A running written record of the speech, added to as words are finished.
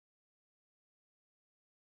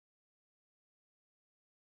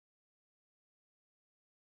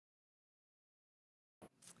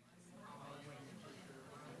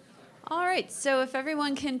All right, so if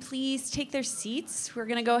everyone can please take their seats, we're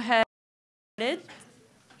going to go ahead.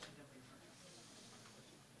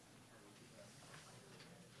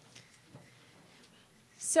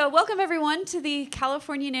 So welcome everyone to the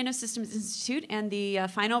California Nanosystems Institute and the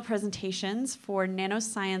final presentations for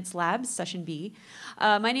Nanoscience Labs, Session B.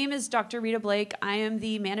 My name is Dr. Rita Blake. I am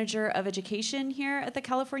the Manager of Education here at the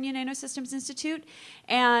California Nanosystems Institute,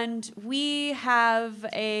 and we have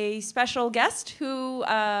a special guest who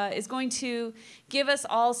is going to give us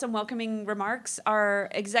all some welcoming remarks, our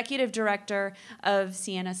Executive Director of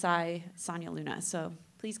CNSI, Sonia Luna. So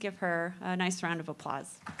please give her a nice round of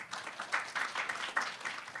applause.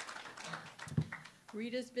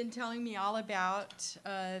 Rita's been telling me all about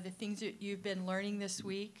the things that you've been learning this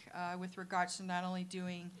week with regards to not only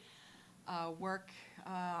doing work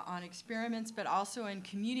on experiments, but also in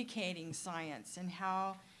communicating science and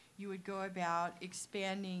how you would go about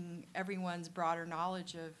expanding everyone's broader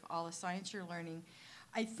knowledge of all the science you're learning.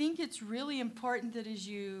 I think it's really important that as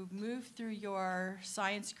you move through your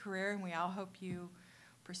science career, and we all hope you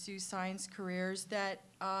pursue science careers, that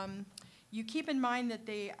you keep in mind that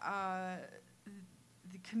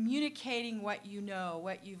communicating what you know,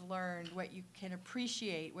 what you've learned, what you can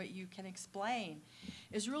appreciate, what you can explain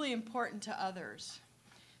is really important to others.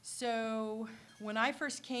 So when I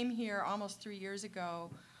first came here almost 3 years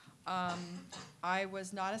ago, I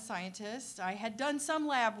was not a scientist. I had done some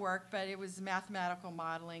lab work, but it was mathematical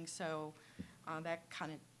modeling, so that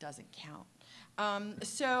kind of doesn't count.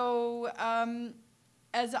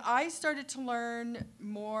 As I started to learn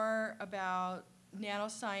more about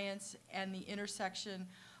nanoscience and the intersection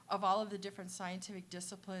of all of the different scientific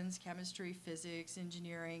disciplines, chemistry, physics,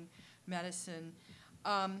 engineering, medicine,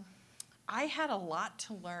 I had a lot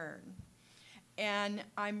to learn. And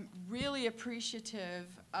I'm really appreciative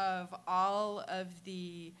of all of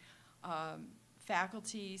the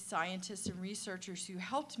faculty, scientists, and researchers who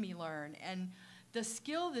helped me learn. And the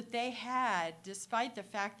skill that they had, despite the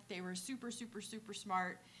fact that they were super, super, super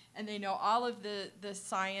smart, and they know all of the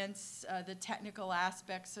science, the technical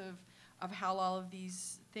aspects of how all of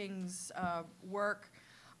these things work,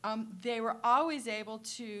 they were always able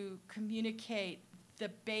to communicate the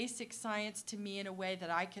basic science to me in a way that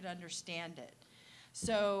I could understand it.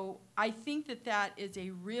 So I think that that is a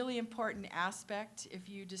really important aspect if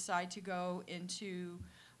you decide to go into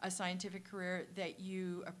a scientific career, that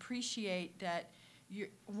you appreciate that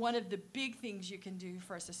one of the big things you can do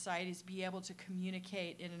for a society is be able to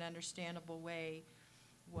communicate in an understandable way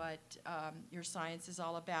what your science is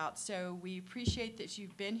all about. So we appreciate that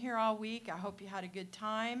you've been here all week. I hope you had a good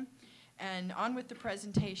time. And on with the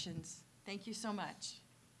presentations. Thank you so much.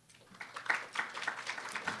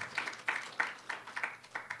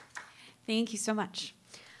 Thank you so much.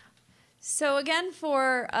 So again,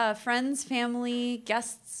 for friends, family,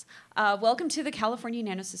 guests, welcome to the California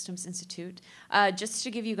Nanosystems Institute. Just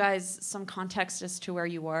to give you guys some context as to where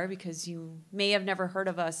you are, because you may have never heard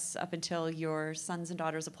of us up until your sons and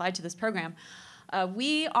daughters applied to this program.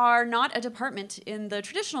 We are not a department in the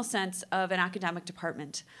traditional sense of an academic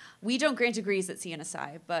department. We don't grant degrees at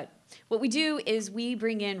CNSI, but what we do is we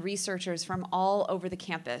bring in researchers from all over the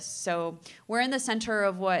campus. So we're in the center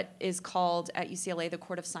of what is called at UCLA the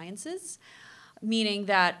Court of Sciences, meaning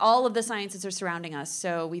that all of the sciences are surrounding us.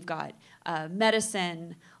 So we've got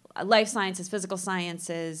medicine, life sciences, physical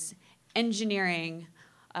sciences, engineering,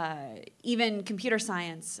 even computer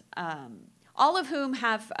science, all of whom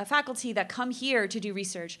have a faculty that come here to do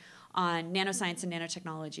research on nanoscience and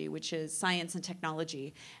nanotechnology, which is science and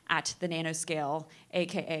technology at the nanoscale,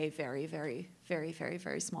 aka very, very, very, very,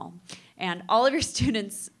 very small. And all of your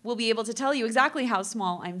students will be able to tell you exactly how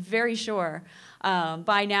small, I'm very sure,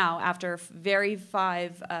 by now, after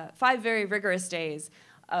five very rigorous days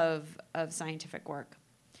of scientific work.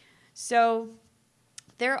 So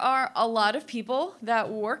there are a lot of people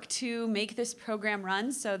that work to make this program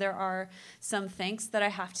run, so there are some thanks that I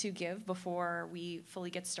have to give before we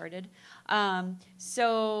fully get started.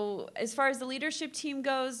 So as far as the leadership team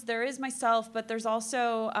goes, there is myself, but there's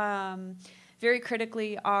also very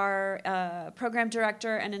critically our program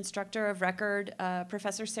director and instructor of record,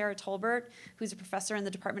 Professor Sarah Tolbert, who's a professor in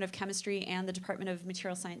the Department of Chemistry and the Department of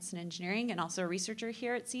Material Science and Engineering, and also a researcher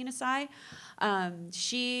here at CNSI.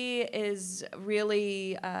 She is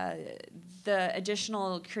really the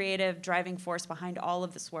additional creative driving force behind all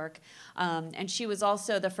of this work. And she was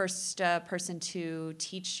also the first person to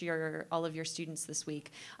teach all of your students this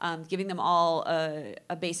week, giving them all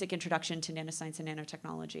a basic introduction to nanoscience and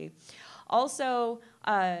nanotechnology. Also,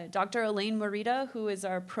 Dr. Elaine Morita, who is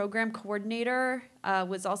our program coordinator,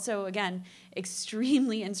 was also, again,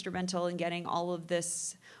 extremely instrumental in getting all of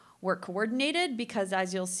this work coordinated, because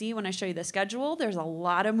as you'll see when I show you the schedule, there's a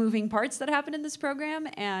lot of moving parts that happen in this program,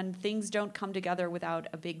 and things don't come together without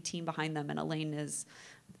a big team behind them. And Elaine is,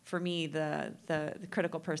 for me, the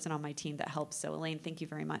critical person on my team that helps. So Elaine, thank you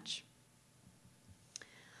very much.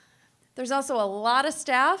 There's also a lot of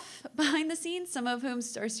staff behind the scenes, some of whom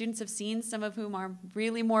our students have seen, some of whom are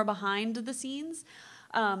really more behind the scenes.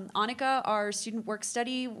 Annika, our student work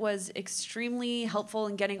study, was extremely helpful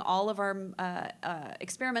in getting all of our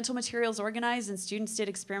experimental materials organized, and students did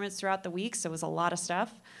experiments throughout the week, so it was a lot of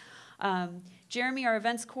stuff. Jeremy, our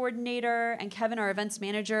events coordinator, and Kevin, our events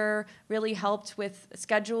manager, really helped with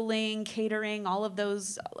scheduling, catering, all of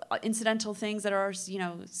those incidental things that are,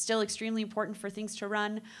 still extremely important for things to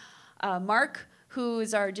run. Mark, who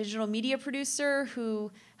is our digital media producer,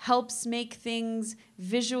 who helps make things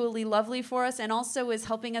visually lovely for us and also is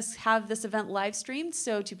helping us have this event live streamed.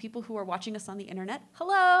 So to people who are watching us on the internet,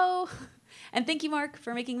 hello! And thank you, Mark,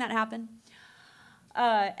 for making that happen.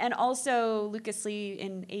 And also Lucas Lee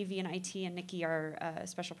in AV and IT, and Nikki, our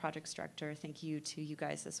special projects director. Thank you to you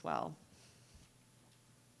guys as well.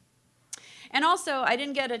 And also, I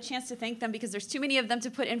didn't get a chance to thank them because there's too many of them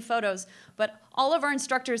to put in photos, but all of our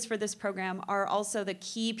instructors for this program are also the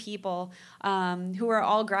key people who are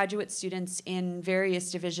all graduate students in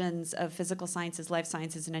various divisions of physical sciences, life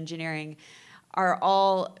sciences, and engineering, are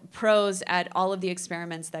all pros at all of the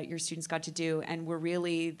experiments that your students got to do, and we're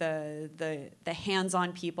really the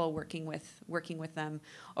hands-on people working with them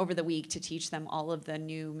over the week to teach them all of the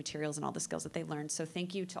new materials and all the skills that they learned. So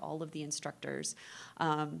thank you to all of the instructors.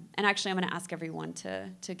 And actually, I'm going to ask everyone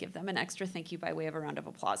to give them an extra thank you by way of a round of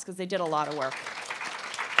applause, because they did a lot of work.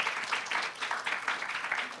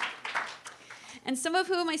 And some of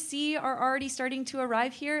whom I see are already starting to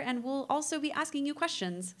arrive here and will also be asking you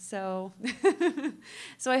questions. So,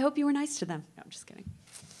 so I hope you were nice to them. No, I'm just kidding.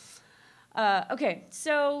 Okay,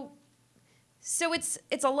 so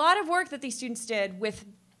it's a lot of work that these students did with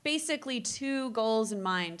basically two goals in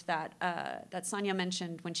mind that, that Sonia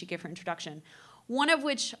mentioned when she gave her introduction. One of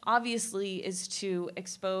which, obviously, is to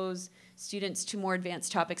expose students to more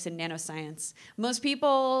advanced topics in nanoscience. Most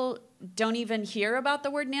people don't even hear about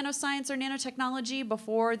the word nanoscience or nanotechnology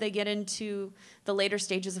before they get into the later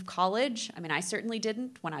stages of college. I mean, I certainly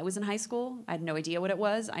didn't when I was in high school. I had no idea what it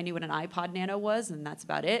was. I knew what an iPod Nano was, and that's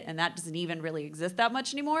about it, and that doesn't even really exist that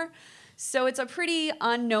much anymore. So it's a pretty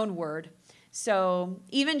unknown word. So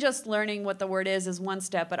even just learning what the word is one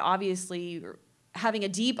step, but obviously having a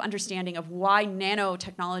deep understanding of why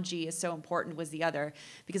nanotechnology is so important was the other,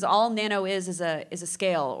 because all nano is a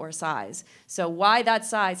scale or a size. So why that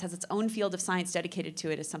size has its own field of science dedicated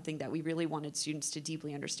to it is something that we really wanted students to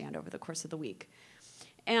deeply understand over the course of the week.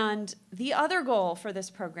 And the other goal for this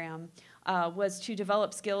program was to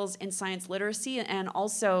develop skills in science literacy and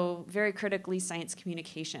also, very critically, science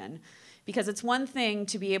communication. Because it's one thing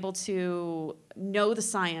to be able to know the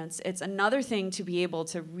science, it's another thing to be able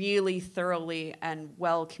to really thoroughly and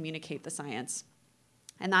well communicate the science.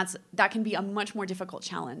 And that can be a much more difficult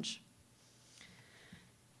challenge.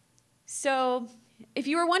 So if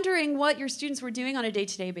you were wondering what your students were doing on a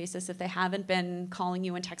day-to-day basis, if they haven't been calling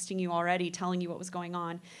you and texting you already, telling you what was going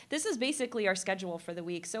on, this is basically our schedule for the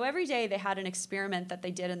week. So every day they had an experiment that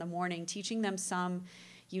they did in the morning, teaching them some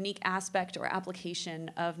unique aspect or application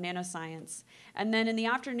of nanoscience. And then in the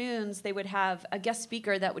afternoons, they would have a guest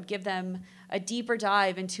speaker that would give them a deeper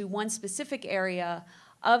dive into one specific area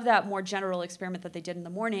of that more general experiment that they did in the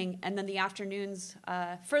morning. And then the afternoons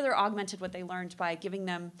further augmented what they learned by giving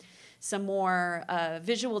them some more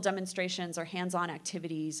visual demonstrations or hands-on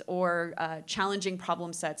activities or challenging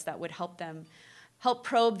problem sets that would help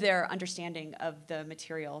probe their understanding of the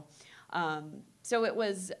material. So it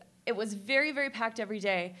was very, very packed every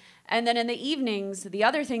day. And then in the evenings, the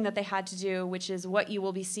other thing that they had to do, which is what you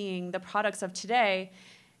will be seeing the products of today,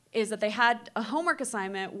 is that they had a homework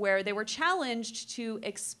assignment where they were challenged to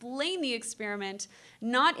explain the experiment,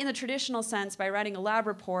 not in the traditional sense by writing a lab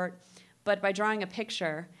report, but by drawing a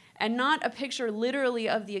picture. And not a picture literally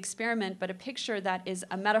of the experiment, but a picture that is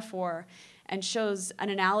a metaphor and shows an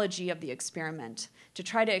analogy of the experiment, to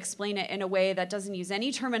try to explain it in a way that doesn't use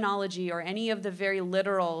any terminology or any of the very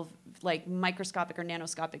literal, like microscopic or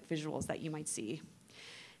nanoscopic visuals that you might see.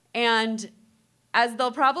 And as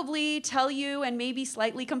they'll probably tell you and maybe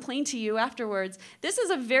slightly complain to you afterwards, this is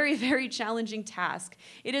a very, very challenging task.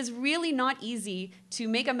 It is really not easy to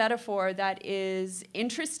make a metaphor that is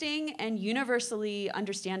interesting and universally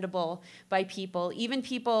understandable by people, even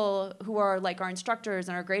people who are like our instructors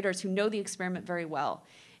and our graders who know the experiment very well.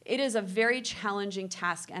 it is a very challenging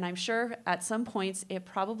task, and I'm sure at some points it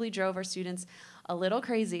probably drove our students a little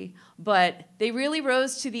crazy, but they really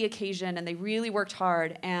rose to the occasion and they really worked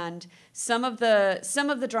hard. And some of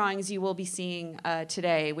the drawings you will be seeing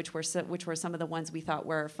today, which were some of the ones we thought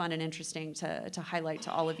were fun and interesting to highlight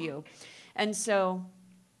to all of you. And so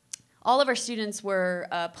all of our students were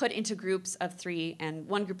put into groups of 3 and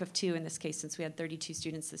 1 group of 2 in this case, since we had 32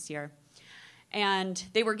 students this year. And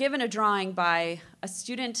they were given a drawing by a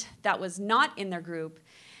student that was not in their group.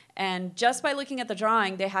 And just by looking at the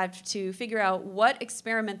drawing, they had to figure out what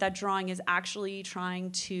experiment that drawing is actually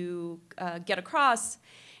trying to get across,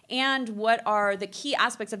 and what are the key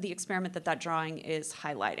aspects of the experiment that drawing is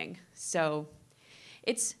highlighting. So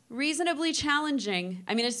it's reasonably challenging.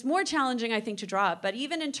 I mean, it's more challenging, I think, to draw it, but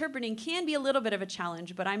even interpreting can be a little bit of a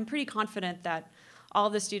challenge, but I'm pretty confident that all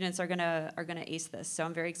the students are gonna ace this, so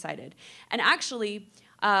I'm very excited. And actually,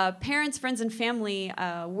 parents, friends, and family,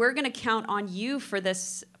 we're gonna count on you for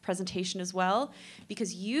this presentation as well,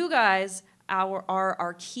 because you guys are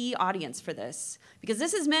our key audience for this. Because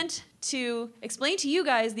this is meant to explain to you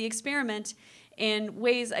guys the experiment in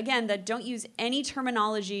ways, again, that don't use any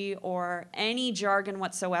terminology or any jargon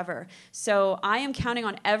whatsoever. So I am counting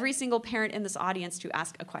on every single parent in this audience to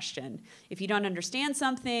ask a question. If you don't understand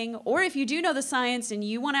something, or if you do know the science and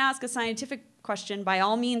you want to ask a scientific question, by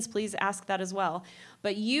all means, please ask that as well.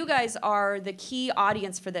 But you guys are the key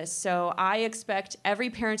audience for this, so I expect every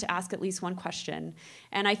parent to ask at least 1 question.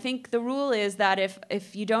 And I think the rule is that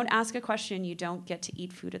if you don't ask a question, you don't get to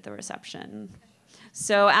eat food at the reception.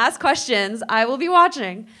 So ask questions. I will be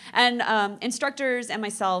watching. And instructors and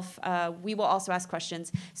myself, we will also ask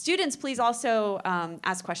questions. Students, please also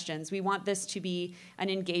ask questions. We want this to be an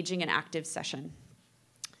engaging and active session.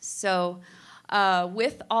 So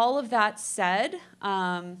with all of that said,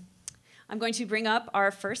 I'm going to bring up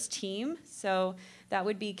our first team. So that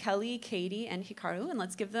would be Kelly, Katie, and Hikaru, and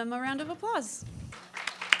let's give them a round of applause.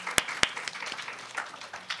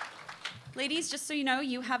 Ladies, just so you know,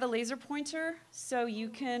 you have a laser pointer, so you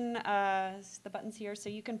can, the button's here, so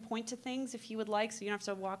you can point to things if you would like, so you don't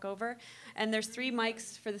have to walk over. And there's 3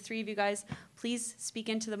 mics for the 3 of you guys. Please speak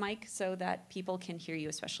into the mic so that people can hear you,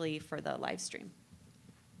 especially for the live stream.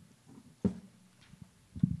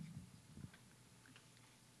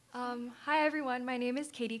 Hi everyone, my name is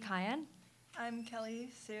Katie Kayan. I'm Kelly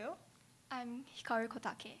Sue. I'm Hikaru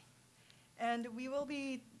Kotake. And we will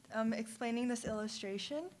be explaining this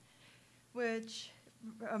illustration, which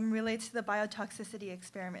relates to the biotoxicity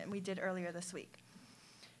experiment we did earlier this week.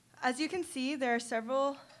 As you can see, there are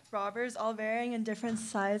several robbers, all varying in different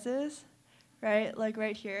sizes, right? Like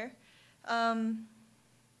right here. And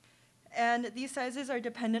these sizes are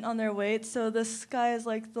dependent on their weight. So this guy is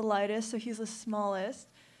like the lightest, so he's the smallest.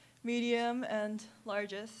 Medium and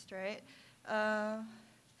largest, right?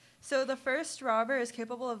 So the first robber is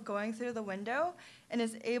capable of going through the window and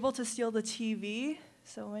is able to steal the TV,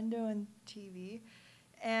 so window and TV,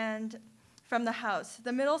 and from the house.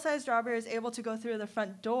 The middle-sized robber is able to go through the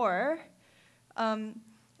front door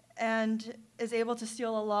and is able to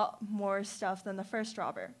steal a lot more stuff than the first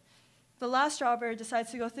robber. The last robber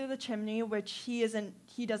decides to go through the chimney, which he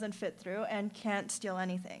doesn't fit through and can't steal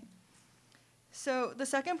anything. So the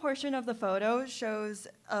second portion of the photo shows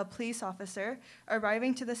a police officer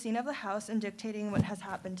arriving to the scene of the house and dictating what has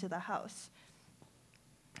happened to the house.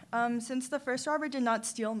 Since the first robber did not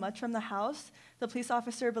steal much from the house, the police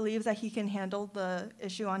officer believes that he can handle the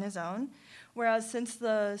issue on his own. Whereas since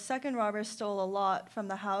the second robber stole a lot from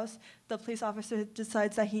the house, the police officer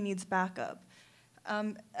decides that he needs backup.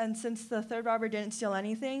 And since the third robber didn't steal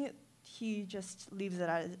anything, he just leaves it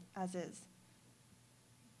as is.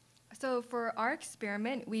 So for our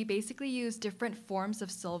experiment, we basically used different forms of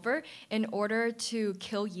silver in order to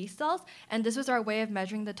kill yeast cells, and this was our way of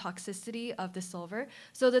measuring the toxicity of the silver.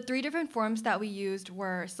 So the 3 different forms that we used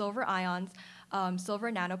were silver ions,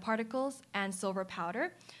 silver nanoparticles, and silver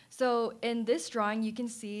powder. So in this drawing, you can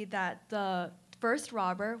see that the first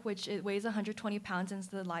robber, which weighs 120 pounds and is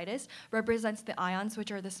the lightest, represents the ions, which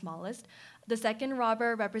are the smallest. The second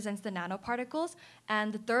robber represents the nanoparticles,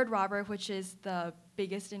 and the third robber, which is the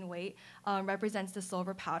biggest in weight, represents the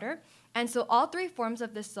silver powder. And so all 3 forms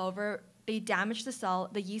of this silver, they damage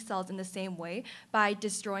the yeast cells in the same way by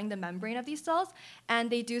destroying the membrane of these cells, and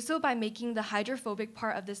they do so by making the hydrophobic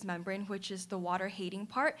part of this membrane, which is the water-hating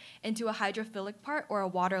part, into a hydrophilic part or a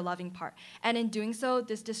water-loving part. And in doing so,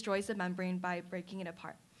 this destroys the membrane by breaking it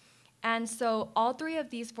apart. And so all three of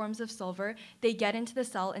these forms of silver, they get into the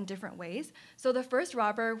cell in different ways. So the first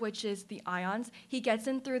robber, which is the ions, he gets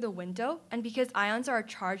in through the window. And because ions are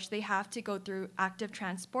charged, they have to go through active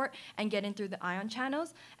transport and get in through the ion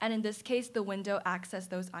channels. And in this case, the window acts as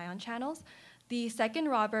those ion channels. The second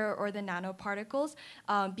robber, or the nanoparticles,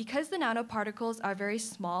 because the nanoparticles are very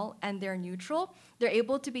small and they're neutral, they're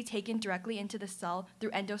able to be taken directly into the cell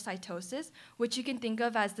through endocytosis, which you can think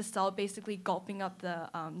of as the cell basically gulping up the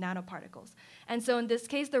nanoparticles. And so in this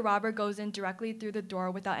case, the robber goes in directly through the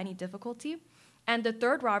door without any difficulty. And the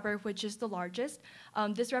third robber, which is the largest,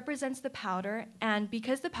 this represents the powder. And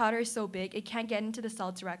because the powder is so big, it can't get into the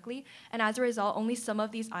cell directly. And as a result, only some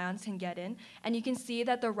of these ions can get in. And you can see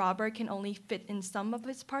that the robber can only fit in some of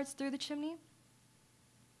its parts through the chimney.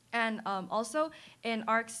 And also, in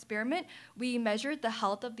our experiment, we measured the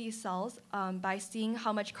health of these cells by seeing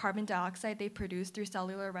how much carbon dioxide they produce through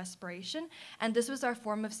cellular respiration. And this was our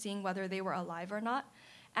form of seeing whether they were alive or not.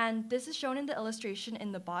 And this is shown in the illustration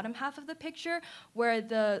in the bottom half of the picture, where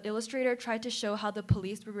the illustrator tried to show how the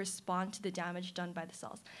police would respond to the damage done by the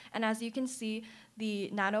cells. And as you can see, the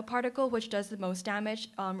nanoparticle, which does the most damage,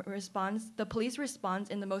 the police responds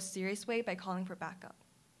in the most serious way by calling for backup.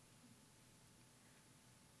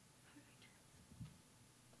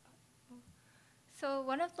 So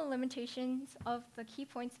one of the limitations of the key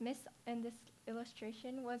points missed in this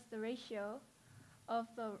illustration was the ratio of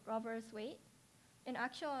the robber's weight. In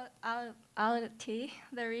actuality,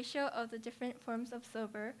 the ratio of the different forms of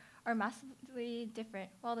silver are massively different,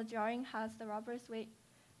 while the drawing has the robber's weight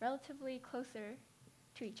relatively closer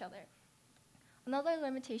to each other. Another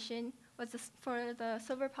limitation was for the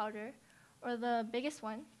silver powder, or the biggest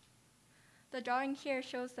one. The drawing here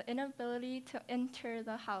shows the inability to enter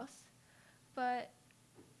the house, but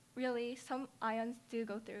really, some ions do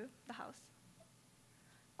go through the house.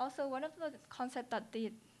 Also, one of the concepts that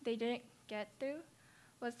they didn't get through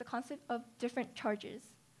was the concept of different charges.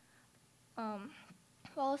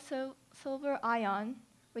 While silver ion,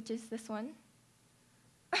 which is this one,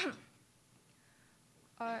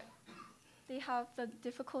 they have the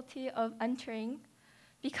difficulty of entering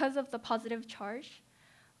because of the positive charge,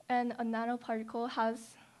 and a nanoparticle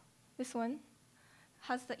has this one,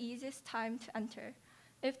 has the easiest time to enter.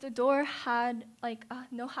 If the door had like a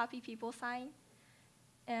no happy people sign,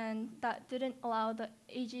 and that didn't allow the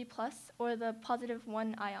Ag plus or the positive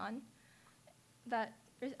 1 ion that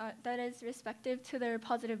is respective to their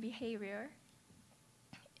positive behavior,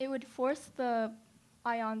 it would force the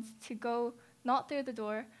ions to go not through the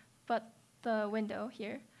door, but the window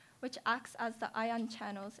here, which acts as the ion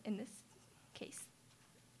channels in this case.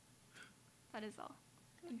 That is all.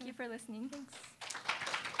 Thank you for listening. Thanks.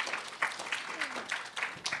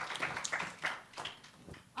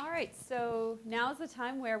 All right, so now's the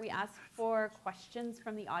time where we ask for questions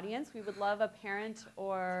from the audience. We would love a parent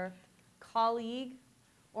or colleague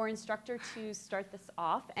or instructor to start this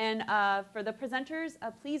off. And for the presenters,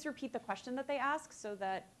 please repeat the question that they ask so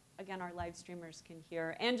that, again, our live streamers can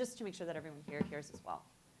hear, and just to make sure that everyone here hears as well.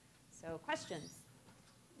 So questions?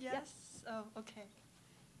 Yes? Oh, okay.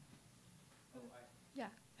 Yeah.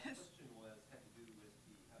 My question had to do with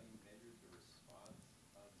how you measured the response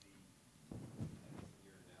of I guess in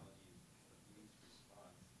your analogy, the police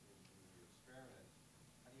response in your experiment.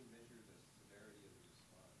 How do you measure the severity of the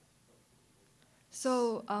response?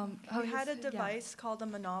 So We had a device called a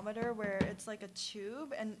manometer where it's like a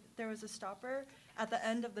tube, and there was a stopper at the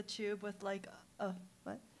end of the tube with like a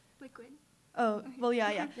what? Liquid. Oh, well,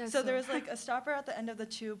 yeah. Yeah, So so- there was like a stopper at the end of the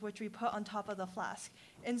tube, which we put on top of the flask.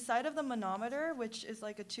 Inside of the manometer, which is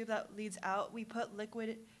like a tube that leads out, we put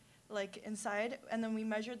liquid like inside, and then we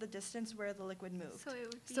measured the distance where the liquid moved. So it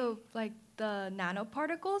would be So like the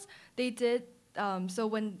nanoparticles, they did, so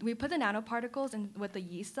when we put the nanoparticles in with the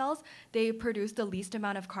yeast cells, they produced the least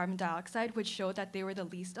amount of carbon dioxide, which showed that they were the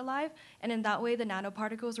least alive. And in that way, the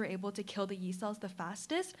nanoparticles were able to kill the yeast cells the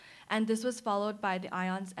fastest. And this was followed by the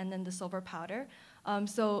ions and then the silver powder.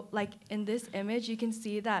 So like in this image, you can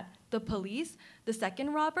see that the police, the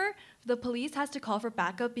second robber, the police has to call for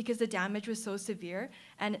backup because the damage was so severe.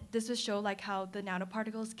 And this will show like how the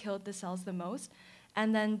nanoparticles killed the cells the most.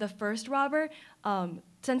 And then the first robber,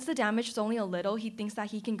 since the damage was only a little, he thinks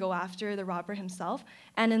that he can go after the robber himself.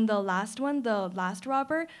 And in the last one, the last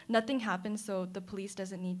robber, nothing happens, so the police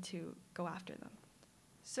doesn't need to go after them.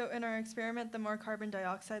 So in our experiment, the more carbon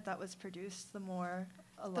dioxide that was produced, the more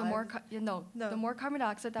alive. No. The more carbon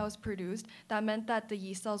dioxide that was produced, that meant that the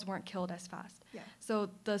yeast cells weren't killed as fast. Yeah. So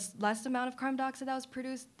the less amount of carbon dioxide that was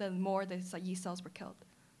produced, the more the yeast cells were killed.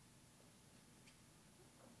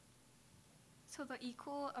 So the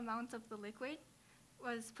equal amount of the liquid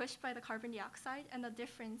was pushed by the carbon dioxide, and the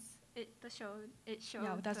difference it showed.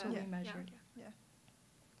 Yeah, that's what the- we measured. Yeah.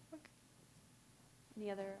 Any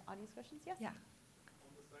other audience questions? Yes? Yeah. On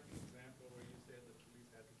the second example where you said the police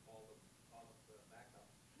had to follow the backup,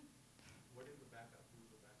 what is the backup? Who's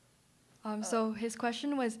the backup? So his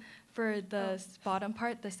question was for the bottom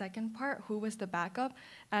part, the second part, who was the backup?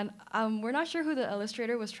 And we're not sure who the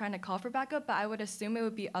illustrator was trying to call for backup, but I would assume it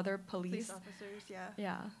would be other Police officers, yeah.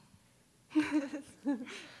 Yeah.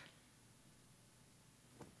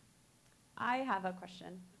 I have a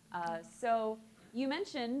question. So you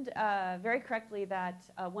mentioned very correctly that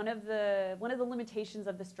one of the limitations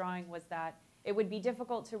of this drawing was that it would be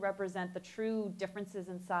difficult to represent the true differences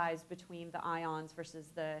in size between the ions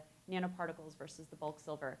versus the nanoparticles versus the bulk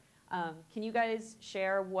silver. Can you guys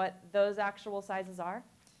share what those actual sizes are?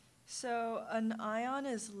 So an ion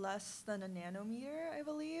is less than a nanometer, I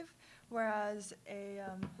believe, whereas a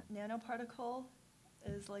nanoparticle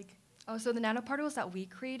is like Oh, so the nanoparticles that we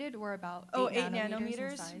created were about 8 nanometers in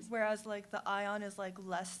nanometers, size. whereas like the ion is like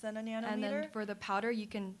less than a nanometer. And then for the powder, you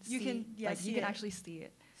can see, see you can it. actually see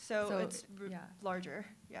it. So it's yeah. larger,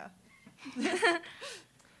 yeah.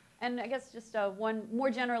 And I guess just one more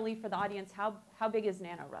generally for the audience, how big is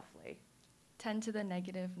nano roughly? 10 to the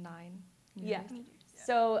negative 9 Yeah. meters.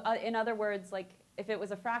 So in other words, like if it was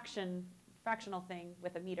a fractional thing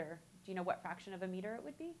with a meter, do you know what fraction of a meter it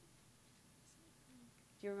would be?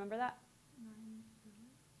 Do you remember that?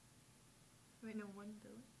 Wait, no, 1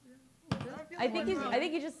 billion? I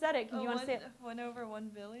think you just said it. Can you want to say it? 1 over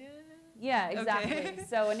 1 billion? Yeah, exactly. Okay.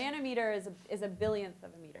 So a nanometer is a billionth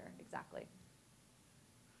of a meter, exactly.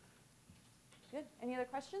 Good. Any other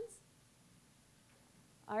questions?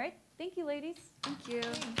 All right. Thank you, ladies. Thank you.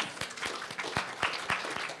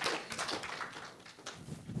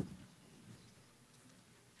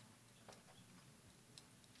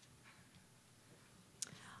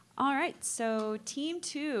 All right. So team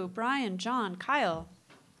 2, Brian, John, Kyle.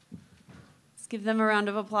 Let's give them a round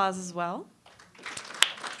of applause as well.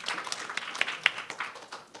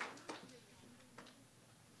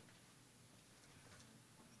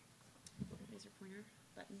 Laser pointer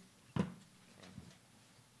button.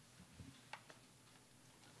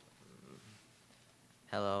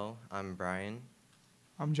 Hello, I'm Brian.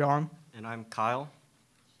 I'm John. And I'm Kyle.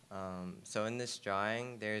 So in this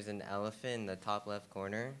drawing, there's an elephant in the top left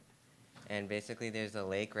corner, and basically there's a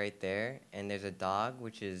lake right there, and there's a dog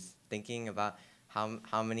which is thinking about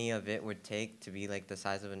how many of it would take to be like the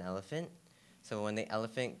size of an elephant. So when the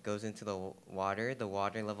elephant goes into the water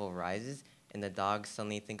level rises, and the dogs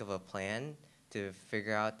suddenly think of a plan to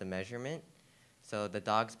figure out the measurement. So the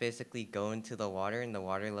dogs basically go into the water, and the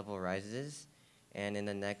water level rises. And in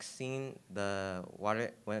the next scene,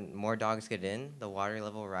 when more dogs get in, the water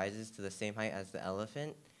level rises to the same height as the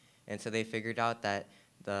elephant. And so they figured out that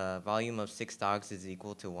the volume of 6 dogs is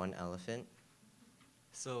equal to 1 elephant.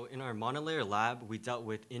 So in our monolayer lab, we dealt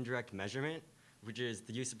with indirect measurement, which is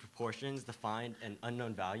the use of proportions to find an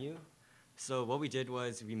unknown value. So what we did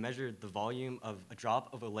was we measured the volume of a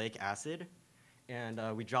drop of oleic acid, and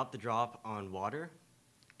we dropped the drop on water,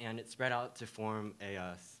 and it spread out to form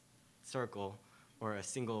a circle, or a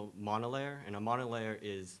single monolayer, and a monolayer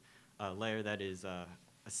is a layer that is a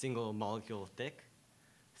single molecule thick.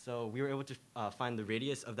 So we were able to find the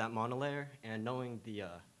radius of that monolayer, and knowing the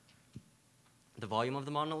volume of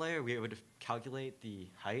the monolayer, we were able to calculate the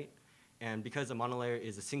height. And because a monolayer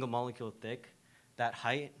is a single molecule thick, that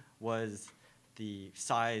height was the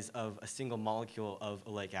size of a single molecule of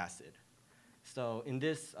oleic acid. So in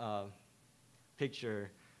this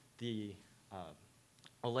picture, the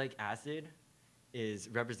oleic acid is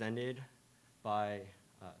represented by,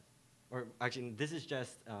 or actually this is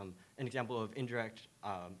just an example of indirect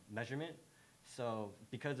measurement. So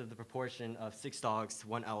because of the proportion of 6 dogs to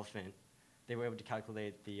 1 elephant, they were able to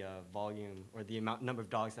calculate the volume or the number of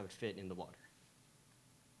dogs that would fit in the water.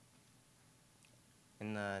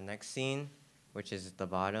 In the next scene, which is the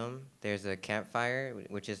bottom, there's a campfire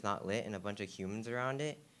which is not lit and a bunch of humans around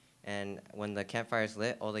it. And when the campfire is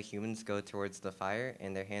lit, all the humans go towards the fire,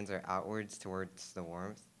 and their hands are outwards towards the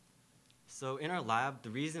warmth. So in our lab,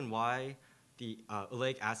 the reason why the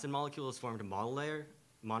oleic acid molecule is formed a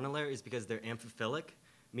monolayer is because they're amphiphilic,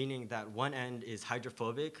 meaning that one end is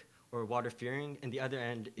hydrophobic or water-fearing, and the other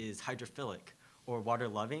end is hydrophilic or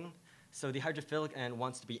water-loving. So the hydrophilic end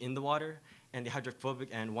wants to be in the water, and the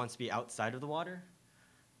hydrophobic end wants to be outside of the water.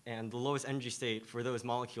 And the lowest energy state for those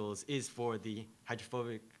molecules is for the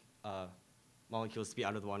hydrophobic molecules to be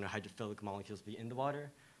out of the water, and hydrophilic molecules to be in the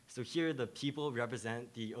water. So here the people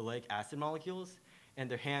represent the oleic acid molecules, and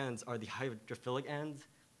their hands are the hydrophilic ends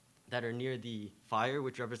that are near the fire,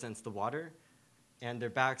 which represents the water. and their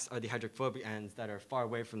backs are the hydrophobic ends that are far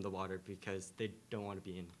away from the water because they don't want to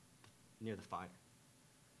be near the fire.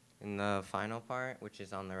 In the final part, which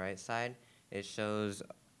is on the right side, it shows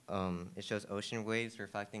ocean waves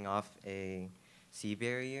reflecting off a sea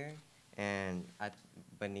barrier, and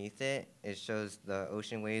beneath it, it shows the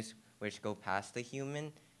ocean waves which go past the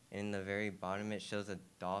human. And in the very bottom, it shows a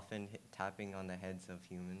dolphin tapping on the heads of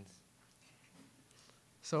humans.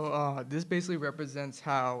 So this basically represents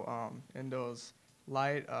how in those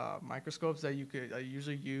light microscopes that you could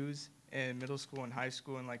usually use in middle school and high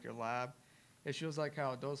school in like your lab, it shows like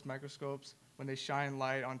how those microscopes, when they shine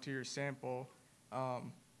light onto your sample,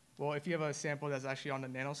 well, if you have a sample that's actually on the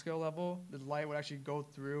nanoscale level, the light would actually go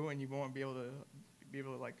through, and you won't be able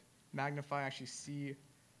to like magnify, actually see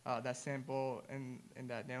that sample in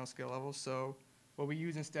that nanoscale level. So what we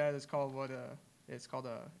use instead is called a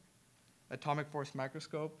atomic force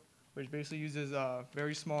microscope, which basically uses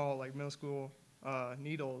very small, like middle school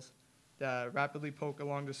needles that rapidly poke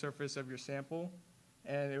along the surface of your sample,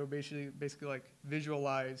 and it will basically like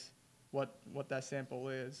visualize what that sample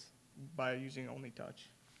is by using only touch.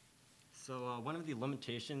 So one of the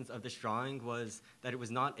limitations of this drawing was that it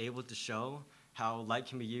was not able to show how light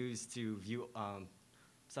can be used to view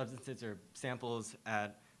substances or samples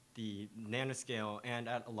at the nanoscale and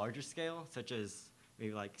at a larger scale, such as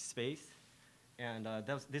maybe like space. And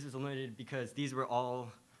this was limited because these were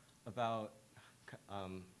all about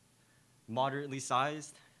moderately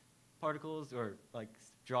sized particles or like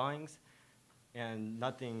drawings, and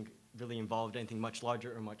nothing really involved anything much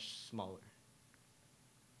larger or much smaller.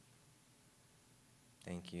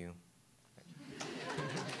 Thank you.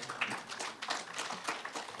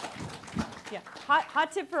 Yeah,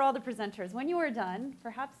 hot tip for all the presenters. When you are done,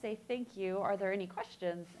 perhaps say thank you. Are there any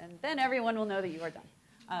questions? And then everyone will know that you are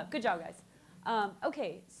done. Good job, guys.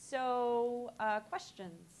 Okay, so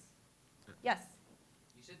questions? Yes?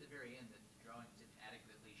 You said at the very end that the drawing didn't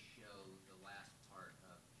adequately show the last part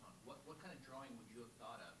of Sean. What kind of drawing would you have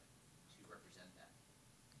thought of to represent that?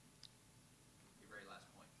 Your very last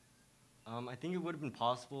point. I think it would have been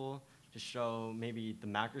possible to show maybe the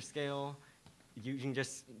macro scale using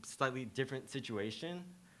just slightly different situation.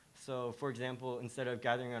 So for example, instead of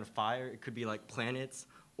gathering around a fire, it could be like planets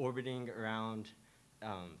orbiting around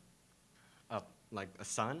like a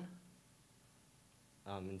sun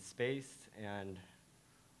in space,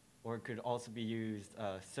 or it could also be used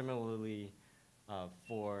similarly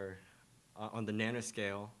for on the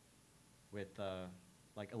nanoscale with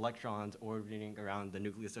like electrons orbiting around the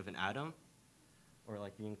nucleus of an atom, or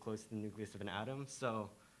like being close to the nucleus of an atom. So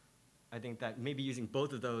I think that maybe using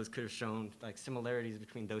both of those could have shown like similarities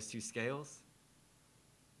between those two scales.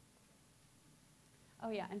 Oh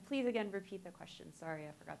yeah, and please again repeat the question. Sorry,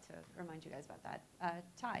 I forgot to remind you guys about that.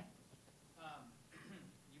 Ty.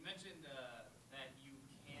 You mentioned that you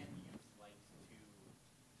can use light to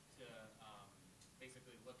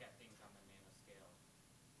basically look at things on the nanoscale.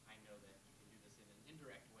 I know that you can do this in an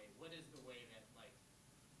indirect way. What is the way that like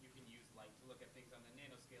you can use light to look at things on the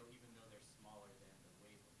nanoscale even though they're smaller than the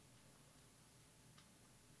wavelength?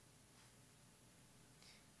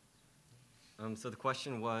 So the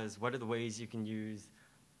question was, what are the ways you can use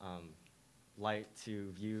light to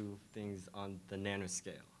view things on the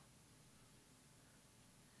nanoscale?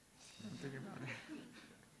 I'm thinking about it.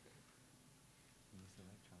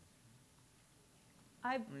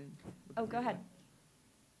 Oh, go ahead.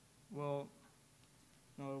 Well,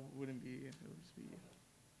 no, it wouldn't be. It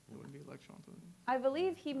wouldn't be electrons. I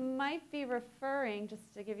believe he might be referring,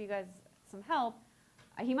 just to give you guys some help,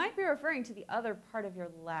 he might be referring to the other part of your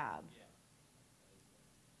lab. Yeah.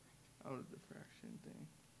 Oh, the diffraction thing.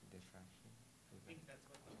 Diffraction. I think that's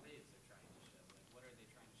what the waves are trying to show. Like, what are they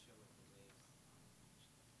trying to show with the waves?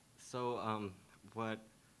 So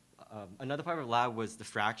another part of the lab was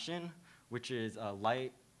diffraction, which is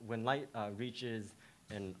when light reaches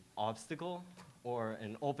an obstacle or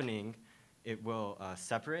an opening, it will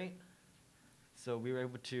separate. So we were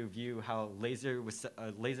able to view how laser was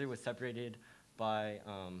separated by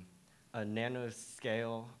a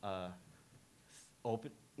nanoscale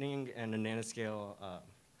opening and a nanoscale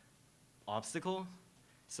obstacle.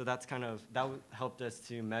 So that helped us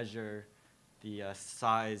to measure the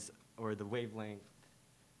size or the wavelength,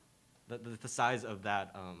 the size of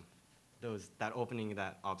that that opening,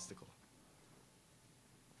 that obstacle.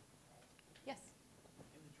 Yes.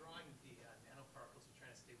 In the drawing, the nanoparticles are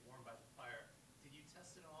trying to stay warm by the fire. Did you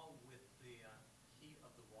test it all with the heat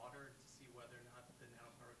of the water to see whether or not the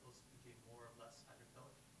nanoparticles became more or less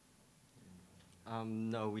hydrophilic?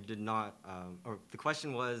 No, we did not. Or the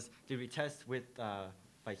question was, did we test with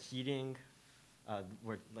by heating,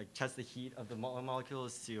 test the heat of the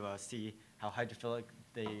molecules to see how hydrophilic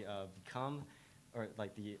they become, or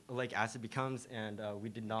like the oleic acid becomes, and we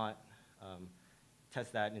did not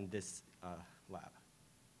test that in this lab.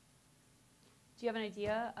 Do you have an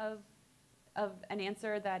idea of an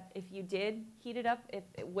answer that if you did heat it up,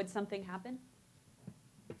 would something happen?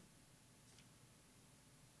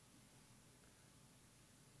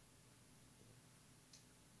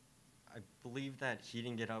 I believe that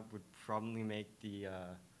heating it up would probably make the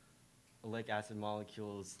oleic acid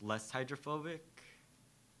molecules less hydrophobic.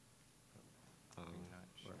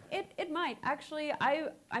 It might. Actually, I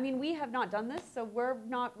mean, we have not done this, so we're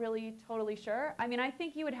not really totally sure. I mean, I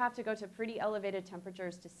think you would have to go to pretty elevated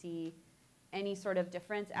temperatures to see any sort of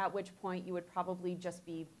difference, at which point you would probably just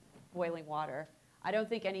be boiling water. I don't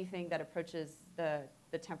think anything that approaches the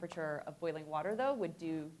temperature of boiling water, though, would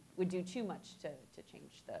do too much to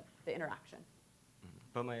change the interaction.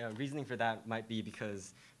 But my reasoning for that might be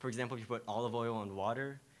because, for example, if you put olive oil in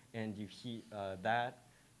water and you heat that,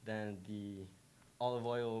 then the olive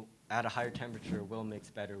oil at a higher temperature will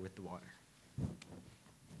mix better with the water.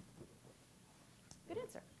 Good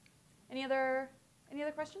answer. Any other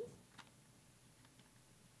questions?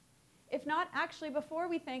 If not, actually, before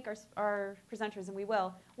we thank our presenters, and we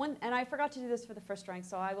will, and I forgot to do this for the first drawing,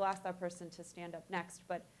 so I will ask that person to stand up next.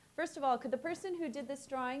 But first of all, could the person who did this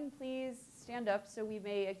drawing please stand up so we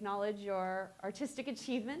may acknowledge your artistic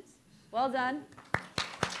achievement? Well done.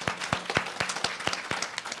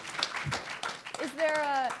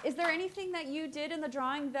 Is there anything that you did in the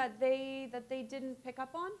drawing that they didn't pick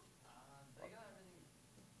up on? They got everything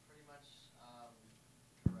pretty much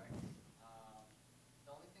correct.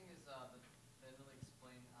 The only thing is they didn't really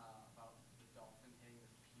explain about the dolphin hitting the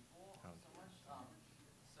people so much.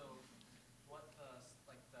 So what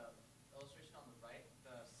the illustration on the right,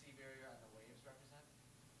 the sea barrier and the waves represent.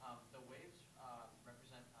 The waves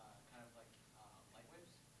represent kind of like light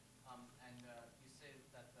waves, and you say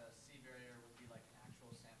that the sea barrier would be like an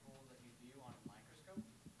actual sample that you view on a microscope.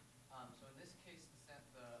 So in this case,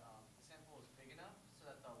 the sample is big enough so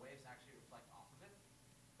that the waves actually reflect off of it.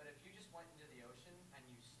 But if you just went into the ocean and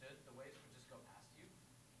you stood, the waves would just go past you.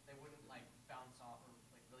 They wouldn't like bounce off or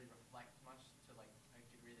like really reflect much to like a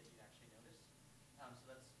degree that you'd actually notice. So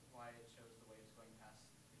that's why it shows the waves going past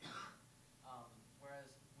the camera.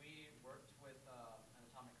 Whereas we worked with an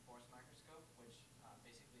atomic force microscope, which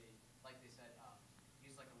basically, like they said,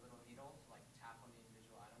 used like a little needle to like tap on the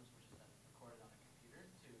individual atoms, which is then recorded on a computer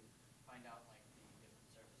to find out like the different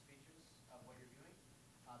surface features of what you're viewing.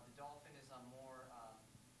 The dolphin is more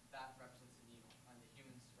that represents the needle, and the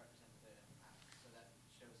humans represent the atoms. So that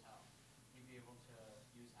shows how you'd be able to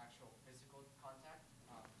use actual physical contact,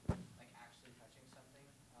 like actually touching something,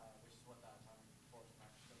 which is what the atomic force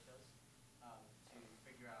microscope does, to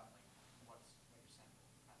figure out like what your sample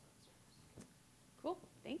has on the surface. Cool.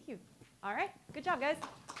 Thank you. All right. Good job, guys.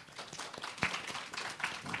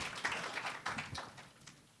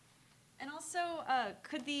 And also,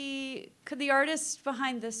 could the artist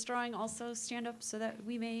behind this drawing also stand up so that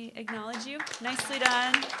we may acknowledge you? Nicely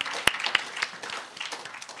done.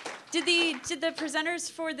 Did the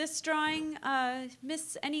presenters for this drawing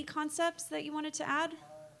miss any concepts that you wanted to add?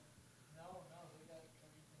 No, they got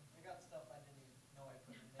everything. I got stuff I didn't even know I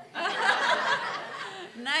put in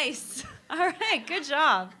there. Nice. All right. Good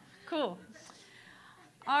job. Cool.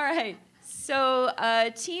 All right. So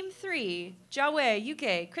team 3, Jawei,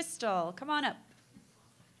 Yuke, Crystal, come on up.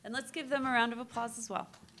 And let's give them a round of applause as well.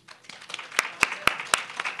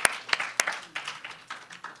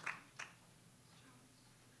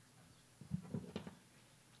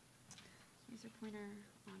 Use your pointer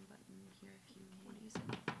on button here if you want to use it.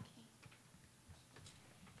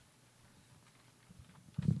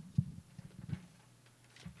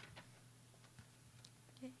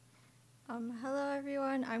 Hello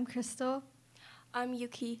everyone, I'm Crystal. I'm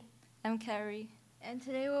Yuki. I'm Carrie. And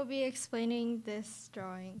today we'll be explaining this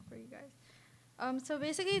drawing for you guys. So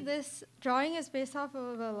basically this drawing is based off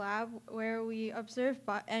of a lab where we observed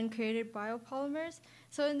and created biopolymers.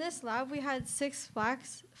 So in this lab we had 6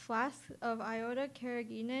 flasks of iota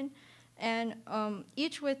carrageenan, and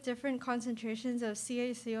each with different concentrations of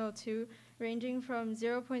CaCO2 ranging from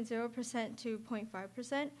 0.0% to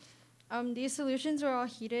 0.5%. These solutions were all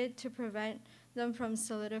heated to prevent them from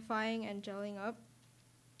solidifying and gelling up.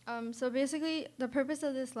 So basically, the purpose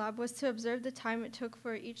of this lab was to observe the time it took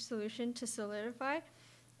for each solution to solidify.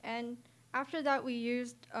 And after that, we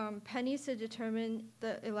used pennies to determine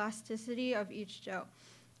the elasticity of each gel.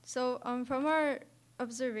 So from our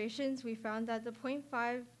observations, we found that the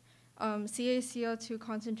 0.5 CaCO2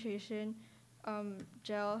 concentration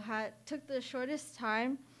gel took the shortest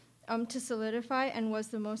time to solidify and was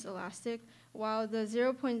the most elastic, while the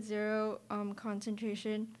 0.0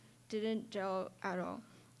 concentration didn't gel at all.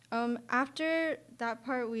 After that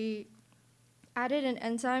part, we added an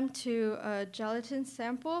enzyme to a gelatin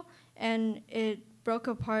sample, and it broke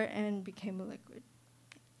apart and became a liquid.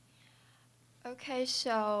 Okay,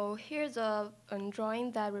 so here's a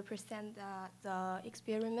drawing that represents the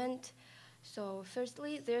experiment. So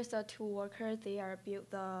firstly, there's the two workers. They are built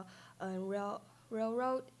the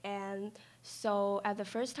railroad, and so at the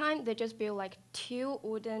first time they just built like two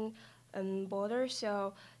wooden borders.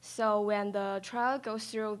 So when the trail goes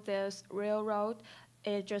through this railroad,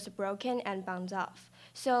 it just broken and bounced off.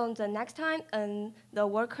 So the next time, the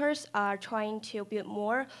workers are trying to build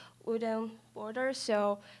more wooden borders.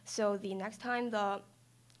 So the next time the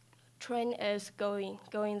train is going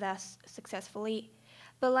that successfully.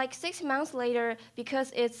 But like 6 months later,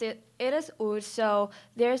 because it is wood, so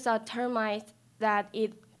there's a termite that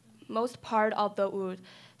eat most part of the wood.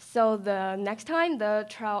 So the next time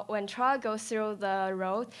when trail goes through the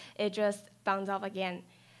road, it just bounces off again.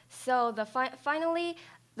 So finally,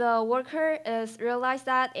 the worker is realized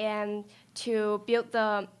that and to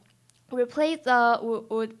replace the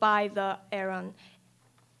wood by the iron.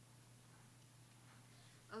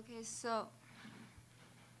 Okay, so.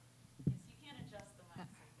 Yes, you can adjust the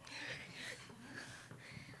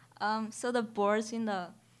mic. So the boards in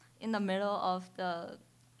the middle of the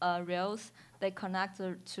rails, they connect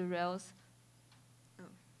the two rails.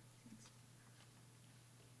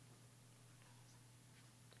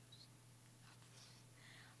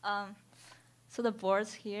 So the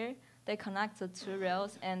boards here, they connect the two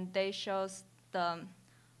rails, and they shows the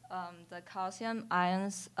calcium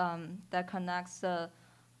ions that connects the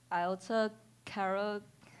iota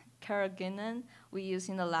carrageenan we use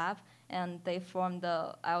in the lab, and they form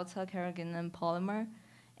the iota carrageenan polymer.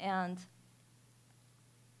 And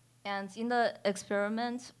in the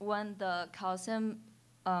experiment, when the calcium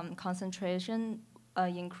concentration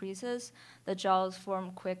increases, the gels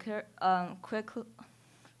form quicker.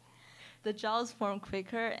 The gels form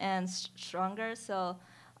quicker and stronger. So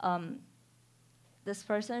this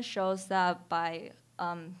person shows that by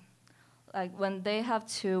like when they have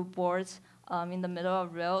two boards in the middle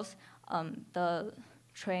of rails, the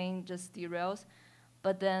train just derails.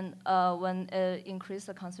 But then when it increases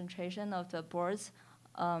the concentration of the boards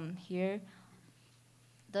here,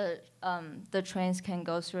 the trains can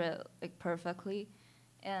go through it like perfectly.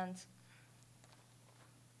 And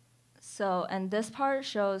this part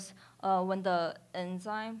shows when the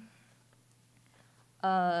enzyme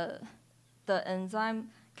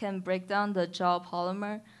can break down the gel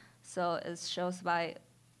polymer. So it shows by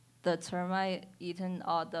the termite eating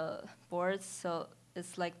all the boards. So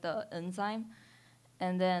it's like the enzyme.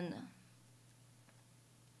 And then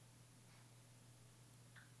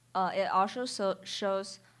it also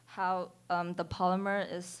shows how the polymer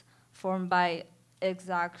is formed by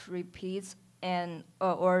exact repeats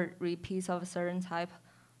or repeats of a certain type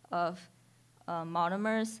of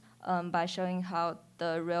monomers by showing how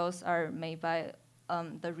the rails are made by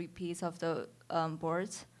the repeats of the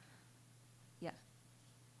boards. Yeah.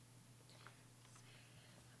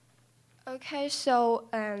 Okay, so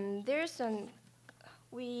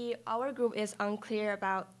our group is unclear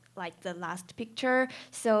about like the last picture.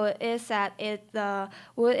 So it's that the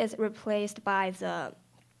wood is replaced by the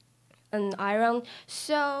iron.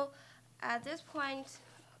 So at this point,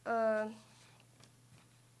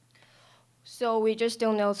 so we just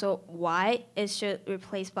don't know why it should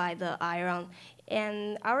replace by the iron.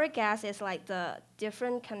 And our guess is like the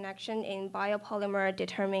different connection in biopolymer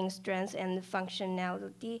determining strength and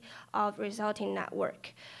functionality of resulting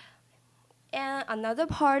network. And another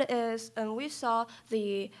part is we saw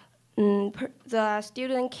the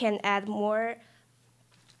student can add more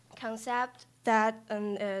concept that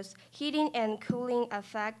is heating and cooling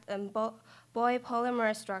effect and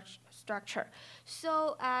biopolymer structure.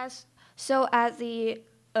 So as the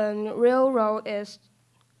railroad is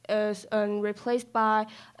replaced by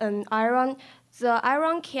iron, the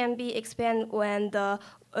iron can be expanded when the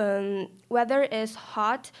weather is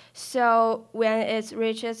hot. So when it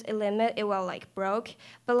reaches a limit, it will like broke.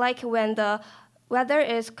 But like when the weather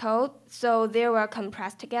is cold, so they will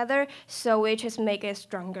compress together, so we just make it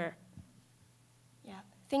stronger. Yeah,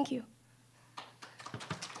 thank you.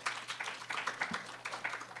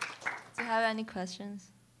 Do you have any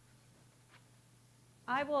questions?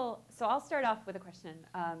 So I'll start off with a question,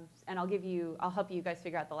 and I'll help you guys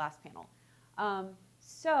figure out the last panel.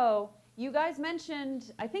 So you guys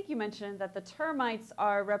mentioned, I think you mentioned that the termites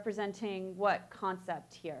are representing what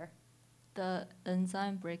concept here? The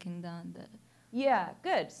enzyme breaking down the. Yeah,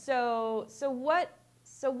 good. So what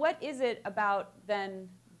is it about then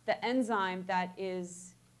the enzyme that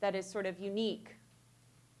is sort of unique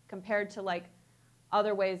compared to like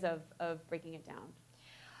other ways of breaking it down?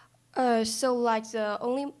 So like the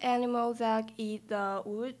only animal that eat the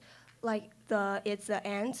wood, like it's the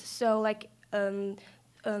ants. So like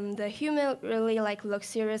the human really like look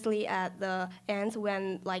seriously at the ants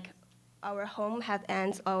when like our home had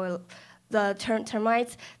ants or the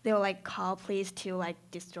termites. They'll like call police to like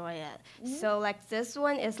destroy it. Mm-hmm. So like this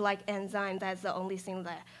one is like enzyme. That's the only thing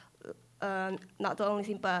that not the only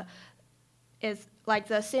thing, but it's like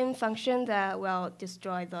the same function that will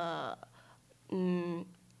destroy the polymer.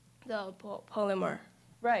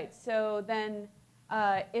 Right. So then,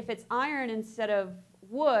 if it's iron instead of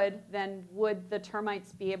wood, then would the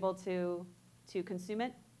termites be able to consume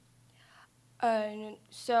it?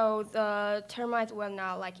 So the termites will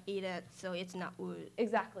not like eat it, so it's not wood.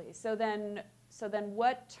 Exactly. So then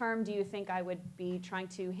what term do you think I would be trying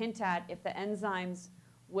to hint at if the enzymes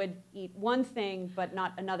would eat one thing but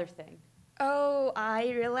not another thing? Oh,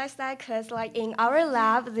 I realized that because like in our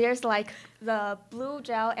lab, there's like the blue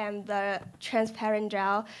gel and the transparent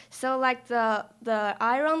gel. So like the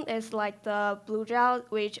iron is like the blue gel,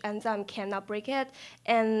 which enzyme cannot break it,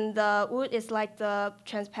 and the wood is like the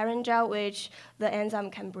transparent gel, which the enzyme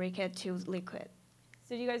can break it to liquid.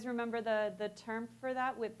 So do you guys remember the term for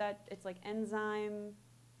that? With that, it's like enzyme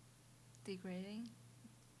Degrading.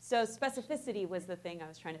 So specificity was the thing I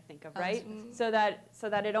was trying to think of, right? So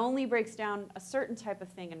that it only breaks down a certain type of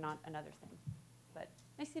thing and not another thing. But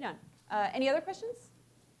nicely done. Any other questions?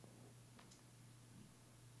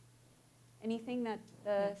 Anything that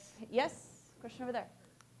yes? Question over there.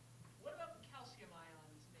 What about the calcium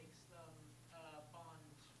ions makes them bond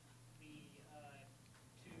the two polymers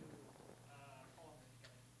together?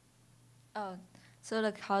 Oh, so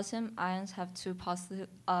the calcium ions have two positive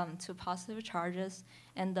charges,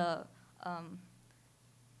 and the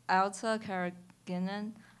alpha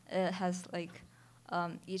carrageenan, it has like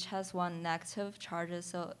each has one negative charge,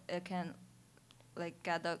 so it can like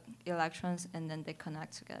get the electrons and then they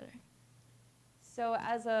connect together. So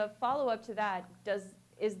as a follow-up to that,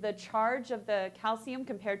 is the charge of the calcium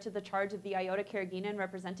compared to the charge of the iota carrageenan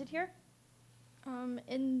represented here?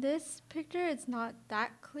 In this picture, it's not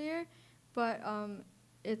that clear, but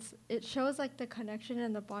it shows like the connection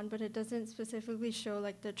and the bond, but it doesn't specifically show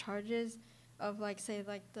like the charges of like say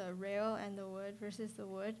like the rail and the wood versus the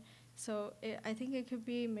wood. So I think it could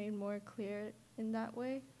be made more clear in that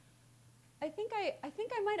way. I think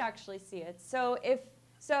I might actually see it. So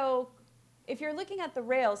if you're looking at the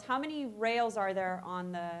rails, how many rails are there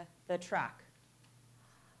on the track?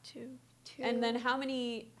 Two. And then how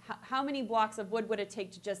many blocks of wood would it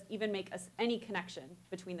take to just even make any connection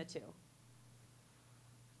between the two?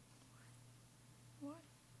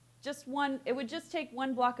 Just one. It would just take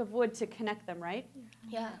one block of wood to connect them, right?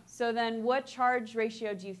 Yeah. So then what charge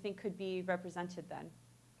ratio do you think could be represented then?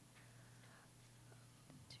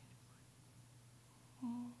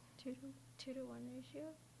 2 to 1 ratio.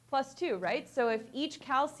 +2, right? So if each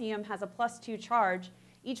calcium has a +2 charge,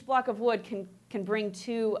 each block of wood can bring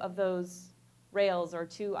two of those rails or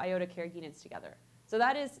two iota carrageenans together. So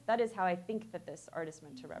that is how I think that this artist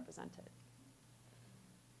meant to represent it.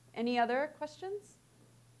 Any other questions?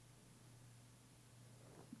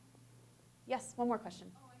 Yes, one more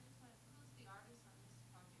question. Oh, I just wanted, who's the artist on this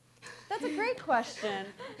project? That's a great question.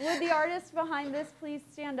 Would the artist behind this please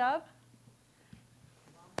stand up?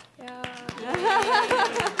 Yeah.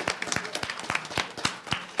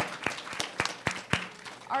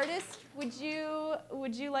 Artist, would you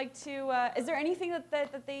like to? Is there anything that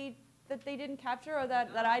they didn't capture or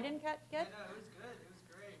that I didn't get? Yeah, no, it was good. It was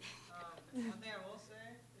great. One thing I will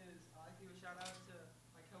say is I'd like to give a shout out to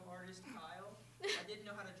my co-artist Kyle. I didn't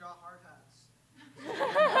know how to draw hard hats.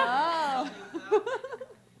 Oh.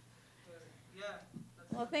 Yeah.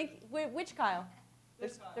 Well, which Kyle?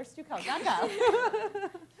 This Kyle. There's two Kyles. That Kyle.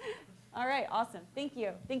 All right, awesome. Thank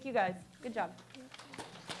you. Thank you guys. Good job.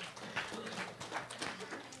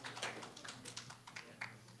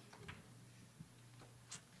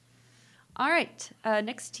 All right,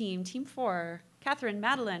 next team, Team 4. Catherine,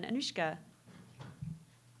 Madeline, Anushka.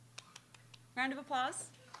 Round of applause.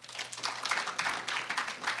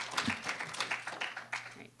 All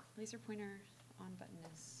right, laser pointer on button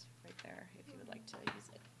is right there if you would like to use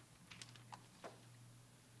it.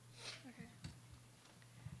 Okay.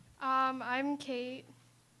 I'm Kate.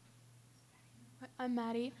 I'm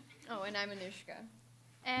Maddie. Oh, and I'm Anushka.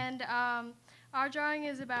 And our drawing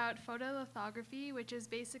is about photolithography, which is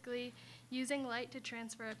basically using light to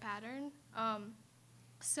transfer a pattern.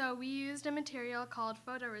 So we used a material called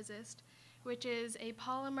photoresist, which is a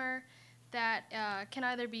polymer that can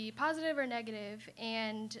either be positive or negative,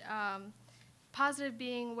 and positive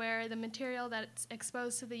being where the material that's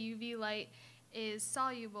exposed to the UV light is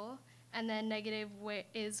soluble, and then negative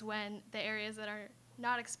is when the areas that are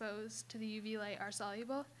not exposed to the UV light are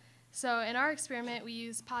soluble. So in our experiment, we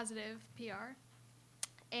used positive PR,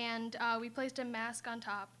 and we placed a mask on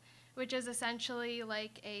top, which is essentially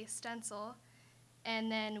like a stencil, and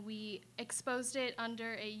then we exposed it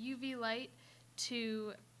under a UV light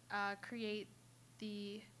to create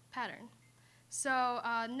the pattern. So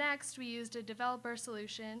next, we used a developer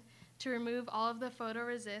solution to remove all of the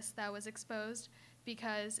photoresist that was exposed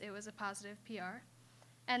because it was a positive PR.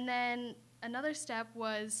 And then another step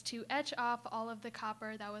was to etch off all of the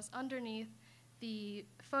copper that was underneath the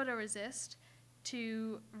photoresist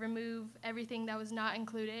to remove everything that was not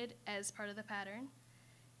included as part of the pattern.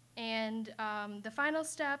 And the final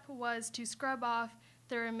step was to scrub off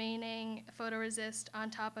the remaining photoresist on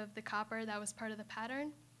top of the copper that was part of the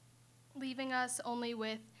pattern, leaving us only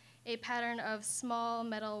with a pattern of small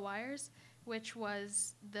metal wires, which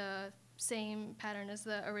was the same pattern as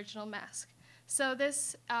the original mask. So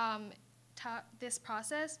this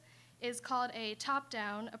process is called a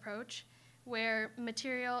top-down approach, where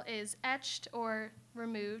material is etched or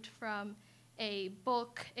removed from a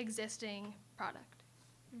bulk existing product.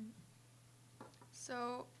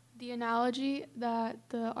 So the analogy that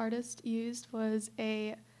the artist used was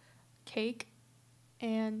a cake,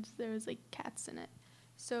 and there was like cats in it.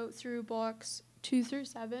 So through blocks 2 through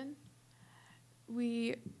 7,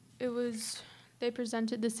 they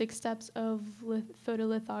presented the 6 steps of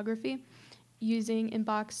photolithography, using in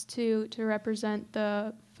box 2 to represent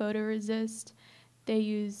the photoresist. They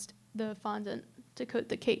used the fondant to coat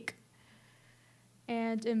the cake.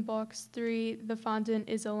 And in box 3, the fondant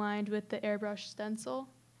is aligned with the airbrush stencil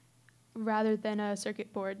rather than a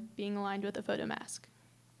circuit board being aligned with a photomask.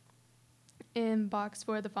 In box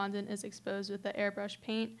 4, the fondant is exposed with the airbrush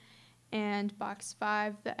paint, and box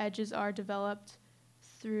 5, the edges are developed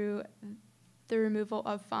through the removal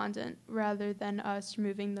of fondant rather than us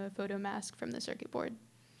removing the photomask from the circuit board.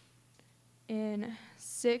 In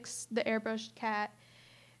 6, the airbrushed cat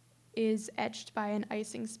is etched by an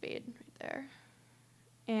icing spade right there.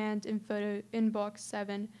 And in box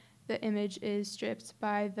 7, the image is stripped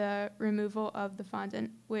by the removal of the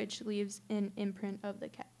fondant, which leaves an imprint of the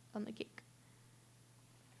cat on the cake.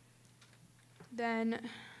 Then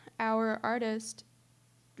our artist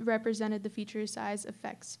represented the feature size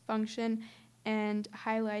effects function and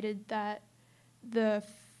highlighted that the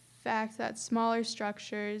fact that smaller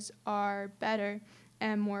structures are better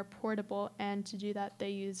and more portable, and to do that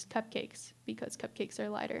they used cupcakes because cupcakes are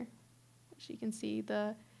lighter. As you can see,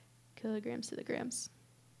 the kilograms to the grams.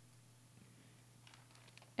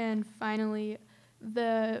 And finally,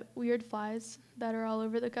 the weird flies that are all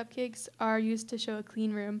over the cupcakes are used to show a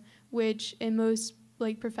clean room, which in most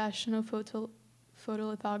professional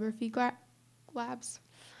photolithography labs,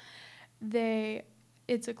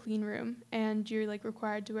 it's a clean room, and you're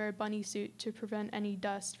required to wear a bunny suit to prevent any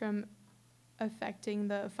dust from affecting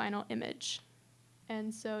the final image.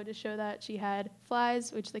 And so to show that, she had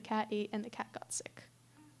flies, which the cat ate, and the cat got sick.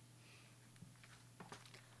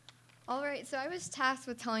 All right, so I was tasked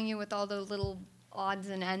with telling you with all the little odds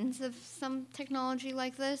and ends of some technology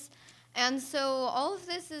like this. And so all of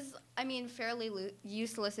this is, fairly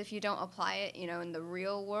useless if you don't apply it, in the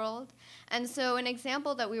real world. And so an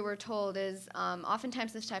example that we were told is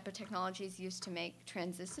oftentimes this type of technology is used to make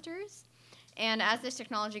transistors. And as this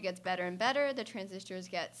technology gets better and better, the transistors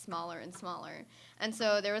get smaller and smaller. And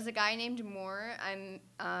so there was a guy named Moore.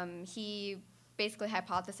 He basically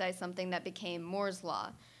hypothesized something that became Moore's law,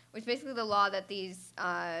 which is basically the law that these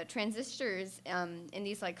transistors in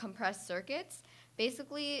these compressed circuits,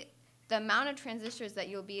 basically the amount of transistors that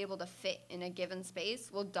you'll be able to fit in a given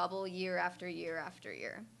space will double year after year after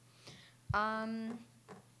year. And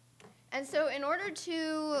so in order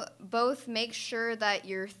to both make sure that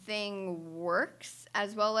your thing works,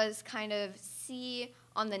 as well as kind of see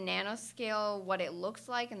on the nanoscale what it looks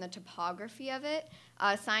like and the topography of it,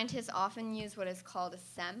 scientists often use what is called a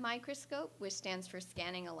SEM microscope, which stands for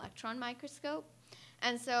scanning electron microscope.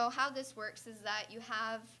 And so how this works is that you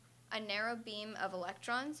have a narrow beam of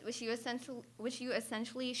electrons, which you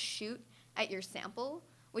essentially shoot at your sample,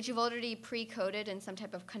 which you've already pre-coated in some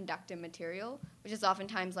type of conductive material, which is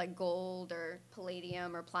oftentimes like gold or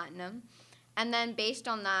palladium or platinum. And then based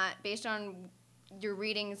on that, based on your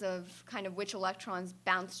readings of kind of which electrons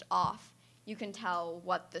bounced off, you can tell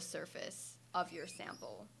what the surface of your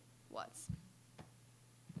sample was.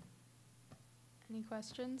 Any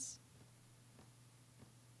questions?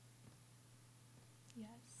 Yes.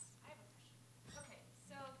 I have a question. Okay,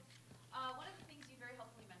 so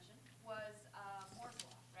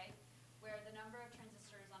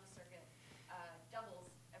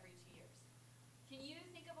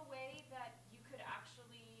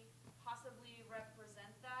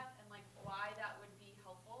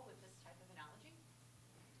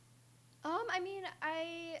I mean,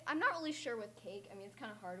 I'm not really sure with cake. I mean, it's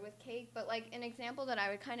kind of hard with cake, but like an example that I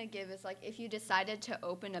would kind of give is like if you decided to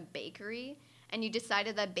open a bakery and you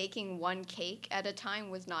decided that baking one cake at a time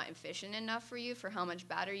was not efficient enough for you for how much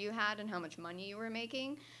batter you had and how much money you were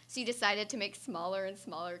making. So you decided to make smaller and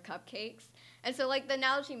smaller cupcakes. And so like the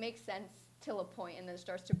analogy makes sense till a point and then it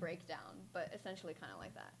starts to break down, but essentially kind of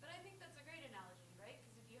like that. But I think that's a great analogy, right?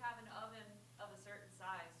 Because if you have an oven of a certain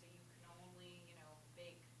size, so you can only,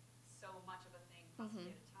 bake so much of a thing possibly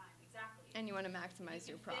at a time. Exactly. And you want to maximize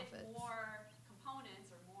your profits. If you fit more components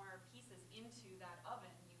or more pieces into that oven,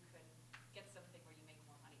 you could get something where you make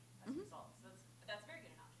more money as a result. So that's a very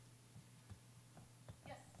good analogy.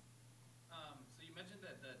 Yes. So you mentioned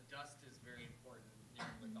that the dust is very important in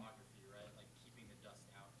lithography, right? Like keeping the dust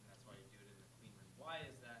out, and that's why you do it in the clean room. Why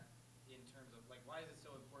is that in terms of, why is it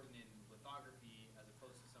so important in lithography as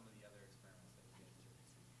opposed to some of the other experiments that we get into?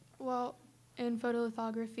 Well, in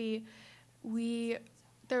photolithography,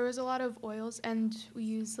 there was a lot of oils, and we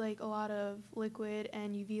used like a lot of liquid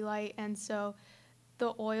and UV light, and so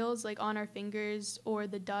the oils like on our fingers or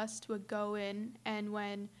the dust would go in, and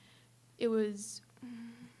when it was, I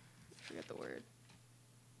forget the word.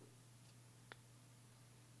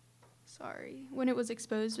 Sorry. When it was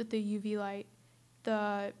exposed with the UV light,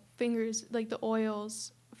 the fingers, like the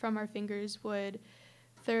oils from our fingers would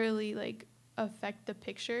thoroughly like affect the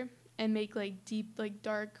picture and make like deep, like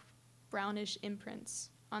dark brownish imprints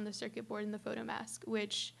on the circuit board in the photomask,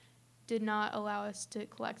 which did not allow us to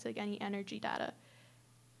collect like any energy data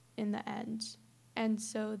in the end. And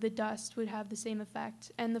so the dust would have the same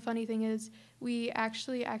effect. And the funny thing is, we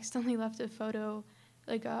actually accidentally left a photo,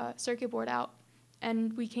 like a circuit board out,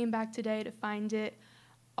 and we came back today to find it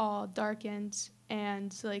all darkened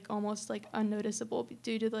and like almost like unnoticeable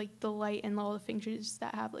due to like the light and all the fingers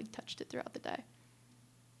that have like touched it throughout the day.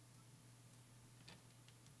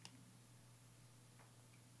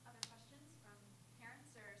 Other questions from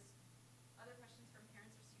parents or other questions from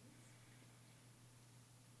parents or students?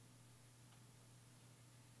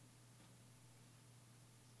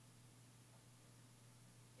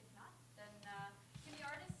 If not, then can the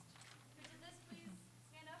artist who did this please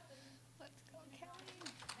stand up and let's go, Kelly.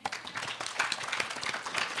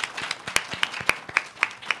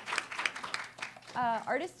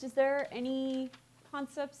 Artist, is there any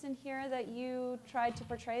concepts in here that you tried to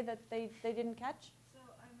portray that they didn't catch? So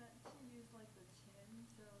I meant to use like the tin.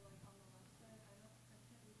 So like on the left side, I can't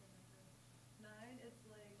read the number 9. It's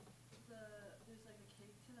like there's like a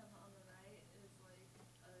cake tin, and on the right is like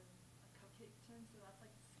a cupcake tin. So that's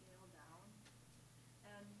like scale down.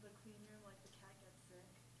 And the clean room, like the cat gets sick,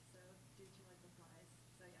 so due to like the flies.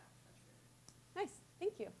 So yeah, that's it. Nice,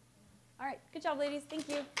 thank you. All right, good job, ladies.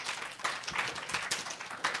 Thank you.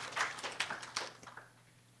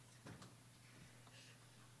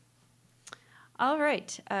 All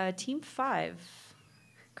right, team 5.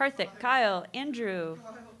 Karthik, Kyle, Andrew.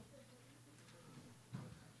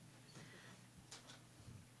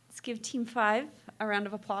 Let's give team 5 a round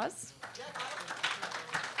of applause.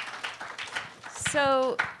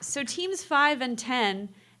 So teams 5 and 10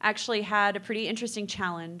 actually had a pretty interesting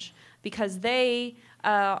challenge because they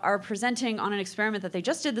are presenting on an experiment that they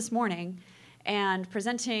just did this morning and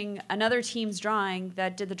presenting another team's drawing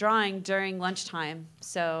that did the drawing during lunchtime.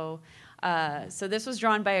 So this was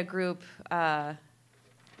drawn by a group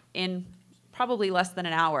in probably less than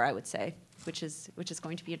an hour, I would say, which is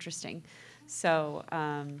going to be interesting. So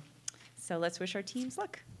let's wish our teams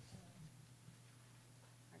luck.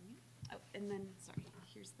 Oh, and then sorry,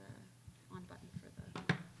 here's the on button for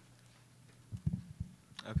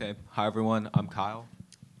the. Okay. Hi everyone. I'm Kyle.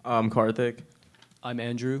 I'm Karthik. I'm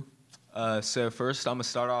Andrew. So first, I'm gonna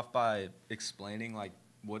start off by explaining like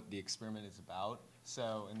what the experiment is about.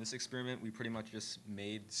 So in this experiment, we pretty much just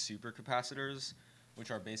made supercapacitors,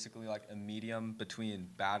 which are basically like a medium between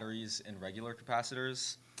batteries and regular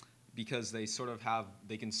capacitors, because they sort of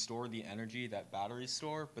they can store the energy that batteries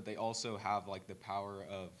store, but they also have like the power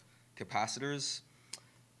of capacitors.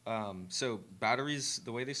 So batteries,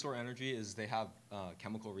 the way they store energy is they have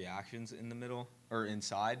chemical reactions in the middle or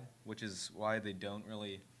inside, which is why they don't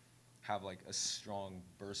really have like a strong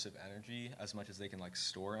burst of energy as much as they can like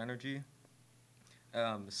store energy.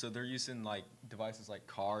 So they're used in like devices like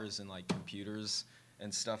cars and like computers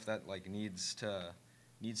and stuff that like needs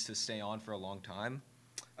to stay on for a long time,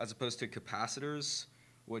 as opposed to capacitors,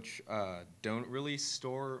 which don't really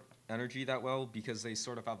store energy that well because they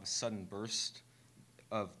sort of have a sudden burst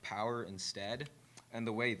of power instead. And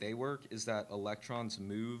the way they work is that electrons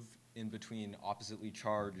move in between oppositely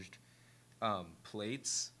charged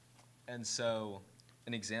plates. And so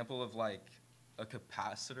an example of like a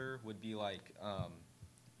capacitor would be like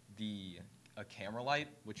the a camera light,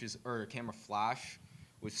 which is, or a camera flash,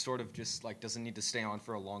 which sort of just like doesn't need to stay on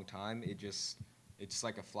for a long time. It's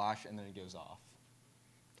like a flash and then it goes off.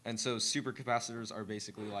 And so supercapacitors are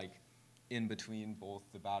basically like in between both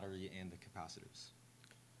the battery and the capacitors.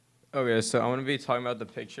 Okay, so I want to be talking about the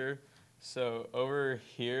picture. So over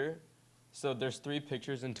here, so there's 3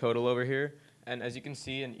 pictures in total over here. And as you can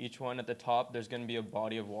see in each one at the top, there's going to be a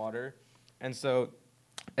body of water. And so,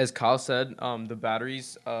 as Kyle said, the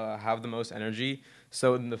batteries have the most energy.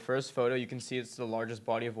 So in the first photo, you can see it's the largest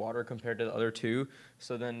body of water compared to the other 2.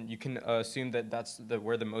 So then you can assume that that's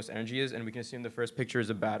where the most energy is. And we can assume the first picture is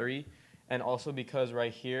a battery. And also because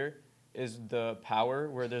right here is the power,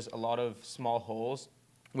 where there's a lot of small holes,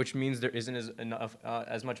 which means there isn't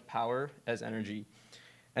as much power as energy.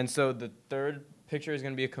 And so the third picture is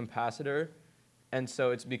going to be a capacitor. And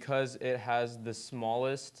so it's because it has the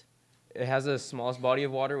smallest body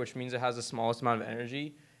of water, which means it has the smallest amount of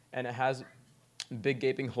energy. And it has big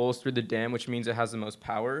gaping holes through the dam, which means it has the most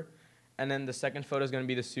power. And then the second photo is going to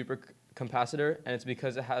be the super capacitor, and it's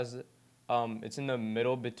because it has, it's in the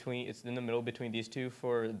middle between these 2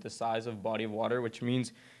 for the size of body of water, which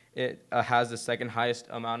means it has the second highest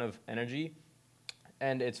amount of energy.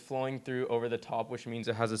 And it's flowing through over the top, which means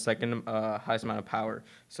it has the second highest amount of power.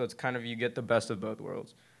 So it's kind of, you get the best of both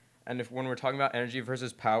worlds. And when we're talking about energy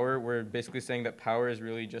versus power, we're basically saying that power is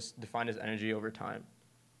really just defined as energy over time.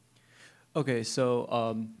 Okay,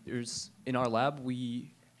 so in our lab,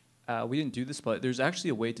 we didn't do this, but there's actually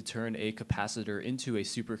a way to turn a capacitor into a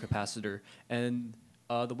supercapacitor. And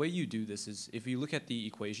the way you do this is if you look at the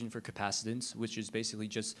equation for capacitance, which is basically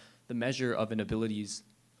just the measure of a material's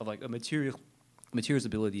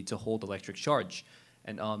ability to hold electric charge.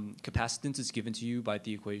 And capacitance is given to you by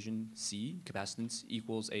the equation C. Capacitance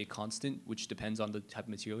equals a constant, which depends on the type of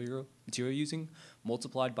material you're using,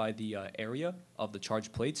 multiplied by the area of the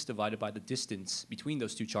charged plates divided by the distance between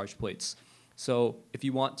those 2 charged plates. So if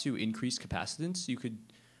you want to increase capacitance, you could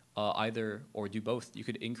either, or do both. You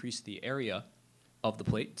could increase the area of the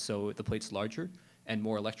plate, so the plate's larger, and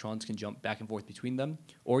more electrons can jump back and forth between them.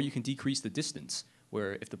 Or you can decrease the distance,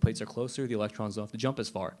 where if the plates are closer, the electrons don't have to jump as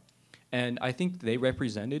far. And I think they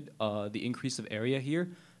represented the increase of area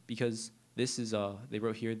here because this is they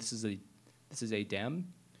wrote here this is a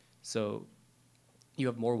dam, so you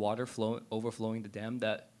have more water overflowing the dam.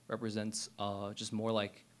 That represents just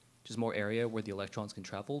more area where the electrons can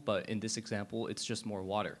travel. But in this example, it's just more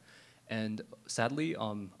water. And sadly,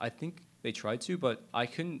 I think they tried to, but I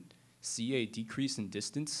couldn't see a decrease in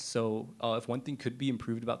distance. So if one thing could be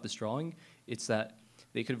improved about this drawing, it's that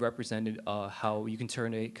they could have represented how you can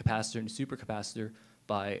turn a capacitor into a supercapacitor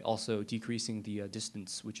by also decreasing the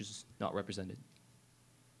distance, which is not represented.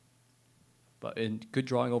 But in good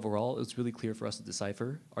drawing overall, it's really clear for us to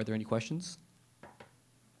decipher. Are there any questions?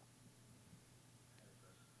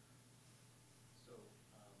 So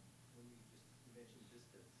when you mentioned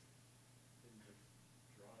distance in the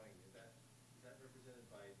drawing, is that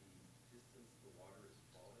represented by the distance the water is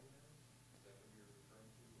falling at? Is that what you're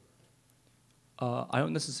referring to? Or? I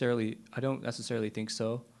don't necessarily think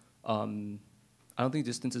so. I don't think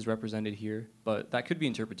distance is represented here, but that could be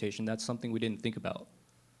interpretation. That's something we didn't think about.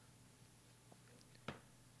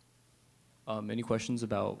 Any questions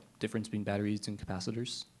about difference between batteries and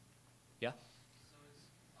capacitors? Yeah? So it's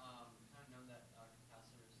kind of known that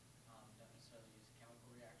capacitors don't necessarily use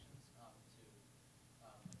chemical reactions to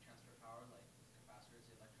transfer power. Like with capacitors,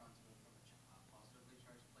 the electrons move from a positively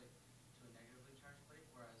charged plate to a negatively charged plate,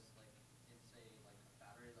 whereas like in say like a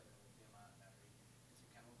battery, like a lithium-ion battery, it's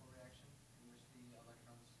a chemical reaction in which the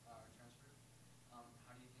electrons are transferred. How do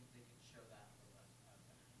you think they could show that a little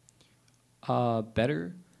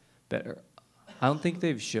better? Better. I don't think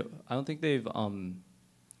they've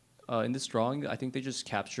in this drawing, I think they just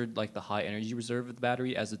captured like the high energy reserve of the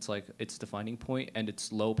battery as its defining point, and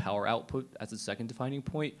its low power output as its second defining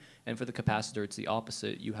point. And for the capacitor, it's the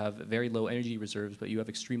opposite. You have very low energy reserves, but you have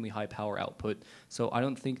extremely high power output. So I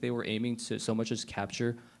don't think they were aiming to so much as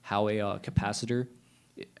capture how a capacitor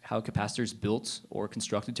is built or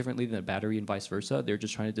constructed differently than a battery and vice versa. They're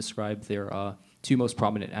just trying to describe their 2 most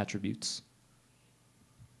prominent attributes.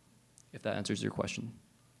 If that answers your question.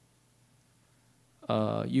 You? So I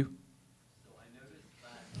noticed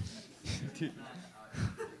that the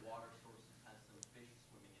water sources has some fish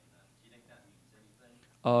swimming in them. Do you think that means anything?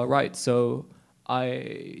 Right. So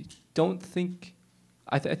I don't think.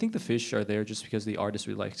 I think the fish are there just because the artist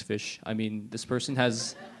really likes fish. I mean, this person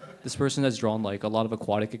has drawn like a lot of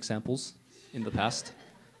aquatic examples in the past.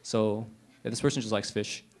 So yeah, this person just likes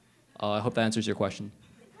fish. I hope that answers your question.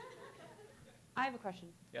 I have a question.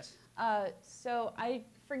 Yes. So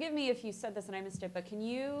forgive me if you said this and I missed it, but can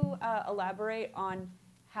you elaborate on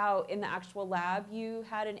how in the actual lab you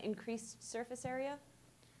had an increased surface area?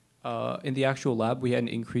 In the actual lab, we had an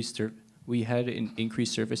increased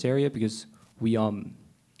surface area because we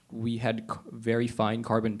had very fine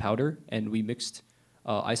carbon powder, and we mixed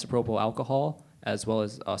isopropyl alcohol as well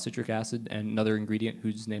as citric acid and another ingredient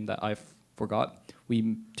whose name that I forgot.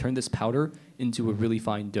 We turned this powder into a really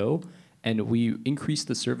fine dough, and we increased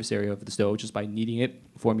the surface area of this dough just by kneading it,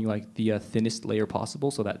 forming like the thinnest layer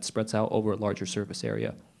possible so that it spreads out over a larger surface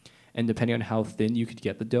area. And depending on how thin you could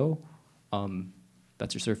get the dough,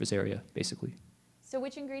 that's your surface area, basically. So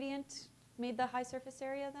which ingredient made the high surface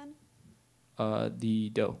area then? The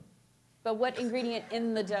dough. But what ingredient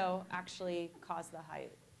in the dough actually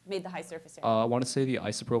made the high surface area? I want to say the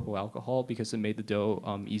isopropyl alcohol because it made the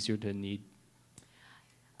dough easier to knead.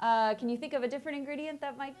 Can you think of a different ingredient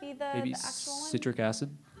that might be the Maybe actual one? citric acid?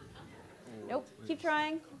 Nope. Keep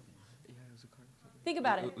trying. Think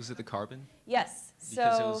about it. Was it the carbon? Yes.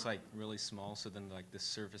 Because so it was like really small, so then like the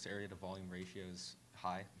surface area to volume ratio is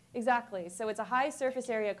high. Exactly. So it's a high surface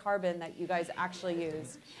area carbon that you guys actually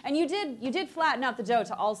used. And you did flatten out the dough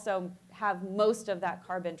to also have most of that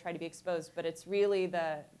carbon try to be exposed, but it's really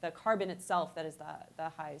the carbon itself that is the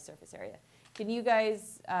high surface area. Can you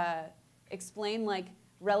guys explain, like,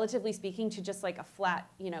 relatively speaking to just like a flat,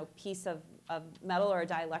 piece of metal or a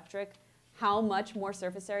dielectric, how much more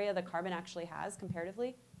surface area the carbon actually has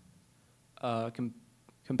comparatively?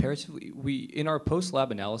 Comparatively, in our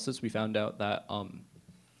post-lab analysis, we found out that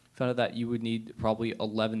you would need probably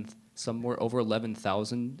somewhere over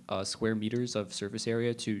 11,000 square meters of surface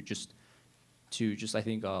area to just I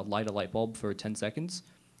think light a light bulb for 10 seconds,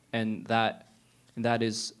 and that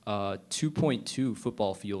is 2.2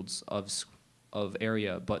 football fields of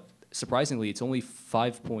area. But surprisingly, it's only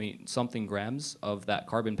 5-point-something grams of that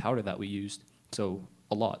carbon powder that we used, so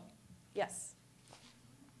a lot. Yes.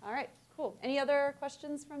 All right. Cool. Any other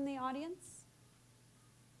questions from the audience?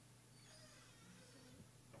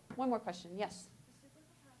 One more question. Yes. The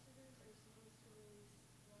supercapacitors are supposed to release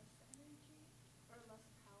less energy or less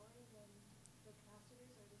power than the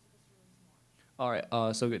capacitors, or are they supposed to release more? All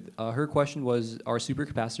right. So good. Her question was: are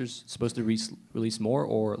supercapacitors supposed to release more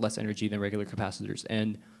or less energy than regular capacitors?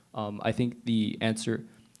 And I think the answer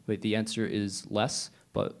is less,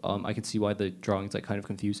 but I can see why the drawing's like kind of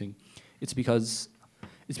confusing. It's because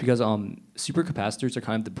supercapacitors are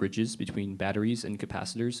kind of the bridges between batteries and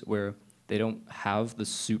capacitors, where they don't have the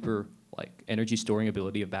super like energy storing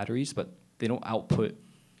ability of batteries, but they don't output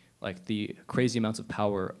like the crazy amounts of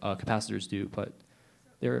power capacitors do. But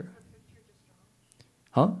they're,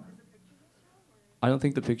 huh? I don't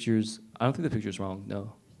think the picture's wrong.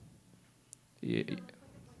 No.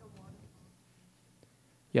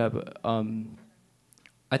 Yeah, but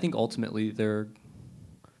I think ultimately their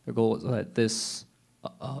goal is that this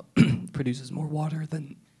produces more water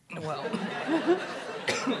than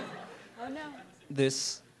Oh no.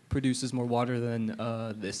 This produces more water than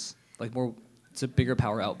this. Like more, it's a bigger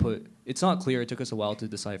power output. It's not clear. It took us a while to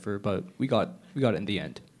decipher, but we got it in the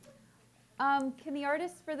end. Can the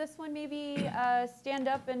artists for this one maybe stand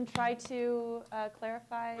up and try to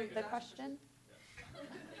clarify the question?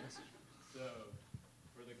 So,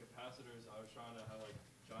 for the capacitors, I was trying to have like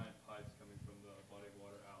giant pipes coming from the body of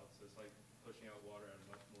water out, so it's like pushing out water at a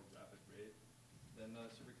much more rapid rate than the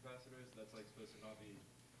supercapacitors. That's like supposed to not be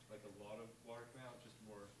like a lot of water coming out, just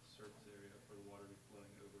more surface area for the water to be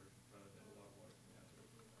flowing over rather than a lot of water coming out to it.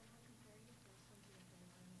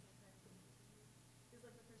 Is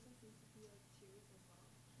like the first one seems to be like tubes as well?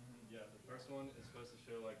 Yeah, the first one is supposed to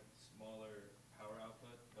show like smaller power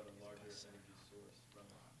output, but a larger energy source from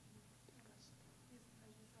it.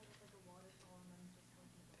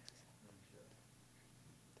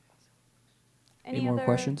 Any more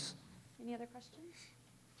questions? Any other questions?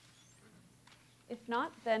 If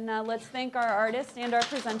not, then let's thank our artists and our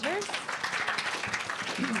presenters.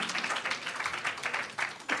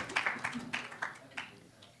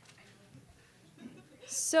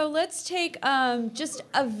 So let's take just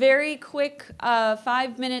a very quick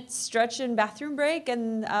 5-minute stretch and bathroom break,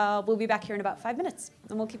 and we'll be back here in about 5 minutes,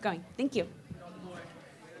 and we'll keep going. Thank you.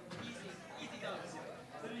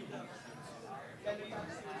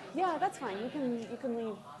 Yeah, that's fine. You can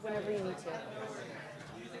leave whenever you need to.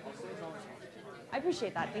 I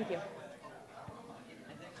appreciate that. Thank you.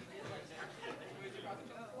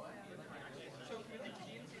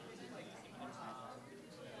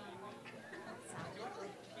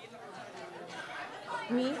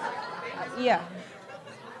 Me? Yeah.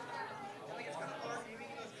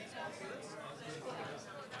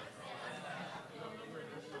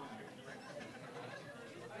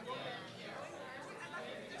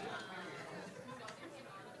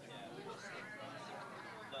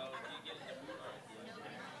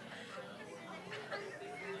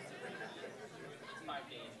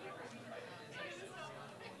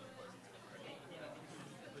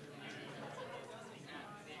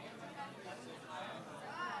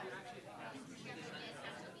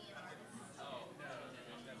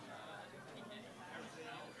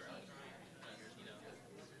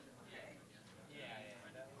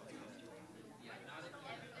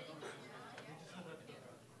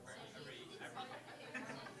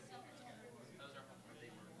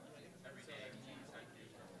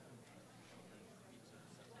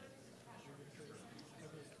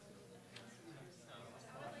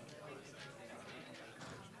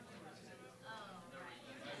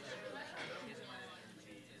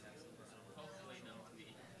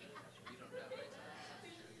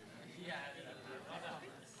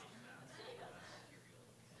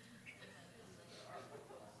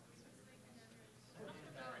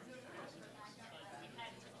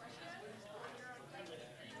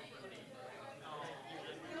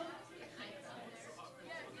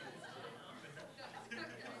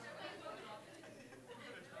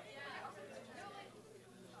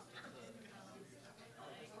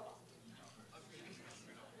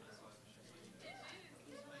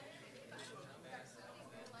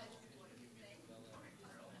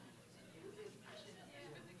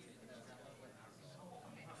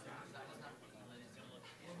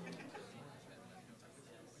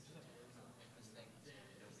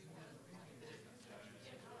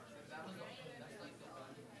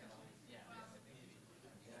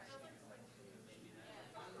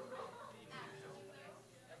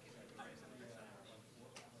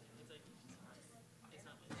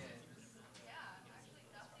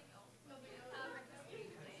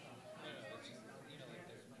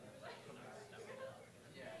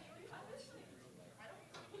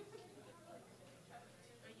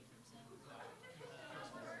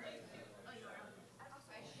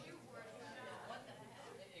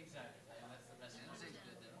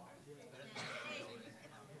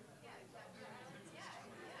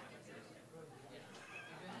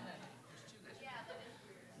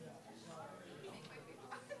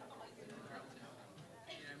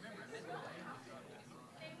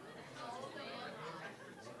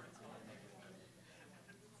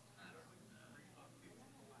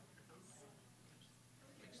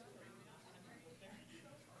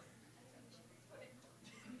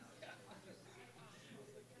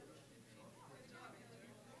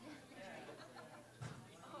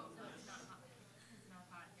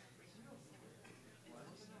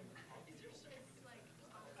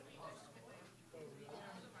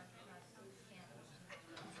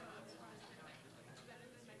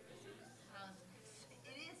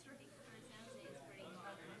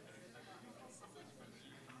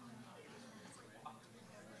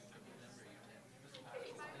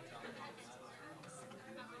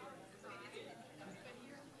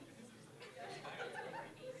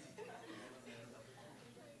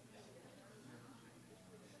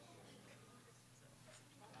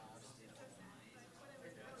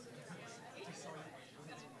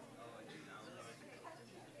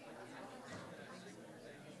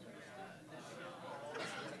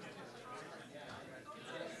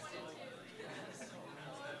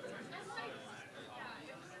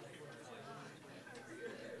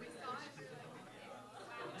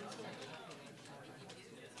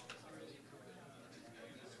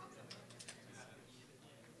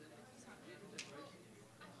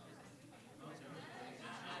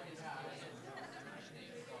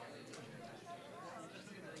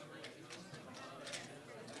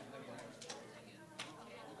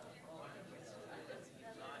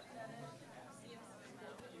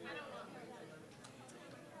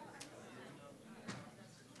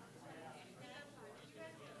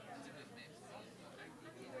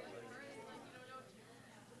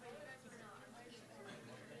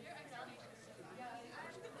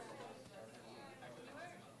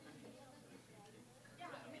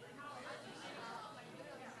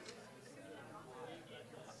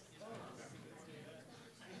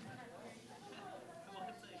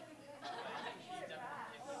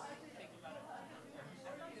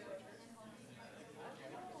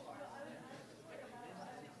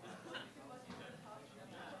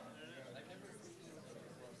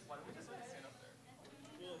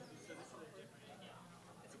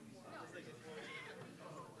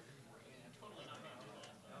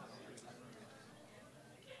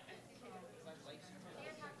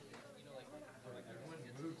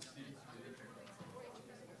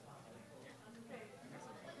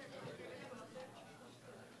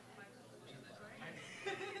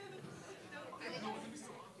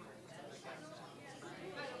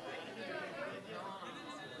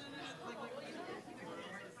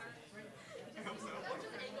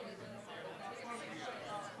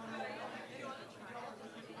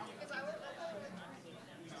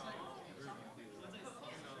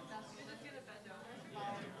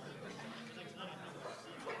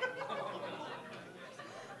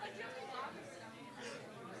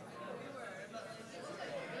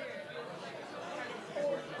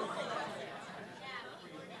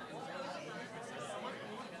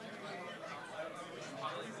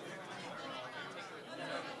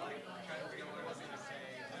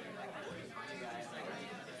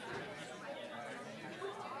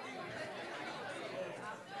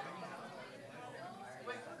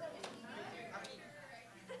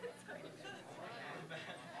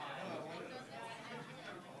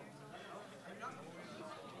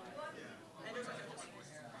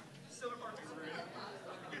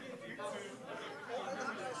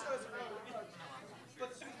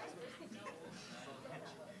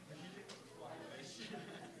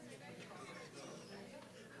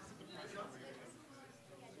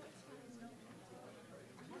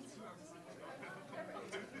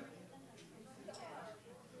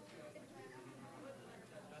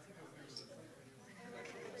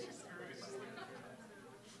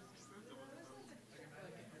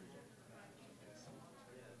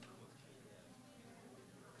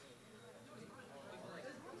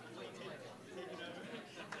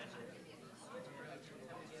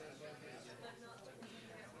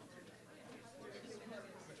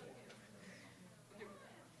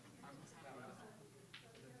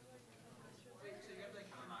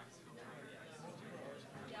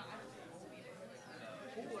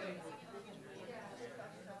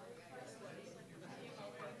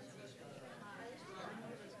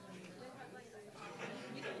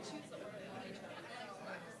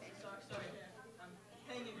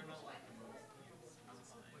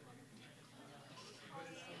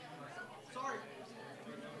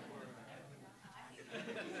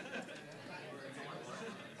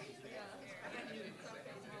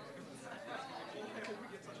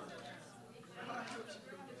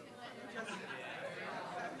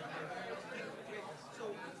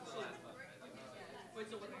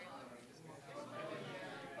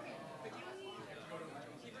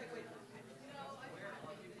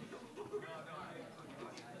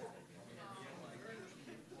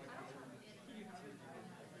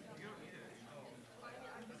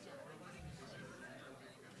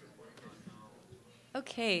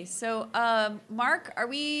 Okay, so Mark, are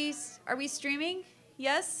we streaming?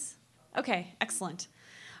 Yes? Okay, excellent.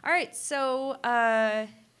 All right, so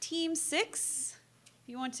Team 6, if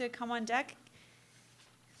you want to come on deck.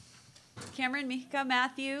 Cameron, Mika,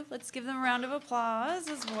 Matthew, let's give them a round of applause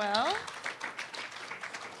as well.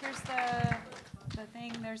 Here's the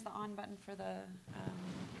thing. There's the on button for the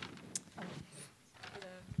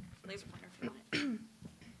laser pointer if you want it.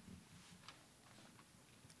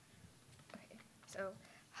 Okay, so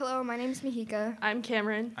hello, my name is Mihika. I'm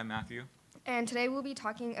Cameron. I'm Matthew. And today we'll be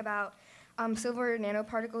talking about silver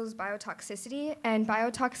nanoparticles biotoxicity. And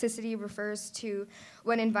biotoxicity refers to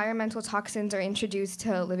when environmental toxins are introduced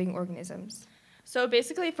to living organisms. So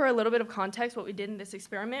basically, for a little bit of context, what we did in this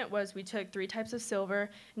experiment was we took 3 types of silver,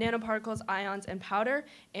 nanoparticles, ions, and powder,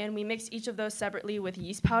 and we mixed each of those separately with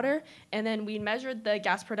yeast powder, and then we measured the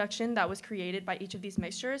gas production that was created by each of these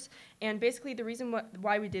mixtures. And basically, the reason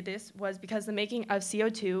why we did this was because the making of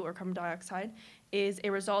CO2, or carbon dioxide, is a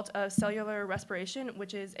result of cellular respiration,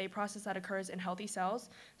 which is a process that occurs in healthy cells.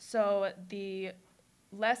 So the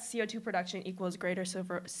less CO2 production equals greater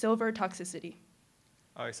silver toxicity.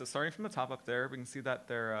 All right, so starting from the top up there, we can see that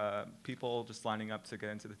there are people just lining up to get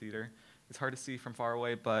into the theater. It's hard to see from far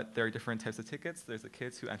away, but there are different types of tickets. There's the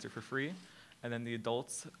kids who enter for free, and then the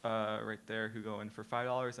adults right there who go in for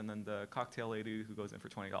 $5, and then the cocktail lady who goes in for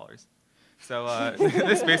 $20. So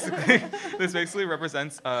this basically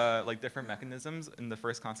represents like different mechanisms. In the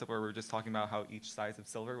first concept where we're just talking about how each size of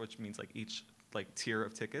silver, which means like each like tier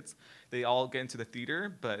of tickets, they all get into the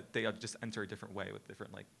theater, but they just enter a different way with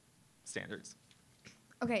different like standards.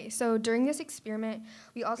 Okay, so during this experiment,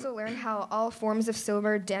 we also learned how all forms of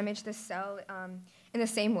silver damage the cell in the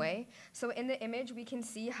same way. So in the image, we can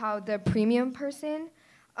see how the premium person,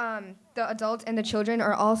 the adults and the children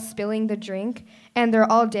are all spilling the drink, and they're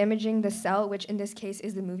all damaging the cell, which in this case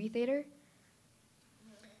is the movie theater.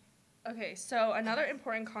 Okay, so another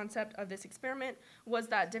important concept of this experiment was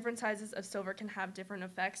that different sizes of silver can have different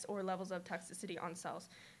effects or levels of toxicity on cells.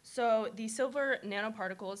 So the silver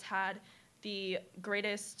nanoparticles had the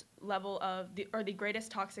greatest level of the greatest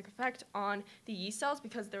toxic effect on the yeast cells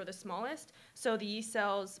because they're the smallest. So the yeast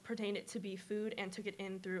cells pertained it to be food and took it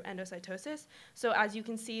in through endocytosis. So as you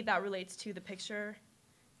can see, that relates to the picture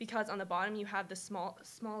because on the bottom you have the small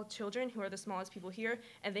children who are the smallest people here,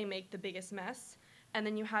 and they make the biggest mess. And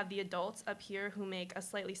then you have the adults up here who make a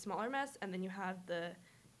slightly smaller mess, and then you have the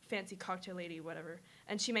fancy cocktail lady, whatever,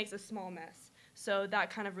 and she makes a small mess. So that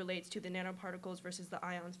kind of relates to the nanoparticles versus the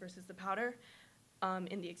ions versus the powder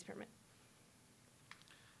in the experiment.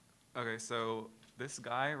 Okay, so this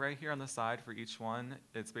guy right here on the side for each one,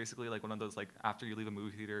 it's basically like one of those, like, after you leave a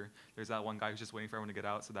movie theater, there's that one guy who's just waiting for everyone to get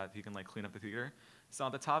out so that he can, like, clean up the theater. So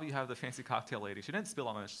on the top, you have the fancy cocktail lady. She didn't spill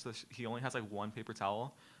all much, so he only has, like, 1 paper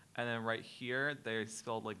towel. And then right here, they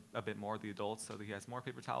spilled, like, a bit more, the adults, so he has more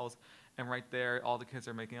paper towels. And right there, all the kids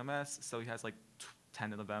are making a mess, so he has, like,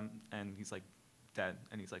 10 of them, and he's, like, dead,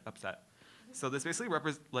 and he's, like, upset. So this basically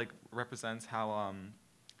represents how,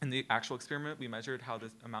 in the actual experiment, we measured how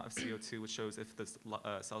the amount of CO2, which shows if the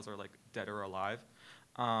cells are, like, dead or alive.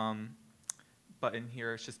 But in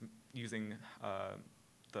here, it's just using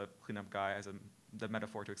the cleanup guy as the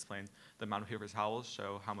metaphor to explain the amount of paper towels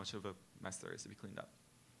show how much of a mess there is to be cleaned up.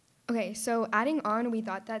 Okay, so adding on, we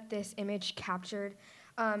thought that this image captured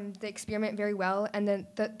the experiment very well, and then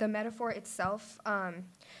the metaphor itself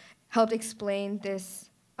helped explain this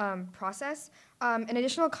process. An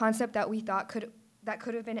additional concept that we thought could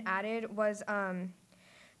have been added was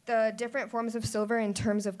the different forms of silver in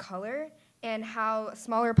terms of color and how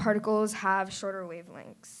smaller particles have shorter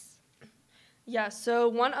wavelengths. Yeah, so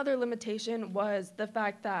one other limitation was the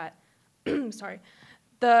fact that,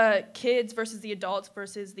 the kids versus the adults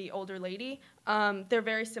versus the older lady, they're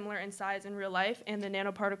very similar in size in real life, and the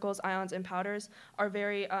nanoparticles, ions, and powders are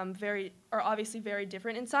obviously very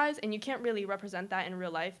different in size, and you can't really represent that in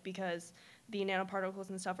real life because the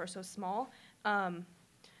nanoparticles and stuff are so small.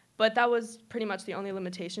 But that was pretty much the only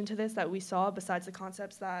limitation to this that we saw besides the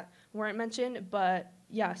concepts that weren't mentioned. But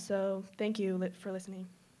yeah, so thank you for listening.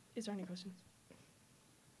 Is there any questions?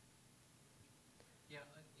 Yeah,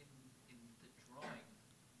 in the drawing,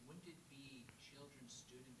 wouldn't it be children,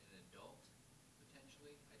 student, and adult,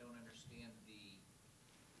 potentially? I don't understand the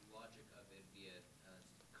logic of it be a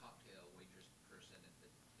cocktail waitress person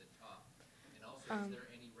at the top. And also, is there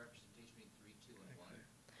any representation between 3, 2, and 1?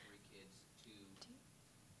 3 kids,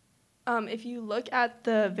 2. If you look at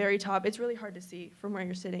the very top, it's really hard to see from where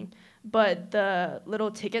you're sitting, but the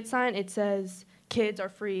little ticket sign, it says kids are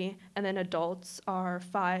free, and then adults are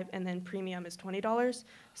 $5, and then premium is $20.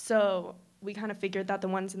 So we kind of figured that the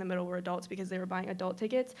ones in the middle were adults because they were buying adult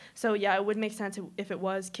tickets. So yeah, it would make sense if it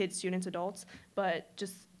was kids, students, adults, but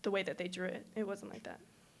just the way that they drew it, it wasn't like that.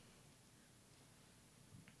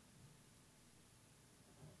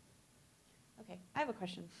 Okay, I have a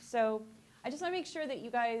question. So I just want to make sure that you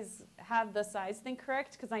guys have the size thing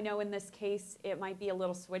correct, because I know in this case it might be a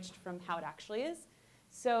little switched from how it actually is.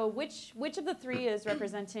 So which of the three is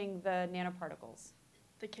representing the nanoparticles?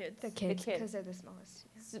 The kids. The kids, because they're the smallest.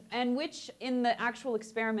 Yeah. So, and which in the actual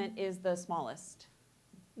experiment is the smallest?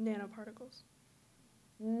 Nanoparticles.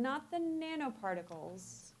 Not the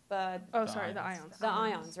nanoparticles, but oh, sorry, the ions. The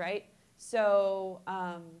ions, right? So,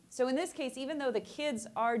 so in this case, even though the kids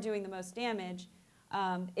are doing the most damage,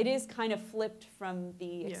 it is kind of flipped from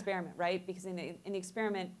the experiment, right? Because in the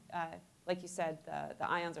experiment, like you said, the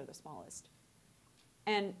ions are the smallest.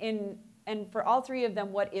 And for all three of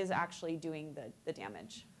them, what is actually doing the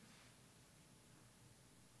damage?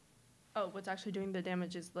 Oh, what's actually doing the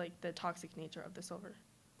damage is like the toxic nature of the silver.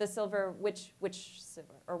 The silver, which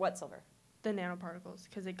silver, or what silver? The nanoparticles,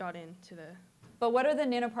 because it got into the... But what are the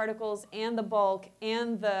nanoparticles and the bulk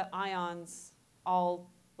and the ions all,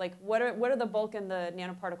 like what are the bulk and the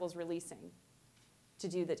nanoparticles releasing to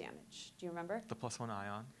do the damage? Do you remember? The +1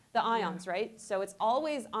 ion. The ions, right? So it's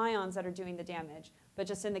always ions that are doing the damage, but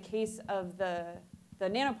just in the case of the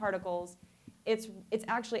nanoparticles, it's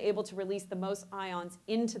actually able to release the most ions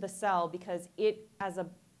into the cell because it, as a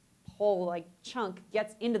whole like chunk,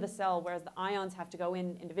 gets into the cell, whereas the ions have to go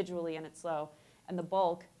in individually and it's slow, and the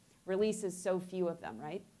bulk releases so few of them,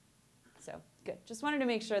 right? So good. Just wanted to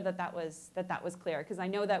make sure that that was clear, because I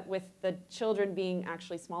know that with the children being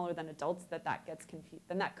actually smaller than adults, that gets confused,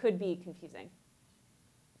 then that could be confusing.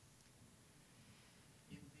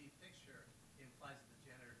 In the picture, it implies that the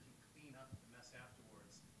janitor can clean up the mess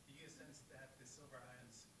afterwards. Do you get a sense that the silver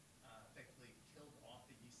ions effectively killed off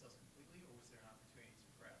the yeast cells completely, or was there an opportunity to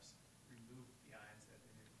perhaps remove the ions that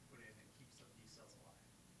they put in and keep some yeast cells alive?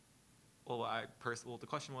 Well, the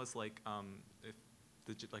question was like if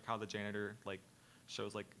how the janitor like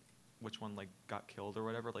shows like which one like got killed or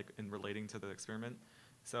whatever, like in relating to the experiment.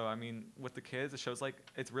 So I mean, with the kids, it shows like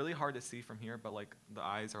it's really hard to see from here, but like the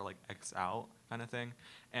eyes are like X out kind of thing,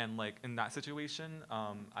 and like in that situation,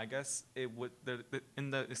 I guess it would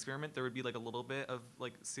in the experiment there would be like a little bit of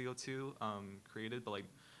like CO2 created, but like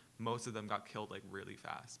most of them got killed like really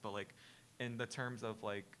fast. But like in the terms of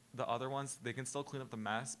like the other ones, they can still clean up the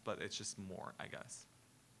mess, but it's just more, I guess.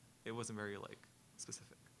 It wasn't very like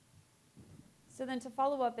specific. So then to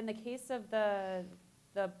follow up, in the case of the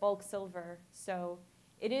bulk silver, so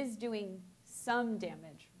it is doing some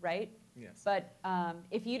damage, right? Yes. But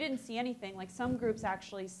if you didn't see anything, like some groups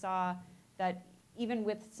actually saw that even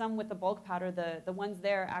with the bulk powder, the ones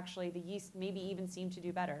there actually, the yeast maybe even seemed to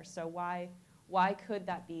do better. So why could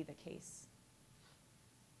that be the case?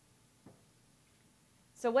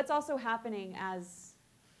 So what's also happening as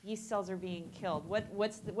yeast cells are being killed? What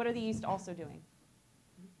are the yeast also doing?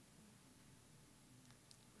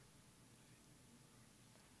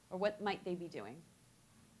 Or what might they be doing?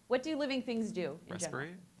 What do living things do in Respirate? general?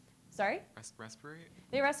 Sorry? Respirate?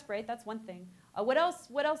 They respirate, that's one thing. What else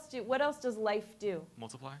does life do?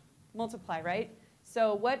 Multiply? Multiply, right?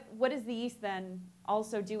 So what is the yeast then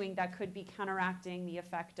also doing that could be counteracting the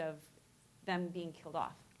effect of them being killed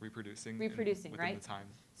off? Reproducing, within right? The time.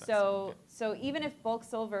 So even if bulk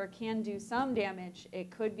silver can do some damage,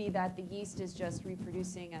 it could be that the yeast is just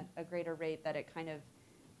reproducing at a greater rate, that it kind of,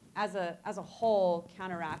 as a whole,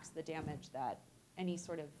 counteracts the damage that any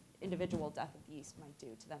sort of individual death of the yeast might do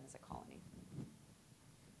to them as a colony.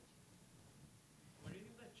 What do you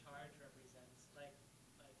think the charge represents? Like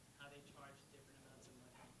how they charge different amounts of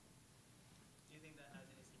money? Do you think that has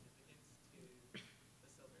any significance to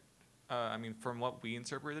the silver? I mean, from what we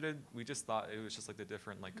interpreted, we just thought it was just like the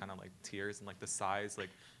different like kind of like tiers and like the size,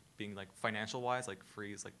 like being like financial wise, like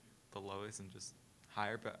free is like the lowest and just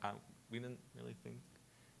higher, but we didn't really think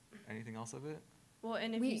anything else of it. Well,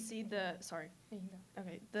 and if you see the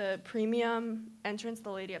premium entrance,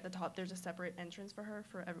 the lady at the top, there's a separate entrance for her,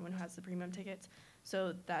 for everyone who has the premium tickets.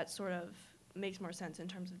 So that sort of makes more sense in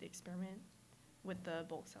terms of the experiment with the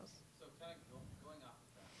bulk cells. So kind of going off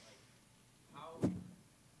of that, like how,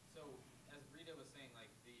 so as Rita was saying,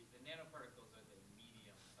 like the nanoparticles are the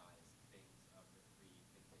medium-sized things of the three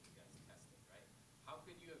things that you guys tested, right? How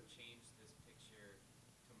could you have changed this picture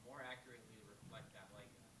to more accurately reflect that?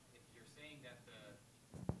 Like if you're saying that the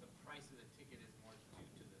price of the ticket is more due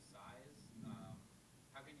to the size,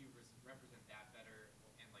 how can you represent that better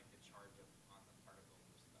and like the charge on the particle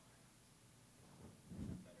versus the ions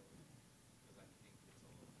better? Because I think it's a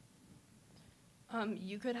little.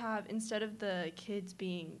 You could have, instead of the kids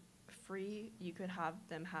being free, you could have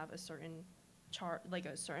them have a certain like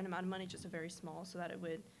a certain amount of money, just a very small, so that it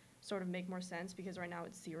would sort of make more sense, because right now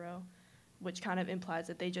it's 0, which kind of implies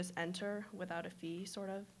that they just enter without a fee, sort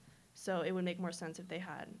of. So it would make more sense if they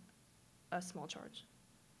had a small charge,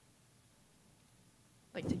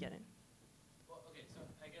 like to get in. Well, okay, so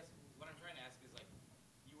I guess what I'm trying to ask is, like,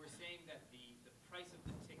 you were saying that the price of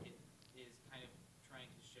the ticket is kind of trying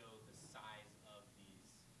to show the size of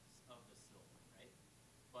the silver, right?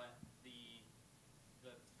 But the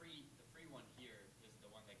free one here is the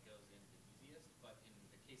one that goes in the easiest, but in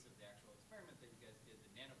the case of the actual experiment that you guys did,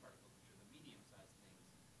 the nanoparticles, which are the medium-sized things,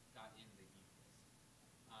 got in the easiest.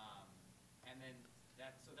 And then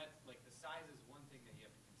that's like the size is one thing that you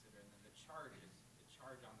have to consider, and then the charge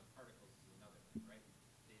on the particles is another thing, right?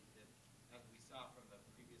 As we saw from the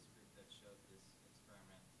previous group that showed this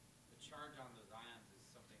experiment, the charge on those ions is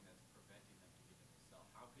something that's preventing them to get in the cell.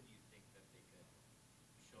 How could you think that they could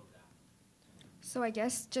show that? So I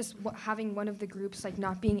guess just having one of the groups like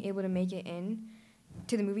not being able to make it in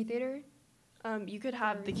to the movie theater. You could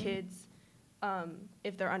have the kids,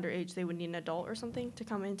 if they're underage, they would need an adult or something to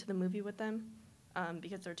come into the movie with them,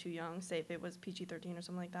 because they're too young. Say if it was PG-13 or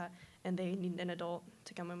something like that, and they need an adult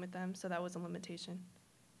to come in with them, so that was a limitation.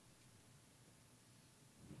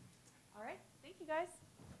 All right, thank you guys.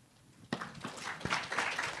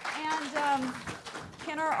 And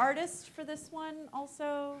can our artist for this one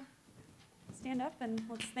also stand up, and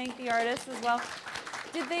let's thank the artist as well.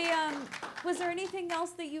 Did they? Was there anything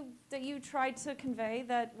else that you tried to convey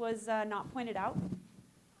that was not pointed out? I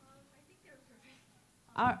think they were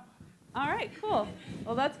perfect. All right, cool.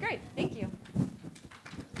 Well, that's great. Thank you.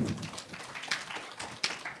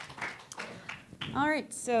 All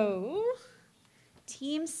right, so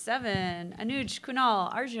Team 7, Anuj,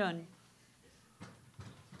 Kunal, Arjun.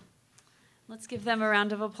 Let's give them a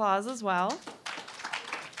round of applause as well.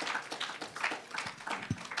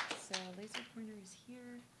 So laser pointer is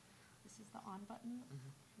here. This is the on button.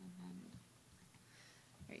 And then,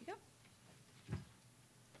 there you go.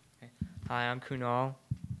 Hi, I'm Kunal.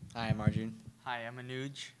 Hi, I'm Arjun. Hi, I'm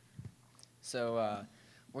Anuj. So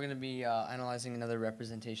we're going to be analyzing another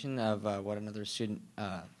representation of what another student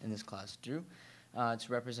in this class drew to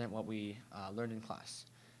represent what we learned in class.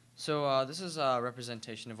 So this is a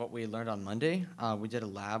representation of what we learned on Monday. We did a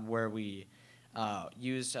lab where we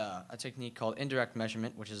used a technique called indirect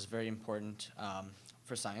measurement, which is very important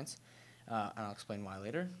for science, and I'll explain why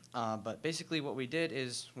later. But basically what we did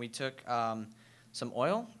is we took some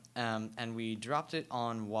oil and we dropped it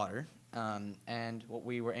on water. And what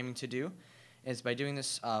we were aiming to do is by doing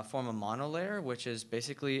this form a monolayer, which is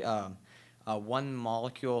basically a 1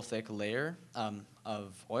 molecule thick layer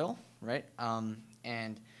of oil, right?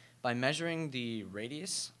 And by measuring the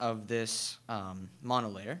radius of this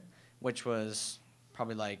monolayer, which was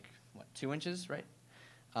probably like, 2 inches, right?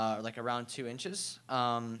 Like around 2 inches,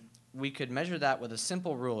 we could measure that with a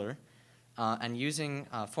simple ruler and using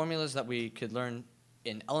formulas that we could learn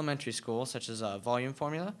in elementary school, such as a volume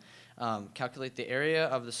formula, calculate the area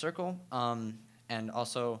of the circle, and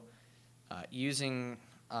also using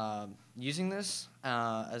this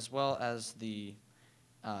as well as the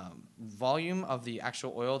volume of the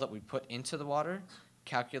actual oil that we put into the water,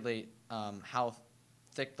 calculate how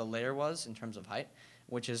thick the layer was in terms of height,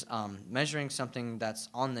 which is measuring something that's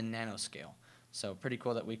on the nanoscale. So pretty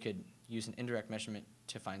cool that we could use an indirect measurement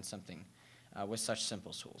to find something with such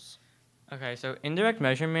simple tools. Okay, so indirect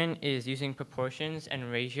measurement is using proportions and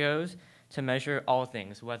ratios to measure all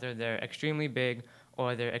things, whether they're extremely big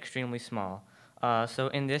or they're extremely small. So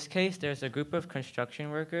in this case, there's a group of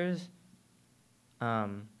construction workers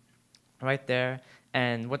right there,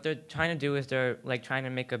 and what they're trying to do is they're like trying to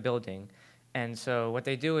make a building. And so what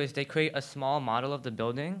they do is they create a small model of the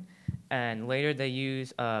building, and later they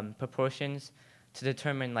use proportions to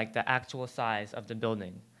determine like the actual size of the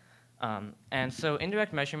building. And so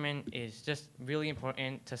indirect measurement is just really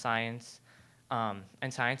important to science,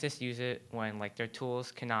 and scientists use it when like their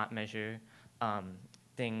tools cannot measure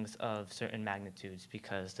things of certain magnitudes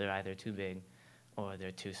because they're either too big or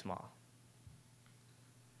they're too small.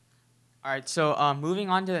 All right, so moving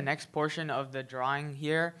on to the next portion of the drawing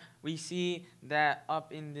here, we see that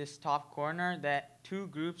up in this top corner that 2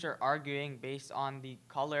 groups are arguing based on the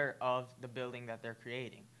color of the building that they're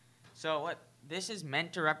creating. So what this is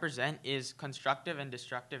meant to represent is constructive and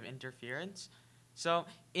destructive interference. So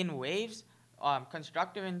in waves,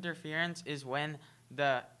 constructive interference is when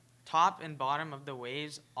the top and bottom of the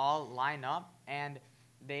waves all line up and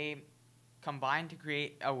they combine to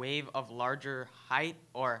create a wave of larger height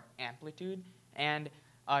or amplitude. And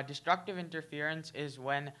destructive interference is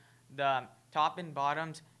when the top and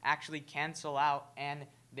bottoms actually cancel out and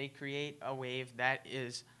they create a wave that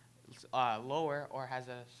is lower or has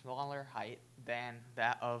a smaller height than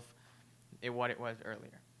that of what it was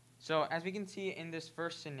earlier. So as we can see in this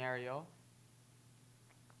first scenario,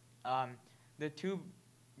 the two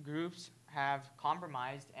groups have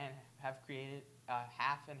compromised and have created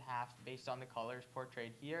half and half based on the colors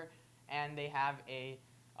portrayed here, and they have a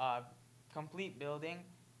complete building.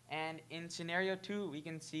 And in scenario 2, we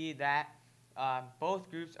can see that both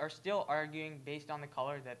groups are still arguing based on the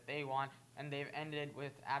color that they want, and they've ended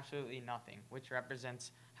with absolutely nothing, which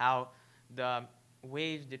represents how the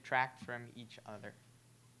waves detract from each other.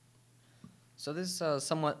 So this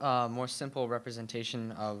somewhat more simple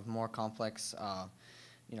representation of more complex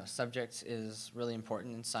subjects is really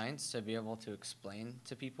important in science to be able to explain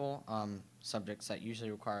to people subjects that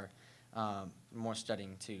usually require more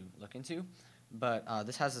studying to look into. But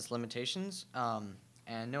this has its limitations,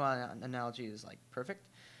 and no analogy is like perfect.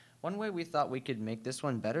 One way we thought we could make this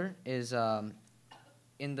one better is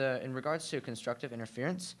in regards to constructive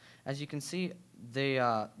interference. As you can see, they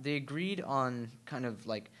agreed on kind of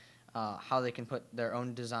like how they can put their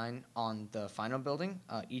own design on the final building,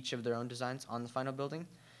 each of their own designs on the final building.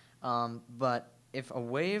 But if a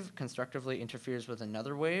wave constructively interferes with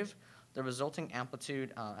another wave, the resulting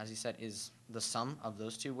amplitude, as he said, is the sum of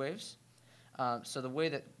those two waves. So the way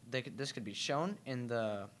that this could be shown in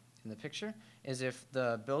the picture is if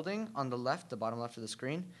the building on the left, the bottom left of the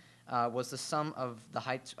screen, was the sum of the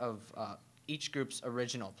height of each group's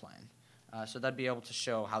original plan. So that'd be able to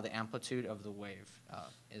show how the amplitude of the wave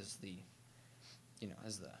is the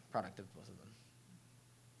product of both of them.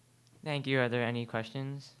 Thank you. Are there any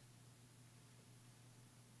questions?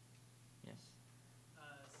 Yes.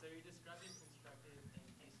 So you're describing constructive and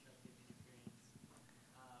destructive interference.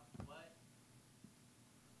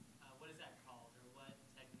 What is that called, or what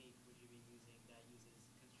technique would you be using that uses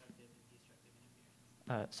constructive and destructive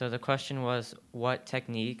interference? So the question was, what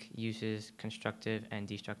technique uses constructive and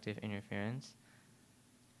destructive interference?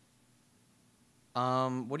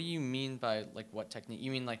 What do you mean by like what technique?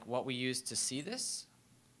 You mean like what we use to see this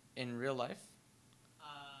in real life?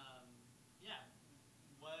 Yeah.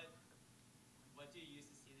 What do you use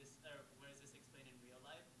to see this, or what does this explain in real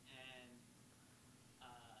life, and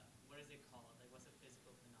what is it called? Like, what's a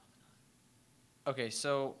physical phenomenon? Okay,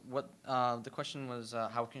 so what the question was,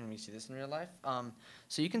 how can we see this in real life?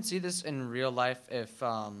 So you can see this in real life if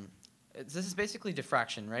this is basically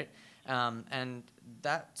diffraction, right? And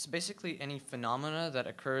that's basically any phenomena that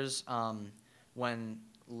occurs when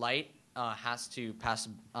light has to pass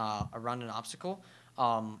around an obstacle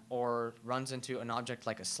or runs into an object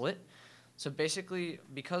like a slit. So basically,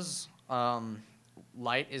 because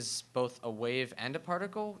light is both a wave and a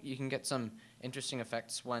particle, you can get some interesting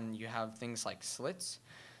effects when you have things like slits.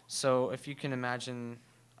 So if you can imagine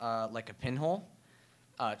like a pinhole,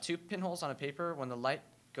 two pinholes on a paper, when the light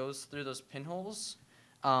goes through those pinholes,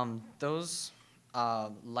 those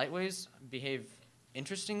light waves behave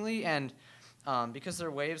interestingly, and because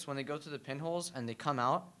they're waves, when they go through the pinholes and they come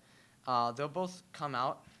out, they'll both come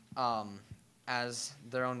out as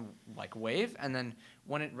their own like wave, and then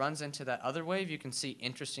when it runs into that other wave, you can see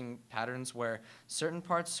interesting patterns where certain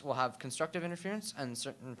parts will have constructive interference and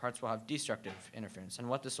certain parts will have destructive interference. And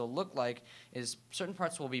what this will look like is certain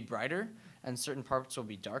parts will be brighter and certain parts will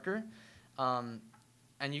be darker. And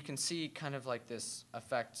you can see kind of like this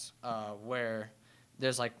effect where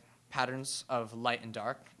there's like patterns of light and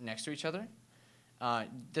dark next to each other.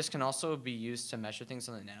 This can also be used to measure things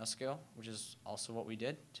on the nanoscale, which is also what we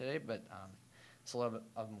did today, but it's a little bit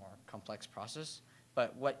of a more complex process.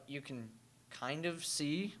 But what you can kind of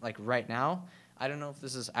see, like right now, I don't know if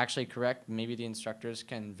this is actually correct. Maybe the instructors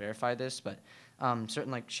can verify this, but certain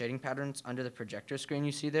like shading patterns under the projector screen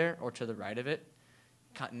you see there, or to the right of it,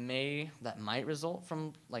 that might result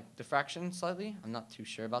from like diffraction slightly. I'm not too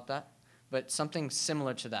sure about that, but something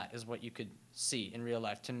similar to that is what you could see in real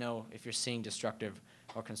life to know if you're seeing destructive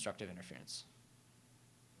or constructive interference.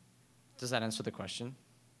 Does that answer the question?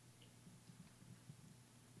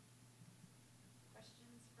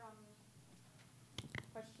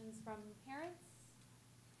 Questions from parents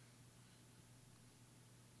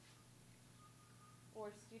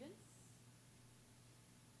or students?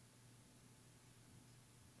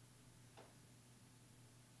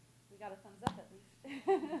 We got a thumbs up at least.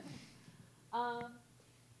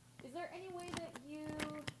 Is there any way that you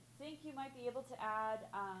think you might be able to add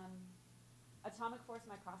atomic force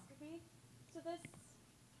microscopy to this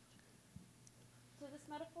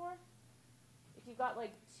metaphor? If you've got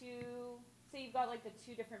like say you've got like the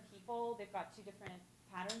two different people, they've got two different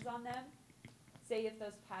patterns on them. Say if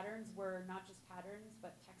those patterns were not just patterns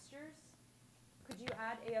but textures, could you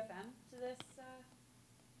add AFM to this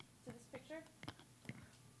picture?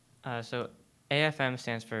 So AFM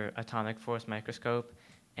stands for atomic force microscope,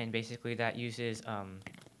 and basically that uses,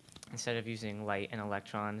 instead of using light and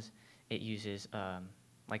electrons, it uses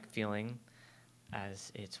like feeling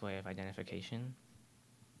as its way of identification.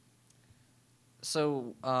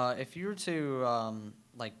 So if you were to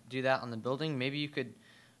like do that on the building, maybe you could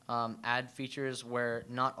add features where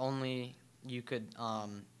not only you could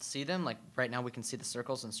see them, like right now we can see the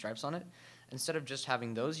circles and stripes on it. Instead of just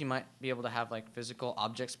having those, you might be able to have like physical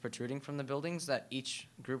objects protruding from the buildings that each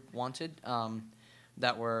group wanted,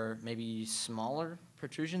 that were maybe smaller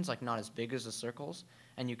protrusions, like not as big as the circles.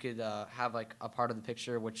 And you could have like a part of the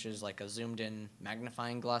picture which is like a zoomed in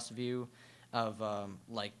magnifying glass view of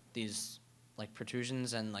like these like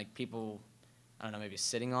protrusions and like people, I don't know, maybe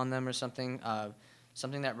sitting on them or something.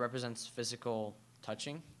 Something that represents physical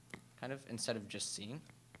touching, kind of, instead of just seeing.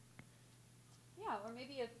 Yeah, or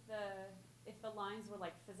maybe if the lines were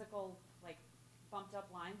like physical, like bumped up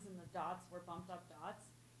lines and the dots were bumped up dots.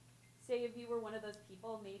 Say if you were one of those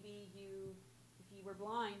people, maybe if you were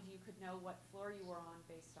blind, you could know what floor you were on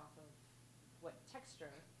based off of what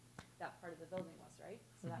texture that part of the building was, right?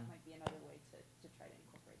 So that might be another way to try to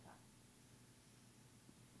incorporate that.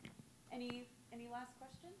 Any last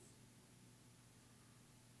questions?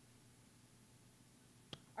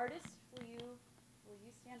 Artist, will you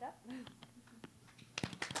stand up?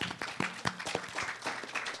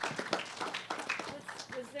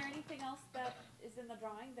 Was there anything else that is in the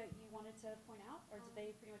drawing that you wanted to point out, or did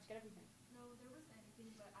they pretty much get everything? No, there wasn't anything,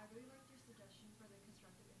 but I really liked your suggestion for the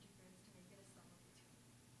constructive interference to make it a sum of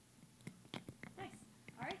the two. Nice.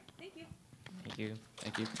 All right. Thank you. Thank you.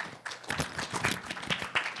 Thank you.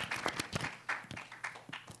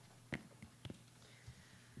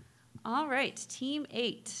 All right. Team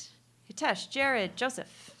 8. Hitesh, Jared,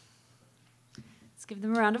 Joseph. Let's give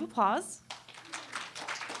them a round of applause.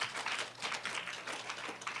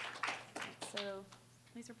 So,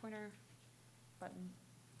 laser pointer button.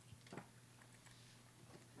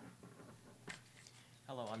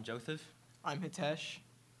 Hello, I'm Joseph. I'm Hitesh.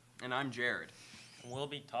 And I'm Jared. And we'll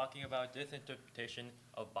be talking about this interpretation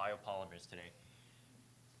of biopolymers today.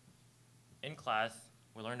 In class,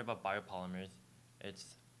 we learned about biopolymers.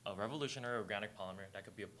 It's a revolutionary organic polymer that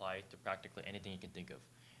could be applied to practically anything you can think of.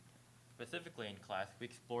 Specifically in class, we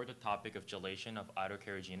explored the topic of gelation of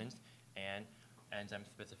iodocarrageenans and enzyme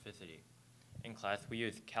specificity. In class, we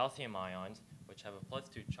used calcium ions, which have a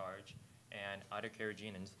 +2 charge, and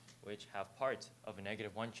iodocarrageenans, which have parts of a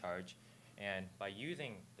 -1 charge. And by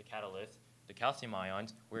using the catalyst, the calcium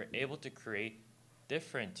ions, we're able to create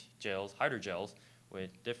different gels, hydrogels,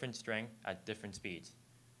 with different strength at different speeds.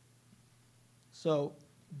 So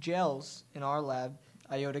gels in our lab,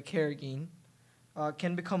 iodocarragene,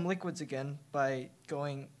 can become liquids again by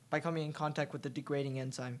coming in contact with the degrading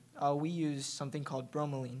enzyme. We use something called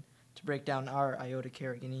bromelain to break down our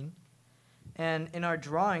iodocarragene. And in our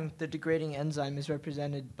drawing, the degrading enzyme is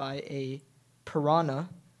represented by a piranha,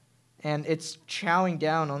 and it's chowing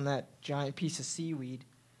down on that giant piece of seaweed.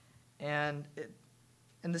 And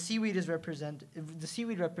the seaweed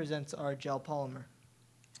represents our gel polymer.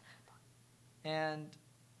 And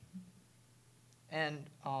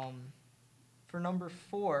for number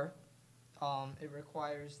 4, it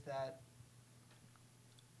requires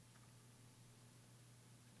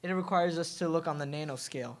us to look on the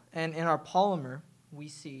nanoscale. And in our polymer, we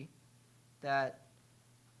see that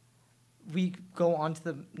we go onto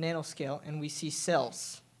the nanoscale and we see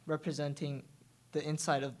cells representing the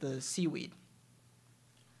inside of the seaweed.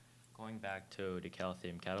 Going back to the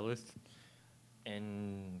calcium catalyst,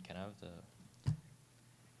 in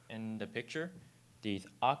the picture, these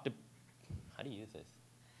how do you use this?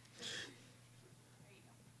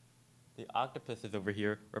 The octopuses over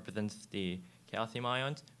here represents the calcium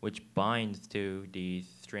ions, which binds to these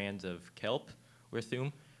strands of kelp, we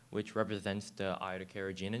assume, which represents the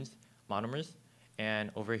iodocarrageenans monomers.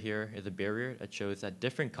 And over here is a barrier that shows that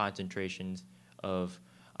different concentrations of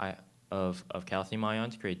calcium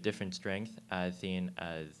ions create different strength, as seen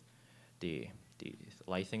as the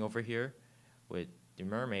lysine over here, with the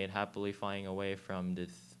mermaid happily flying away from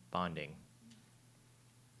this bonding.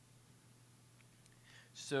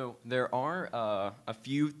 So there are a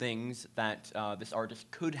few things that this artist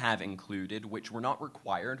could have included, which were not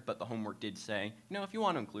required, but the homework did say, if you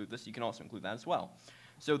want to include this, you can also include that as well.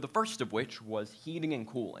 So the first of which was heating and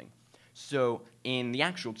cooling. So in the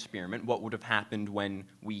actual experiment, what would have happened when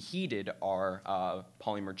we heated our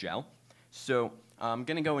polymer gel? So I'm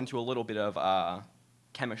going to go into a little bit of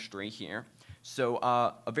chemistry here. So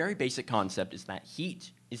a very basic concept is that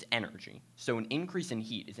heat is energy. So an increase in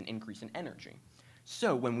heat is an increase in energy.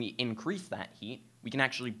 So when we increase that heat, we can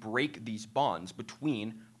actually break these bonds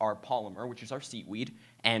between our polymer, which is our seaweed,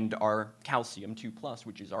 and our calcium 2+,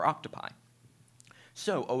 which is our octopi.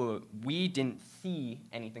 So we didn't see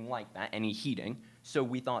anything like that, any heating, so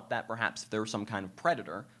we thought that perhaps there was some kind of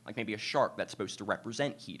predator, like maybe a shark that's supposed to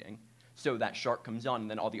represent heating. So that shark comes on, and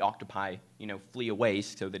then all the octopi, flee away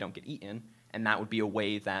so they don't get eaten, and that would be a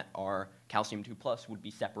way that our calcium 2+ would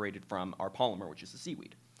be separated from our polymer, which is the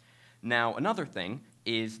seaweed. Now, another thing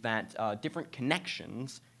is that different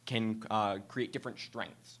connections can create different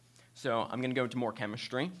strengths. So I'm going to go into more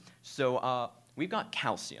chemistry. So we've got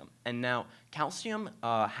calcium, and now calcium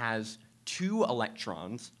has 2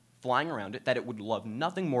 electrons flying around it that it would love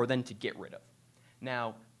nothing more than to get rid of.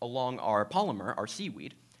 Now, along our polymer, our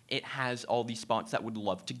seaweed, it has all these spots that would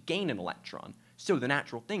love to gain an electron. So the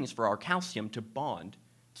natural thing is for our calcium to bond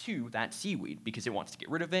to that seaweed because it wants to get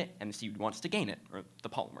rid of it and the seaweed wants to gain it, or the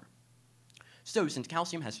polymer. So since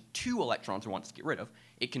calcium has 2 electrons it wants to get rid of,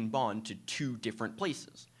 it can bond to 2 different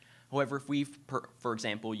places. However, if we've, for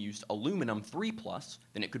example, used aluminum 3+,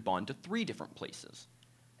 then it could bond to 3 different places.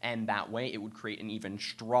 And that way it would create an even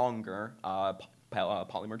stronger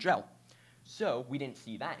polymer gel. So we didn't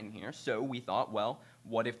see that in here, so we thought, well,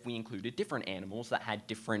 what if we included different animals that had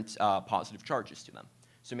different positive charges to them?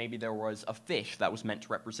 So maybe there was a fish that was meant to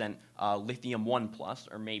represent lithium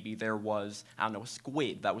 1+, or maybe there was, I don't know, a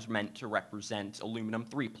squid that was meant to represent aluminum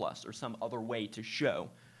 3+, or some other way to show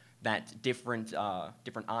that different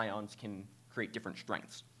ions can create different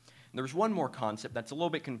strengths. And there's one more concept that's a little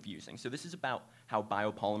bit confusing. So this is about how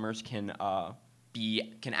biopolymers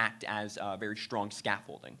can act as very strong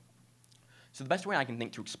scaffolding. So the best way I can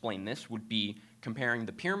think to explain this would be comparing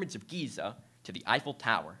the pyramids of Giza to the Eiffel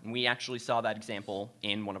Tower. And we actually saw that example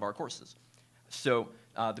in one of our courses. So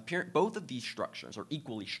both of these structures are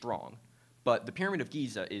equally strong, but the Pyramid of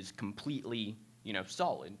Giza is completely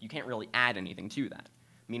solid. You can't really add anything to that.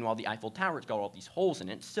 Meanwhile, the Eiffel Tower's got all these holes in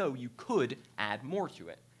it, so you could add more to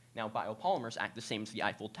it. Now, biopolymers act the same as the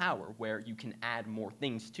Eiffel Tower, where you can add more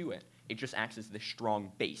things to it. It just acts as this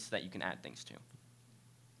strong base that you can add things to.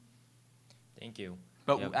 Thank you.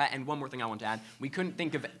 But and one more thing I want to add: we couldn't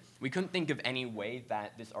think of any way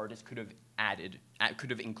that this artist could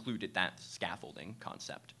have included that scaffolding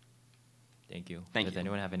concept. Thank you. Thank Does you.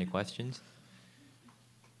 anyone have any questions?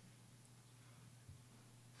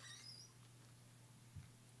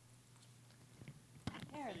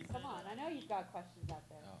 Aaron, come on. I know you've got questions out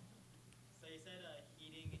there. So you said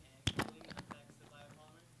heating and cooling affects the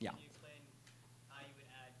biopolymer. Yeah. Can you explain how you would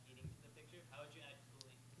add heating to the picture? How would you add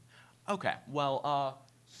cooling? Okay. Well,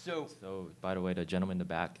 So, by the way, the gentleman in the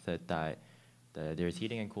back said that there's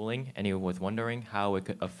heating and cooling, and he was wondering how it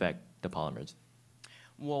could affect the polymers.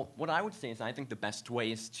 Well, what I would say is I think the best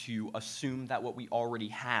way is to assume that what we already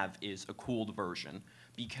have is a cooled version,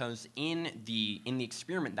 because in the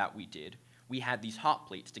experiment that we did, we had these hot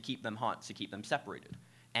plates to keep them hot, to keep them separated.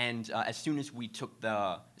 And as soon as we took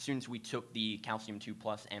the calcium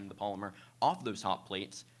 2+ and the polymer off those hot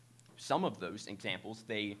plates, some of those examples,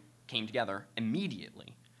 they came together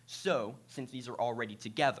immediately. So, since these are already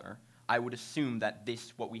together, I would assume that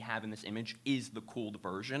what we have in this image is the cooled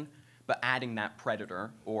version, but adding that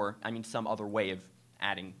predator, or some other way of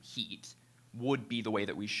adding heat, would be the way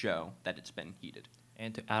that we show that it's been heated.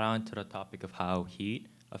 And to add on to the topic of how heat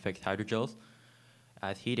affects hydrogels,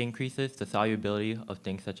 as heat increases, the solubility of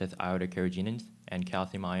things such as iota-carrageenans and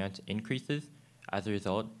calcium ions increases. As a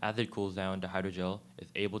result, as it cools down, the hydrogel is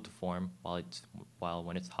able to form while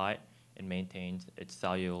when it's hot, it maintains its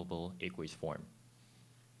soluble aqueous form.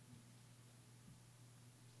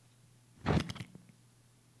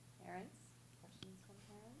 Parents? Questions from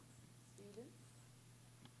parents? Students?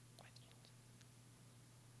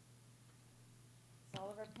 So all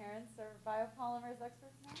of our parents are biopolymers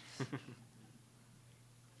experts now?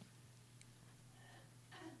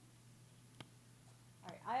 All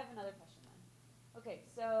right, I have another question then. Okay,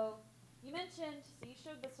 so you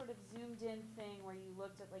showed this sort of zoomed in thing where you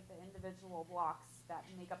looked at like the individual blocks that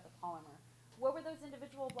make up the polymer. What were those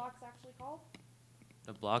individual blocks actually called?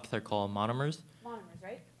 The blocks are called monomers. Monomers,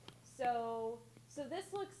 right? So this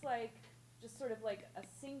looks like just sort of like a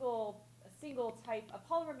single type, a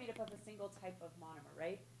polymer made up of a single type of monomer,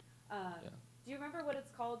 right? Do you remember what it's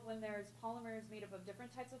called when there's polymers made up of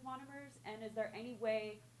different types of monomers? And is there any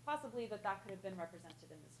way possibly that could have been represented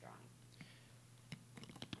in this drawing?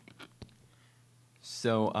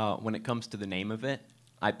 So when it comes to the name of it,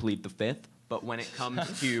 I plead the fifth. But when it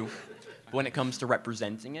comes to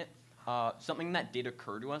representing it, something that did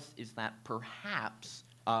occur to us is that perhaps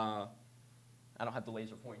I don't have the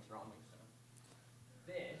laser pointer on me, so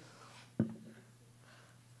this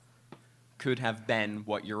could have been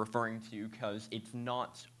what you're referring to, because it's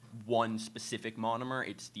not one specific monomer.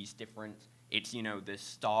 It's these different. It's this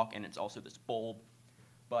stalk, and it's also this bulb.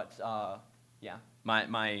 But yeah,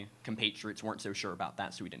 my compatriots weren't so sure about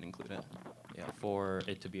that, so we didn't include it. Yeah, for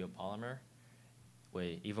it to be a polymer,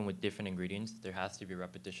 even with different ingredients, there has to be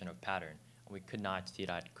repetition of pattern. And we could not see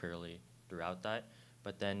that clearly throughout that.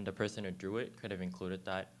 But then the person who drew it could have included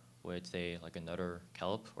that with, say, like another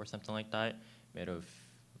kelp or something like that, made of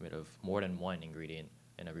more than one ingredient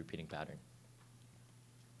in a repeating pattern.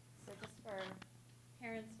 So just for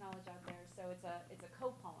parents' knowledge out there, so it's a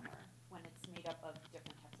copolymer when it's made up of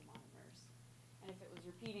different types of monomers. And if it was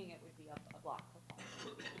repeating, it would be a block copolymer.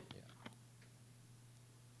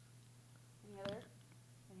 Any other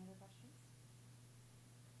questions?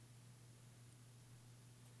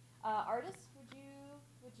 Artists,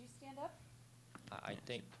 would you stand up? I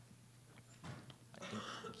think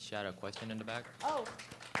she had a question in the back. Oh.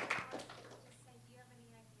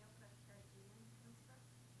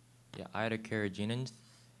 Yeah, iodocarrageenans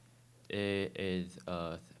is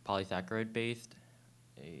polysaccharide based.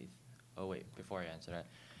 Oh wait, before I answer that,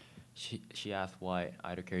 she asked why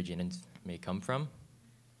iodocarrageenans may come from.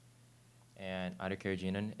 And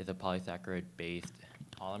iodocarragenin is a polysaccharide based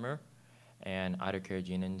polymer, and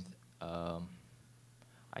iodocarragenins,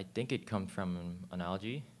 I think it comes from an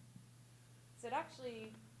algae. So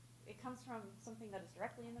it comes from something that is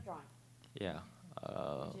directly in the drawing. Yeah.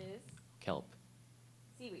 Which is? Kelp.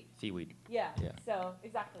 Seaweed. Seaweed. Yeah. Yeah. So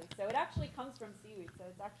exactly. So it actually comes from seaweed. So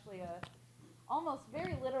it's actually a almost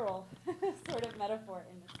very literal sort of metaphor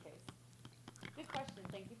in this case. Good question.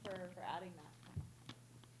 Thank you for adding that.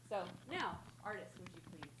 So now, artists, would you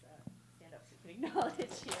please stand up so we can acknowledge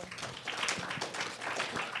you?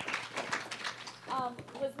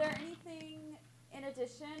 Was there anything in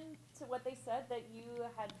addition to what they said that you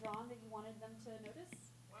had drawn that you wanted them to notice?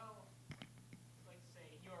 Well, like say,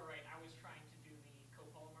 you are right. I was trying to do the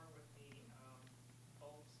copolymer with the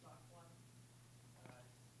bulb stock one.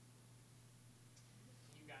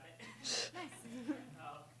 You got it. Nice.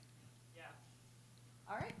 Yeah.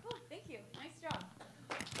 All right, cool. Thank you. Nice job.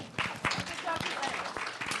 Good job presenting.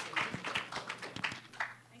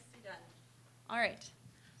 Nicely done. All right.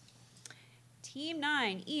 Team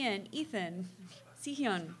 9, Ian, Ethan,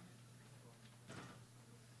 Sihyun.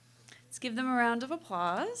 Let's give them a round of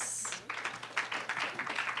applause.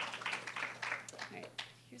 All right,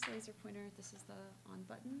 here's the laser pointer. This is the on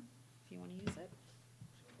button, if you want to use it.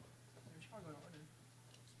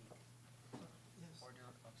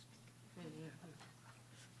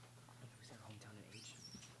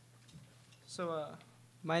 So,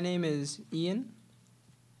 my name is Ian.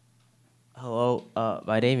 Hello,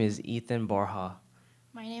 my name is Ethan Borja.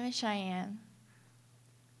 My name is Cheyenne.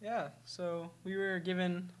 Yeah, so we were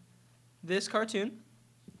given this cartoon,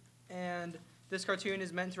 and this cartoon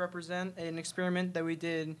is meant to represent an experiment that we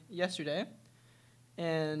did yesterday.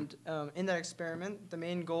 And in that experiment, the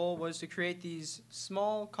main goal was to create these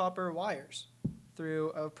small copper wires through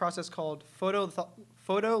a process called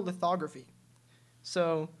photolithography.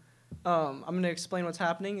 So I'm going to explain what's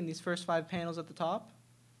happening in these first 5 panels at the top.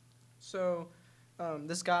 So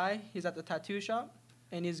this guy, he's at the tattoo shop,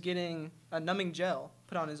 and he's getting a numbing gel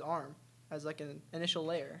put on his arm as like an initial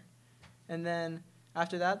layer. And then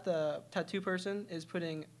after that, the tattoo person is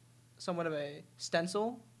putting somewhat of a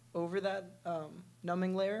stencil over that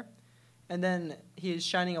numbing layer. And then he is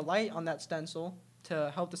shining a light on that stencil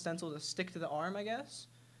to help the stencil to stick to the arm, I guess.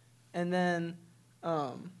 And then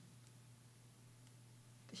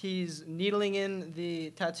he's needling in the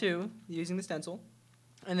tattoo using the stencil.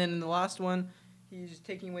 And then in the last one, he's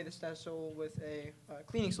taking away the stencil with a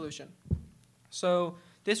cleaning solution. So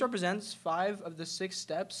this represents 5 of the 6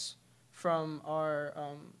 steps from our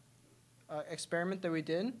experiment that we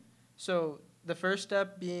did. So the first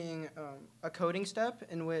step being a coating step,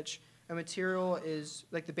 in which a material is,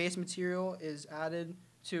 like the base material is added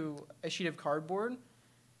to a sheet of cardboard,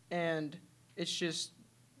 and it's just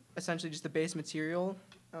essentially just the base material.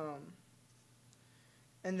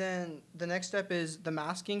 And then the next step is the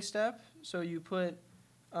masking step. So you put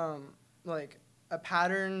like a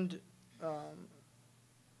patterned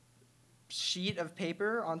sheet of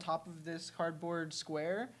paper on top of this cardboard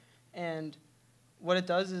square, and what it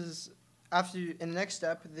does is, in the next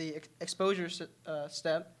step, the exposure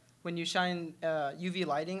step, when you shine UV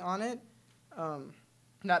lighting on it,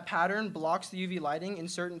 that pattern blocks the UV lighting in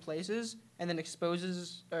certain places, and then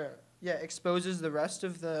exposes the rest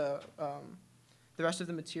of the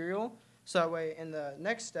material. So that way, in the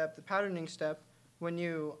next step, the patterning step, when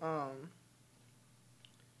you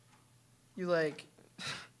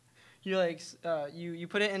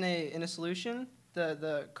put it in a solution,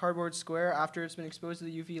 the cardboard square after it's been exposed to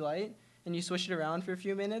the UV light, and you swish it around for a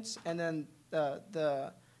few minutes, and then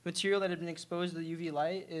the material that had been exposed to the UV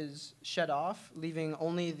light is shed off, leaving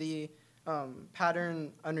only the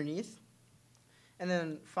pattern underneath. And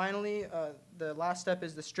then finally, the last step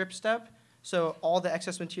is the strip step. So all the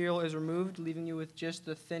excess material is removed, leaving you with just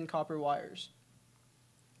the thin copper wires.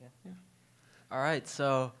 Yeah. All right,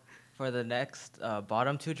 so for the next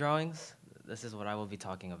bottom two drawings, this is what I will be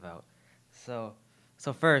talking about. So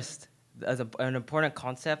first, as an important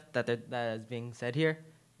concept that is being said here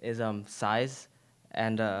is size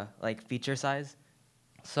and like feature size.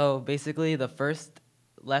 So basically, the first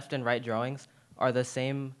left and right drawings are the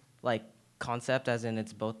same like concept, as in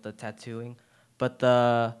it's both the tattooing, but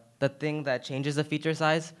the thing that changes the feature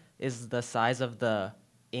size is the size of the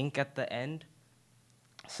ink at the end.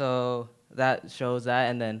 So that shows that,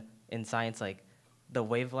 and then in science, like the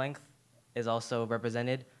wavelength is also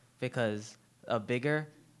represented because a bigger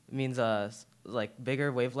means like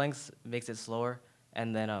bigger wavelengths makes it slower,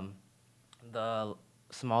 and then the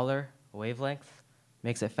smaller wavelength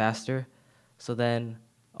makes it faster. So then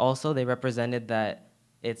also they represented that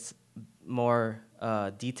it's more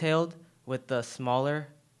detailed with the smaller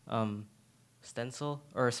stencil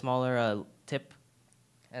or smaller tip,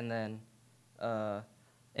 and then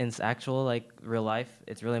in actual like real life,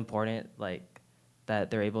 it's really important like that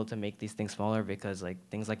they're able to make these things smaller because like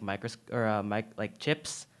things like like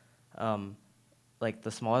chips, like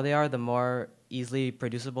the smaller they are, the more easily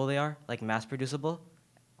producible they are, like mass producible.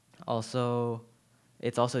 Also,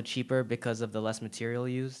 it's also cheaper because of the less material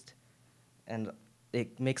used, and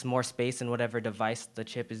it makes more space in whatever device the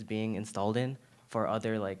chip is being installed in for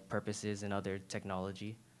other like purposes and other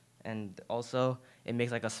technology. And also, it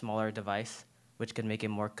makes like a smaller device, which could make it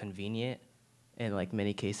more convenient in like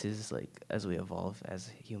many cases, like as we evolve as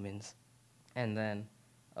humans. And then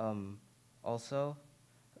also,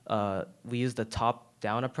 we use the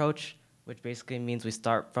top-down approach, which basically means we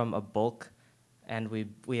start from a bulk, and we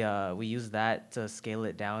use that to scale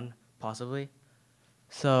it down, possibly.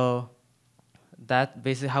 So that's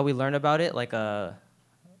basically how we learn about it. Like a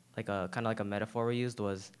kind of like a metaphor we used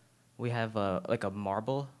was, we have like a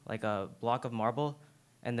marble, like a block of marble,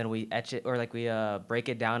 and then we etch it, or like we break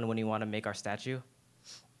it down when we want to make our statue.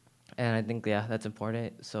 And I think, yeah, that's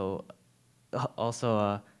important. So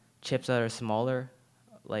also chips that are smaller,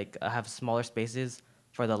 like have smaller spaces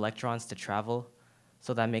for the electrons to travel,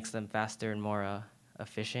 so that makes them faster and more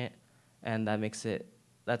efficient, and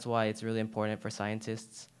that's why it's really important for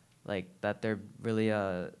scientists, like that they're really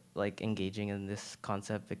like engaging in this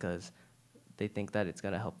concept, because they think that it's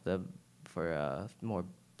gonna help them for more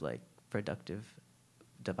like productive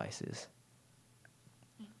devices.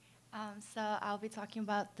 So I'll be talking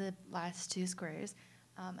about the last two squares,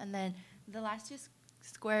 and then the last two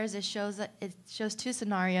squares, it shows two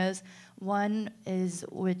scenarios. One is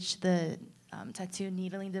which the tattoo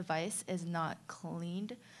needling device is not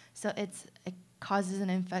cleaned, so it causes an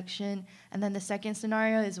infection. And then the second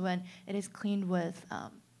scenario is when it is cleaned with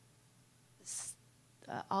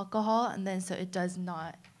alcohol, and then so it does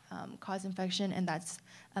not cause infection, and that's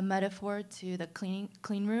a metaphor to the clean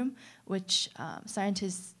room, which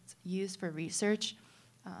scientists use for research.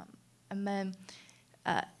 And then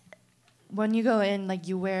when you go in, like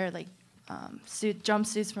you wear like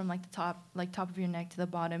jumpsuits from like the top of your neck to the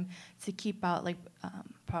bottom to keep out like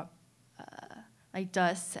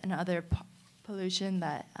dust and other pollution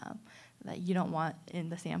that you don't want in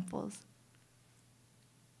the samples.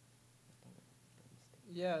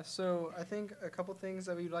 Yeah, so I think a couple things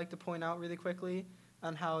that we'd like to point out really quickly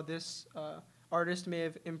on how this artist may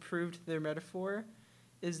have improved their metaphor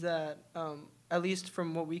is that, at least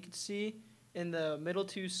from what we could see, in the middle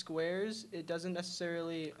two squares, it doesn't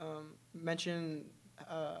necessarily mention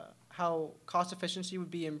how cost efficiency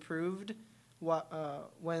would be improved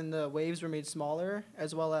when the waves were made smaller,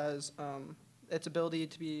 as well as its ability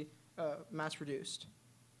to be mass produced.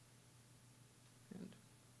 And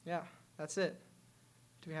yeah, that's it.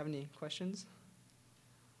 Do we have any questions?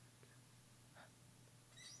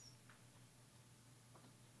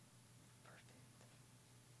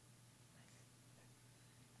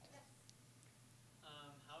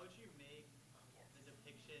 How would you make the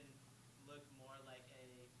depiction look more like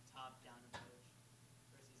a top-down approach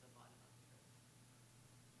versus a bottom-up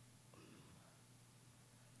approach?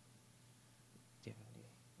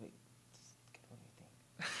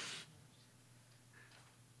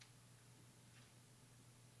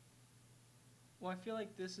 Well, I feel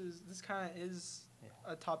like this kind of is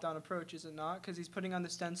a top-down approach, is it not? Because he's putting on the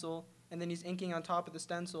stencil, and then he's inking on top of the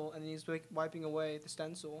stencil, and then he's wiping away the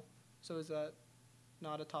stencil. So is that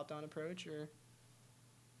not a top-down approach, or?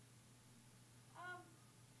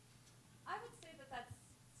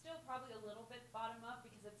 probably a little bit bottom up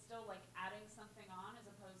because it's still like adding something on as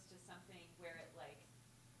opposed to something where it like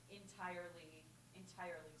entirely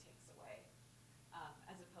takes away,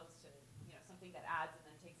 as opposed to something that adds and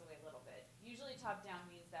then takes away a little bit. Usually top down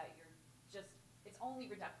means that it's only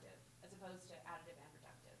reductive as opposed to additive and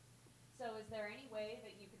reductive. So is there any way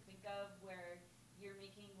that you could think of where you're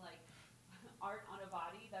making like art on a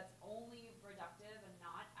body that's only reductive and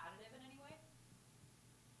not additive in any way?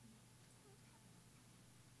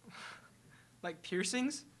 Like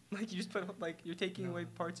piercings? Like you just put like you're taking away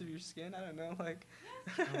parts of your skin? I don't know. Like.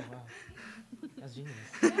 Oh wow, that's genius.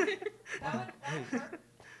 That would work.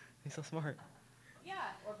 He's so smart.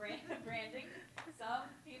 Yeah, or branding. Some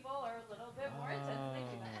people are a little bit more intense than they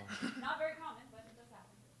do that. Not very common, but it does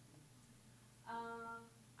happen.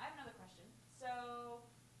 I have another question. So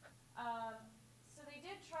they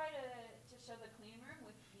did try to show the clean room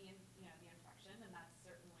with the the infection, and that's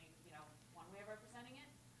certainly one way of representing it.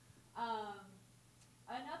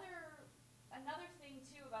 Another thing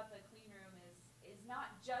too about the clean room is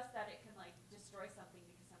not just that it can like destroy something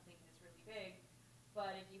because something is really big,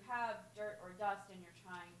 but if you have dirt or dust and you're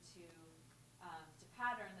trying to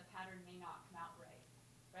pattern, the pattern may not come out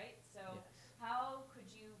right? So how could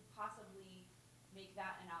you possibly make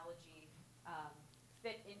that analogy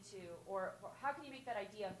fit into, or how can you make that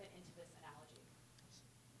idea fit into this analogy?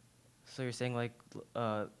 So you're saying like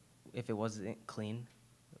if it wasn't clean,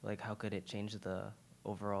 like how could it change the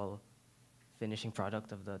overall finishing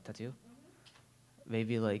product of the tattoo? Mm-hmm.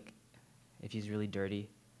 Maybe like if he's really dirty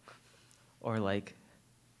or like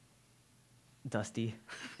dusty.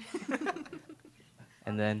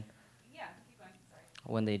 And then keep going, sorry.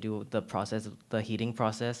 When they do the heating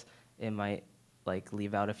process, it might like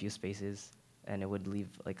leave out a few spaces and it would leave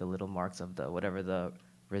like a little marks of whatever the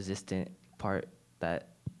resistant part that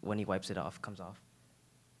when he wipes it off comes off.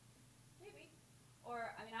 Maybe.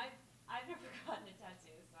 Or I mean I've never gotten a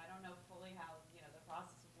tattoo, so I don't know fully how the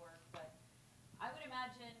process would work, but I would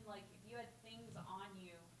imagine like if you had things on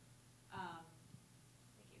you,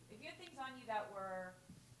 if you had things on you that were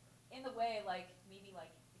in the way, like maybe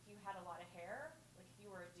like if you had a lot of hair, like if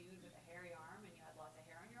you were a dude with a hairy arm and you had lots of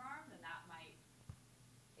hair on your arm, then that might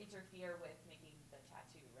interfere with making the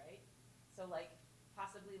tattoo, right? So like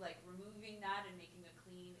possibly like removing that and making a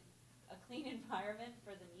clean environment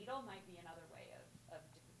for the needle might be another way of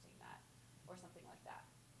depicting that, or something like that.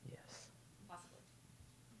 Yes. Possibly.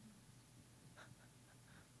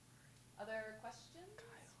 Other questions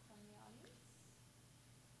from the audience?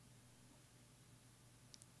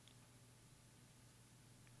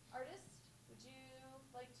 Artist, would you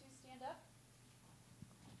like to stand up?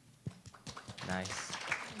 Nice.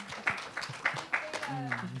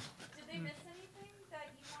 Did they miss anything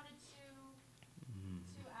that you wanted to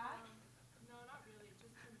add? No, not really.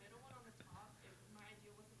 Just the middle one on the top. My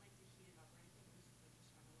idea wasn't like to heat it up or anything. It was just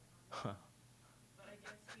like to shine a light on it. But I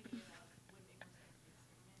guess heating it up would make more sense for the experiment.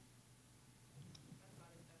 That's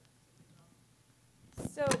about it.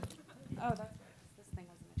 So, oh, that's right. This thing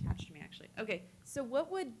wasn't attached to me actually. Okay, so what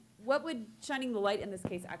would shining the light in this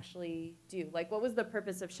case actually do? Like, what was the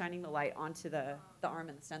purpose of shining the light onto the arm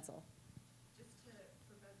and the stencil? Just to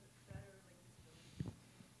prevent better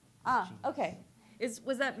visibility. Okay.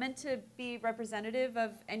 Was that meant to be representative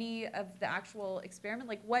of any of the actual experiment?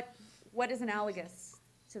 Like, what is analogous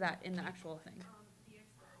to that in the actual thing? The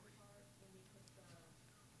exposed part, when we put the samples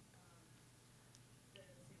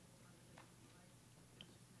under the UV light,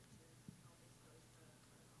 it was just meant to help expose the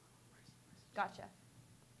Gotcha.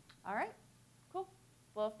 All right. Cool.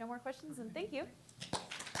 Well, if no more questions, then thank you.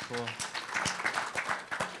 Cool.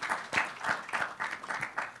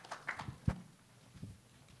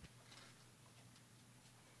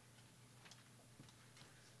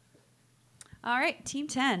 All right, Team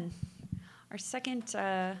 10. Our second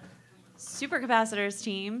supercapacitors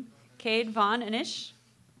team, Cade, Vaughn, and Ish.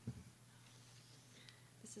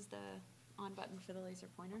 This is the on button for the laser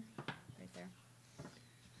pointer, right there.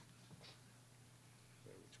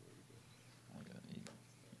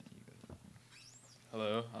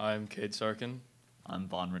 Hello, I'm Cade Sarkin. I'm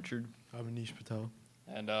Vaughn Richard. I'm Anish Patel.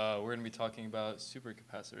 And we're going to be talking about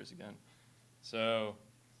supercapacitors again. So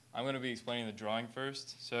I'm going to be explaining the drawing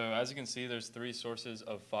first. So as you can see, there's three sources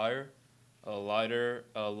of fire: a lighter,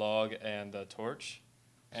 a log, and a torch.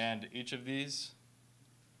 And each of these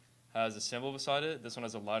has a symbol beside it. This one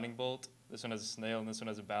has a lightning bolt, this one has a snail, and this one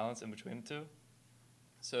has a balance in between the two.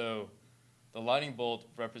 So the lightning bolt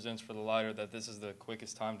represents for the lighter that this is the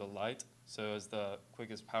quickest time to light, so it's the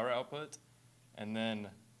quickest power output. And then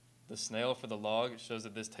the snail for the log shows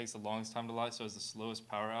that this takes the longest time to light, so it's the slowest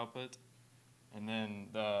power output. And then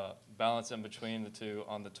the balance in between the two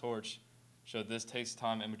on the torch So this takes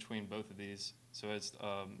time in between both of these. So it's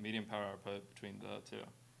medium power output between the two.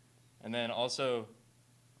 And then also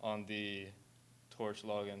on the torch,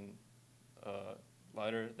 log, and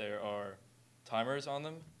lighter, there are timers on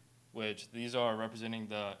them, which these are representing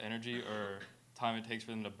the energy or time it takes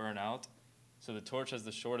for them to burn out. So the torch has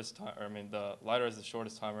the shortest time, or I mean the lighter has the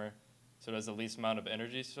shortest timer, so it has the least amount of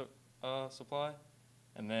energy supply.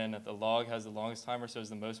 And then the log has the longest timer, so it's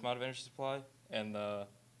the most amount of energy supply. And the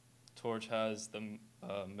torch has the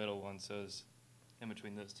middle one, so it's in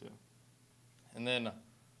between those two. And then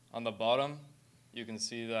on the bottom, you can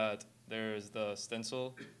see that there's the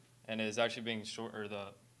stencil, and it is actually being short, or the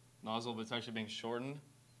nozzle, but it's actually being shortened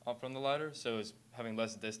up from the lighter, so it's having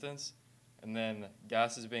less distance. And then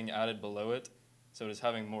gas is being added below it, so it is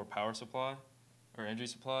having more power supply, or energy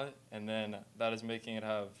supply, and then that is making it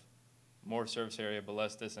have more surface area but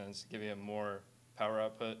less distance, giving it more power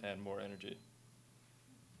output and more energy.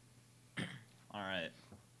 All right,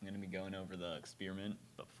 I'm going to be going over the experiment,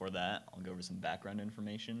 but before that, I'll go over some background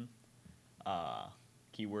information.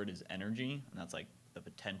 Keyword is energy, and that's like the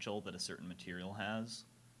potential that a certain material has.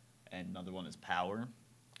 And another one is power.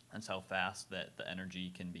 That's how fast that the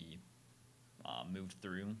energy can be moved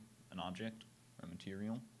through an object or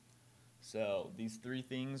material. So these three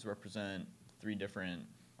things represent three different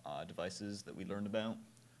devices that we learned about.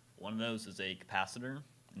 One of those is a capacitor,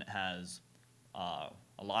 and it has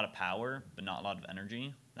a lot of power, but not a lot of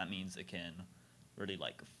energy. That means it can really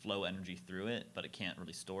like flow energy through it, but it can't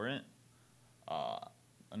really store it.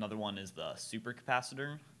 Another one is the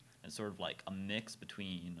supercapacitor. It's sort of like a mix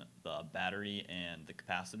between the battery and the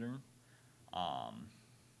capacitor.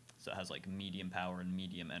 So it has like medium power and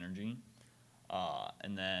medium energy.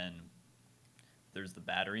 And then there's the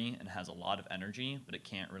battery, and it has a lot of energy, but it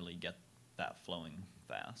can't really get that flowing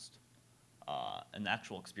fast. And the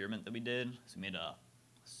actual experiment that we did is we made a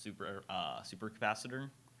supercapacitor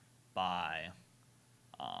by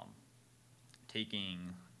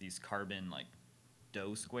taking these carbon like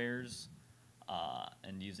dough squares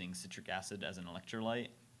and using citric acid as an electrolyte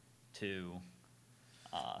to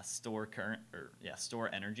store current, or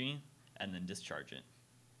store energy and then discharge it.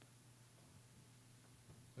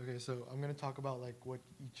 Okay, so I'm going to talk about like what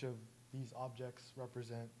each of these objects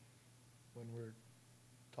represent when we're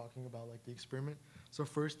talking about like the experiment. So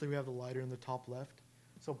first we have the lighter in the top left.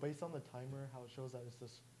 So based on the timer, how it shows that it's the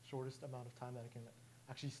shortest amount of time that it can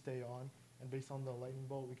actually stay on. And based on the lightning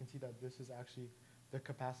bolt, we can see that this is actually the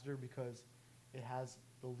capacitor because it has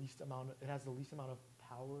the least amount of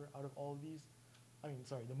power out of all of these.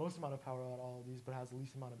 The most amount of power out of all of these, but has the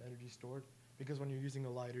least amount of energy stored. Because when you're using a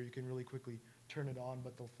lighter, you can really quickly turn it on,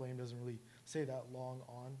 but the flame doesn't really stay that long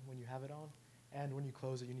on when you have it on. And when you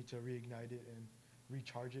close it, you need to reignite it and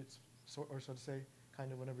recharge it, so to say,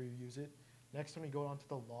 kind of whenever you use it. Next, when we go on to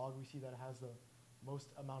the log, we see that it has the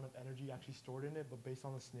most amount of energy actually stored in it, but based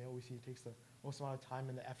on the snail, we see it takes the most amount of time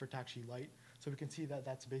and the effort to actually light. So we can see that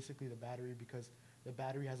that's basically the battery, because the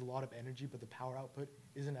battery has a lot of energy, but the power output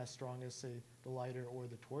isn't as strong as, say, the lighter or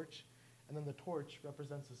the torch. And then the torch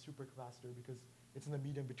represents a supercapacitor because it's in the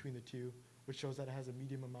medium between the two, which shows that it has a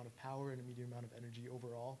medium amount of power and a medium amount of energy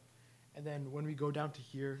overall. And then when we go down to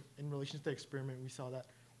here, in relation to the experiment, we saw that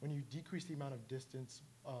when you decrease the amount of distance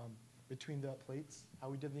between the plates, how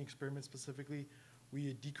we did the experiment specifically,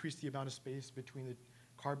 we decreased the amount of space between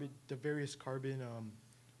the various carbon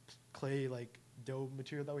clay like dough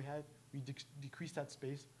material that we had. We decreased that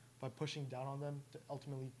space by pushing down on them to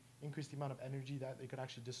ultimately increase the amount of energy that they could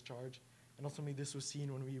actually discharge. And ultimately this was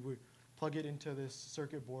seen when we would plug it into this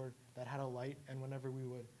circuit board that had a light, and whenever we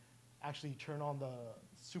would actually turn on the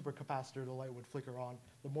supercapacitor, the light would flicker on.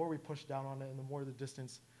 The more we pushed down on it and the more the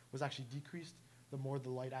distance was actually decreased, the more the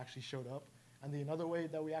light actually showed up. And another way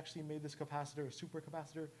that we actually made this capacitor a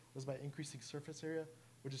supercapacitor was by increasing surface area,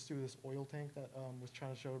 which is through this oil tank that was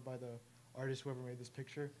trying to show by the artist, whoever made this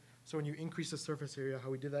picture. So when you increase the surface area, how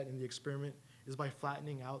we did that in the experiment is by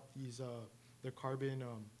flattening out these the carbon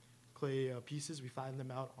clay pieces. We flattened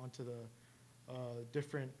them out onto the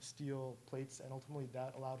different steel plates, and ultimately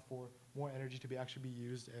that allowed for more energy to actually be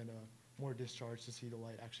used and more discharge to see the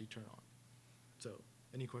light actually turn on. So,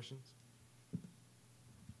 any questions?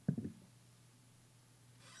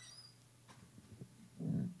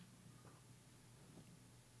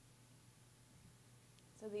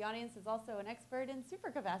 So the audience is also an expert in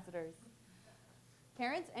supercapacitors.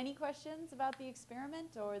 Parents, any questions about the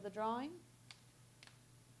experiment or the drawing?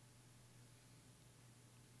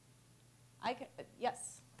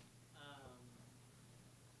 Yes.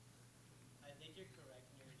 I think you're correct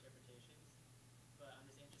in your interpretations, but I'm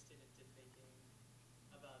just interested into thinking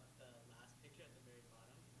about the last picture at the very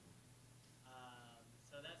bottom.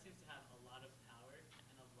 So that seems to have a lot of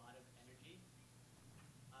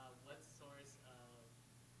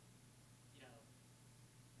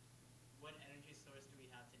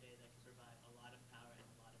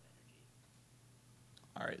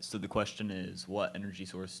All right, so the question is, what energy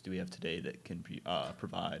source do we have today that can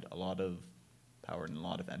provide a lot of power and a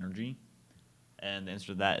lot of energy? And the answer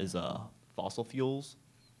to that is fossil fuels.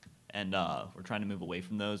 And we're trying to move away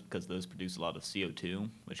from those because those produce a lot of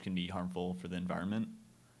CO2, which can be harmful for the environment.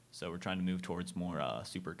 So we're trying to move towards more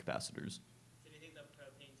supercapacitors. So do you think the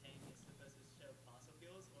propane tank is supposed to show fossil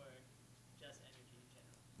fuels or just energy in general?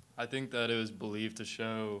 I think that it was believed to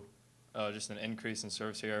show just an increase in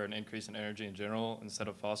surface area, an increase in energy in general instead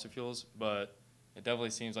of fossil fuels, but it definitely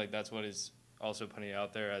seems like that's what is also putting it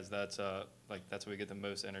out there, as that's that's where we get the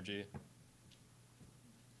most energy.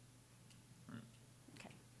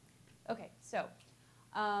 Okay, so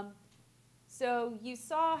so you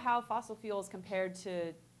saw how fossil fuels compared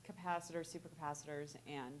to capacitors, supercapacitors,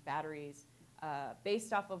 and batteries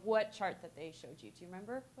based off of what chart that they showed you. Do you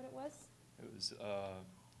remember what it was? It was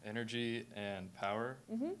energy and power.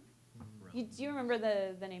 Mm-hmm. Do you remember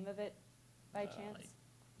the name of it by chance? Like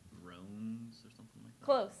Rones or something like that?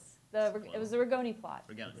 Close. It was the Rigoni plot.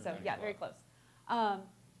 So yeah, very close.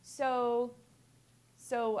 So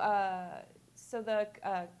the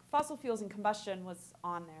fossil fuels and combustion was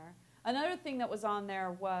on there. Another thing that was on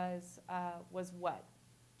there was what?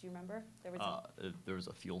 Do you remember? There was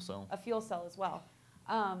a fuel cell. A fuel cell as well.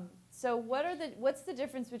 So what's the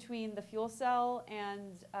difference between the fuel cell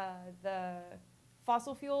and the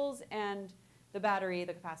fossil fuels and the battery,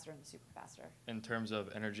 the capacitor, and the supercapacitor? In terms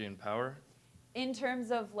of energy and power? In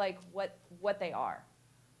terms of like what they are.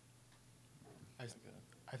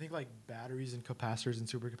 I think like batteries and capacitors and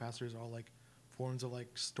supercapacitors are all like forms of like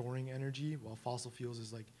storing energy, while fossil fuels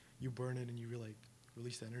is like you burn it and you like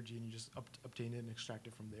release the energy and you just obtain it and extract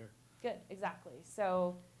it from there. Good, exactly.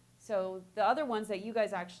 So the other ones that you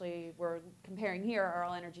guys actually were comparing here are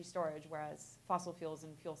all energy storage, whereas fossil fuels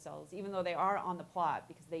and fuel cells, even though they are on the plot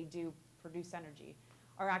because they do produce energy,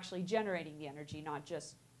 are actually generating the energy, not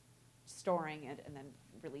just storing it and then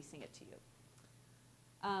releasing it to you.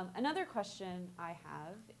 Another question I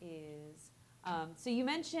have is, so you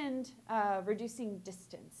mentioned reducing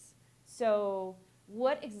distance. So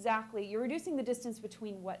what exactly, you're reducing the distance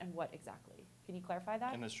between what and what exactly? Can you clarify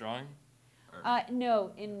that? In this drawing?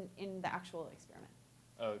 No, in the actual experiment.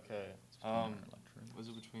 Okay. Was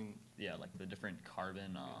it between? Yeah, like the different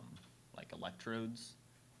carbon like electrodes,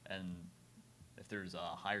 and if there's a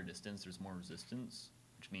higher distance, there's more resistance,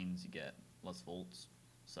 which means you get less volts.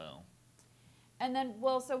 So. And then,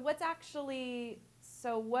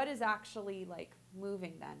 so what is actually like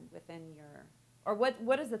moving then within your, or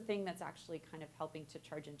what is the thing that's actually kind of helping to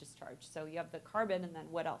charge and discharge? So you have the carbon, and then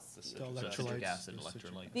what else? The electrolytes. Acid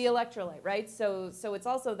electrolyte. The electrolyte, right? So it's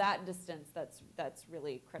also that distance that's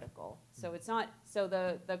really critical. So it's not, so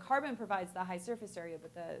the carbon provides the high surface area,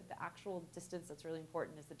 but the actual distance that's really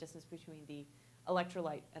important is the distance between the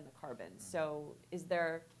electrolyte and the carbon. So is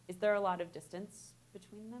there a lot of distance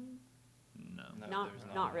between them? No.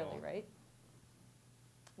 Not really, right?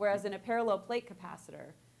 Whereas in a parallel plate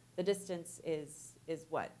capacitor, the distance is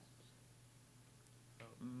what?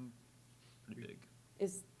 Pretty big.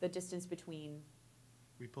 Is the distance between?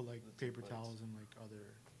 We put like paper towels and like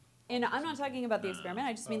other. And I'm not talking about the experiment.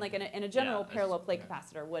 I just mean like in a general parallel plate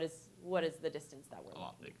capacitor. What is the distance that we're? A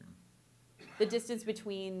lot bigger. The distance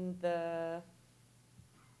between the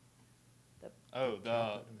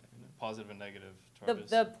positive and negative charges.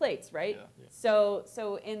 The plates, right? Yeah.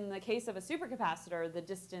 So in the case of a supercapacitor, the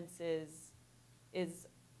distance is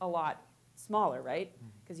a lot smaller, right?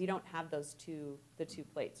 Because you don't have the two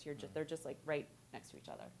plates. They're just like right next to each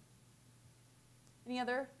other. Any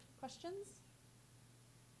other questions?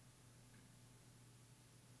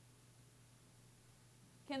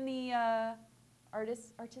 Can the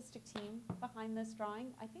artistic team behind this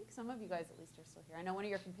drawing, I think some of you guys at least are still here. I know one of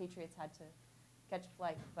your compatriots had to catch a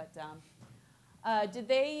flight, but did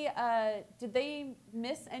they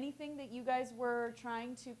miss anything that you guys were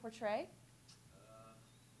trying to portray?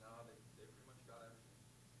 No, they pretty much got everything.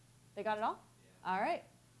 They got it all? Yeah. All right.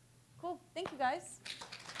 Cool. Thank you, guys.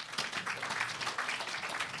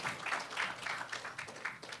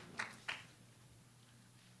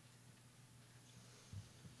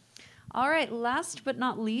 All right, last but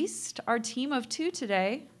not least, our team of two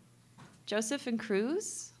today, Joseph and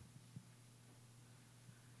Cruz.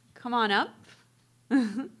 Come on up. So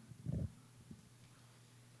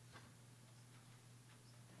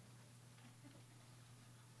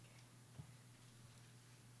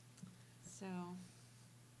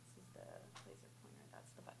this is the laser pointer.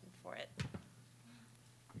 That's the button for it.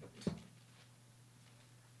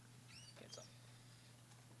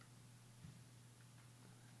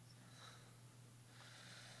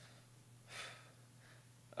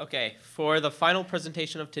 Okay, for the final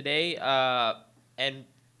presentation of today, And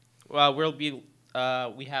we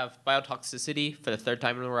have biotoxicity for the third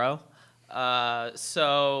time in a row.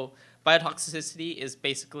 So biotoxicity is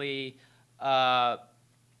basically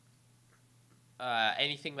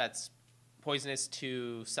anything that's poisonous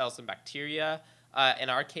to cells and bacteria. In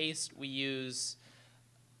our case, we use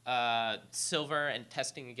silver and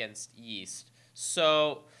testing against yeast.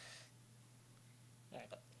 So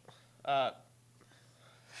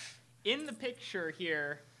in the picture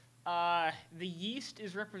here, the yeast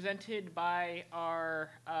is represented by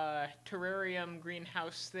our terrarium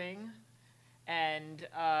greenhouse thing, and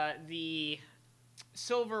the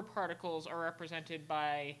silver particles are represented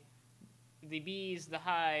by the bees, the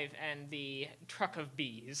hive, and the truck of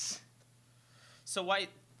bees. So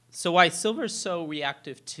why silver is so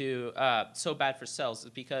reactive to so bad for cells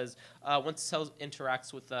is because once silver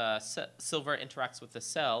interacts with the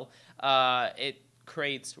cell, it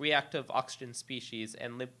creates reactive oxygen species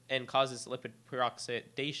and causes lipid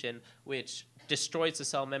peroxidation, which destroys the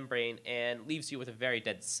cell membrane and leaves you with a very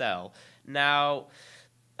dead cell. Now,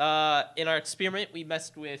 in our experiment, we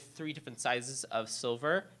messed with 3 different sizes of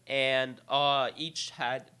silver, and each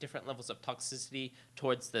had different levels of toxicity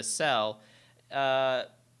towards the cell. Yeah,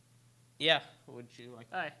 would you like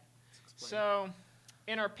to explain? So,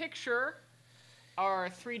 in our picture, our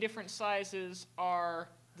 3 different sizes are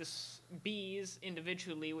the bees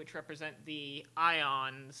individually, which represent the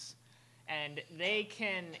ions, and they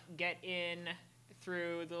can get in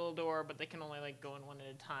through the little door, but they can only go in one at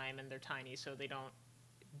a time, and they're tiny, so they don't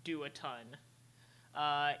do a ton.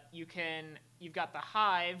 You've got the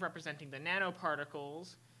hive representing the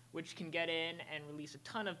nanoparticles, which can get in and release a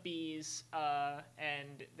ton of bees,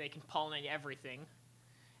 and they can pollinate everything.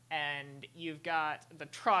 And you've got the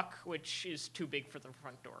truck, which is too big for the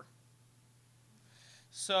front door.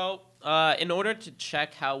 So, in order to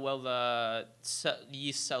check how well the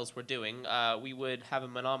yeast cells were doing, we would have a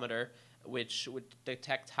manometer which would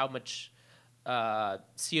detect how much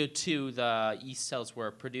CO2 the yeast cells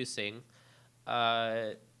were producing. Yeah,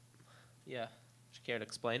 would you care to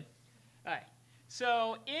explain? All right.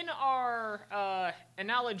 So in our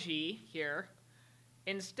analogy here,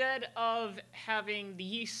 instead of having the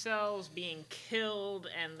yeast cells being killed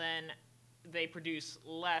and then they produce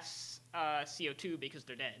less CO2 because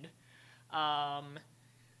they're dead,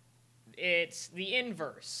 it's the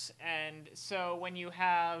inverse. And so when you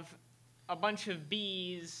have a bunch of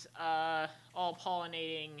bees all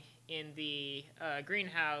pollinating in the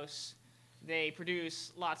greenhouse, they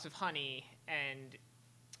produce lots of honey, and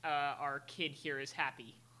our kid here is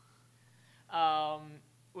happy.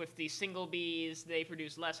 With the single bees, they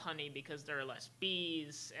produce less honey because there are less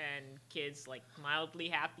bees, and kids mildly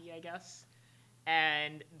happy, I guess.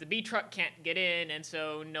 And the bee truck can't get in, and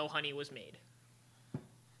so no honey was made.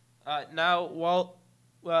 Now, while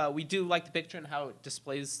we do like the picture and how it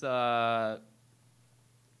displays the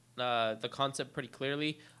concept pretty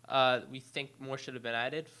clearly, we think more should have been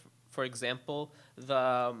added. For example,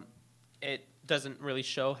 it doesn't really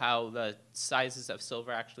show how the sizes of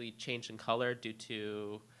silver actually change in color due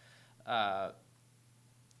to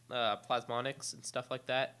plasmonics and stuff like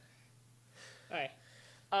that. All right.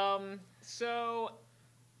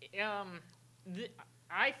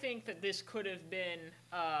 I think that this could have been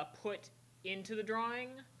put into the drawing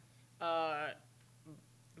via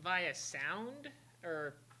sound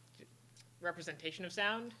or representation of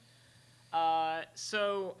sound.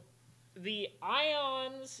 So the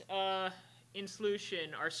ions in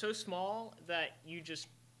solution are so small that you just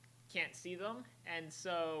can't see them, and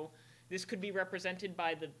so this could be represented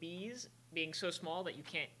by the bees being so small that you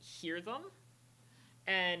can't hear them.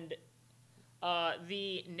 And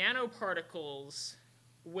the nanoparticles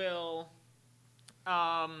will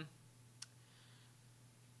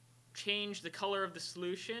change the color of the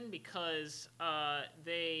solution because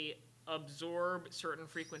they absorb certain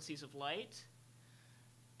frequencies of light.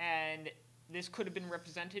 And this could have been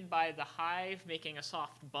represented by the hive making a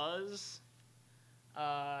soft buzz,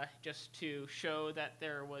 just to show that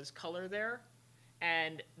there was color there.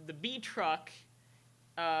 And the bee truck,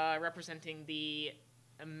 representing the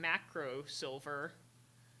macro silver,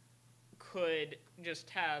 could just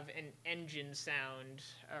have an engine sound,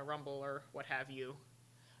 a rumble or what have you,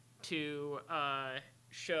 to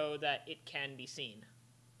show that it can be seen.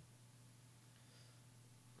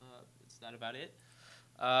 Is that about it?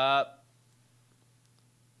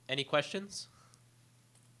 Any questions?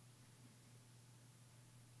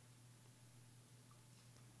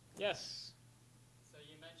 Yes. So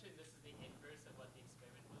you mentioned this is the inverse of what the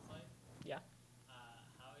experiment was like. Yeah.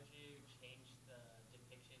 How would you change the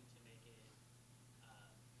depiction to make it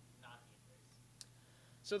not the inverse?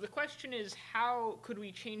 So the question is, how could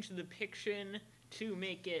we change the depiction to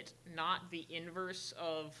make it not the inverse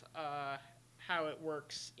of how it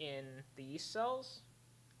works in the yeast cells.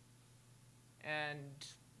 And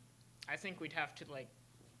I think we'd have to like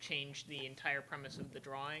change the entire premise of the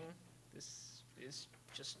drawing. This is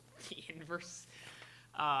just the inverse.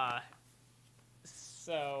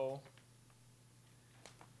 So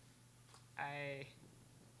I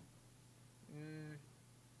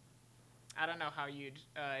don't know how you'd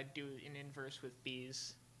do an inverse with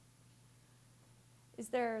bees. Is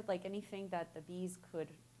there like anything that the bees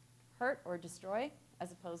could hurt or destroy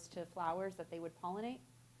as opposed to flowers that they would pollinate?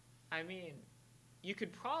 I mean, you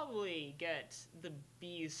could probably get the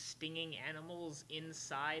bees stinging animals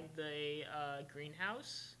inside the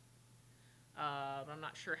greenhouse. But I'm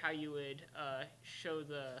not sure how you would show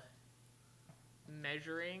the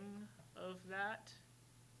measuring of that.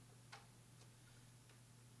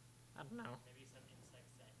 I don't know. Maybe some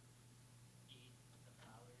insects that eat the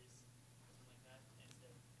flowers, something like that.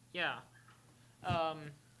 Yeah.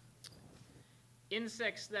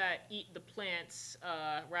 Insects that eat the plants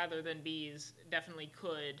rather than bees definitely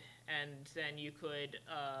could, and then you could,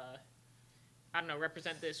 I don't know,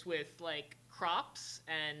 represent this with like crops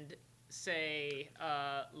and say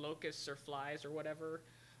locusts or flies or whatever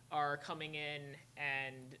are coming in,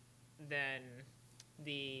 and then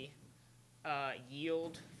the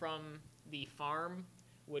yield from the farm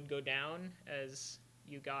would go down as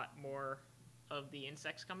you got more of the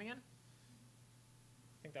insects coming in. I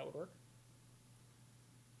think that would work.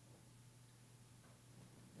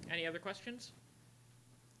 Any other questions?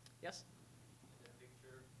 Yes? In the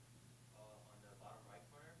picture on the bottom right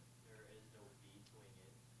corner, there is no bees going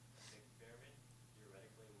in. The experiment,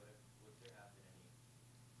 theoretically, would there have been any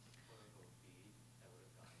quote-unquote bees that would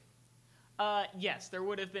have gone in? Yes, there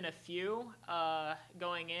would have been a few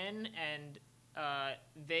going in, and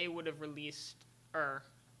they would have released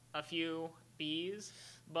a few bees,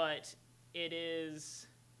 but it is,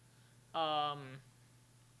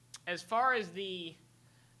 as far as the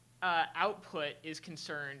output is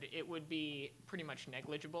concerned, it would be pretty much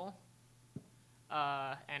negligible,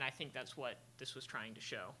 and I think that's what this was trying to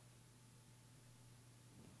show.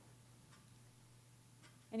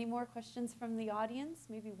 Any more questions from the audience?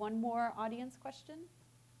 Maybe one more audience question?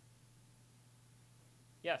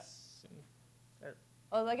 Yes.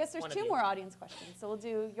 Oh, I guess there's One of two you. more audience questions, so we'll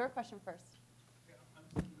do your question first. Yeah, I'm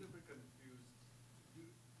a little bit confused.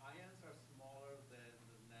 Ions are smaller than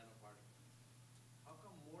the nanoparticles. How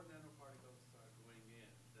come more nanoparticles are going in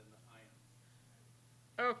than the ions?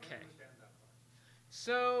 Okay. I understand that part.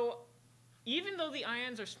 So even though the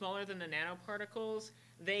ions are smaller than the nanoparticles,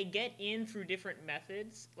 they get in through different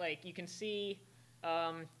methods. Like you can see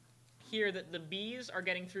here that the bees are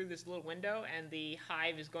getting through this little window and the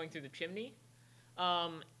hive is going through the chimney.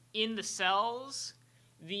 In the cells,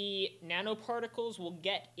 the nanoparticles will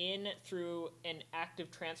get in through an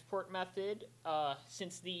active transport method.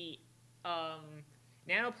 Since the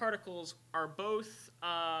nanoparticles are both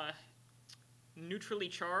neutrally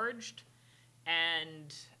charged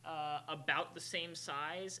and about the same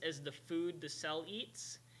size as the food the cell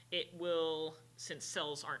eats, it will, since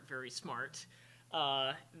cells aren't very smart,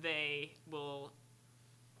 they will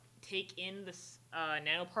take in this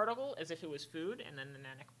nanoparticle as if it was food, and then the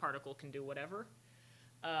nanoparticle can do whatever.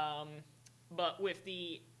 But with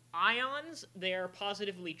the ions, they're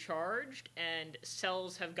positively charged, and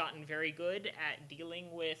cells have gotten very good at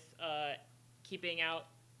dealing with keeping out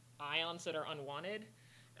ions that are unwanted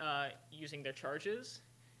using their charges,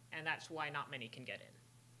 and that's why not many can get in.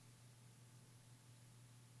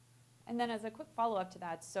 And then as a quick follow-up to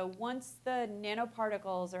that, so once the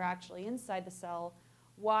nanoparticles are actually inside the cell,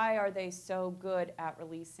 why are they so good at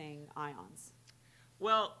releasing ions?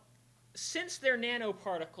 Well, since they're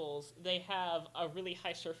nanoparticles, they have a really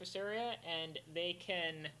high surface area, and they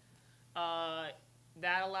can,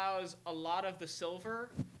 that allows a lot of the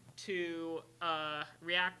silver to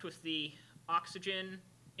react with the oxygen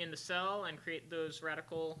in the cell and create those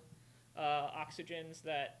radical oxygens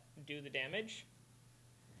that do the damage.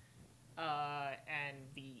 And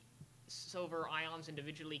the silver ions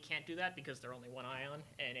individually can't do that because they're only one ion,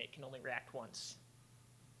 and it can only react once.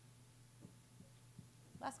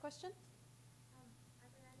 Last question? Are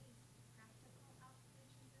there any practical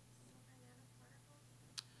applications of silver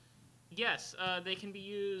nanoparticles? Yes, they can be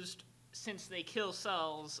used, since they kill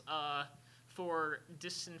cells, for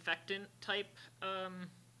disinfectant type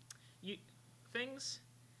things,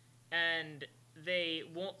 and they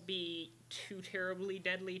won't be too terribly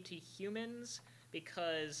deadly to humans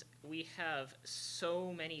because we have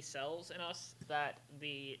so many cells in us that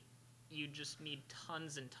you just need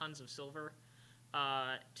tons and tons of silver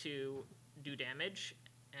to do damage.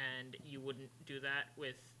 and you wouldn't do that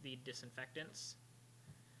with the disinfectants.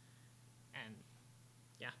 And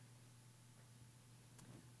yeah.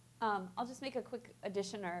 I'll just make a quick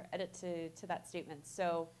addition or edit to that statement.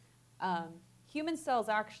 So human cells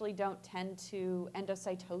actually don't tend to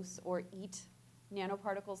endocytose or eat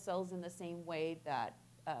nanoparticle cells in the same way that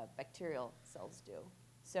bacterial cells do.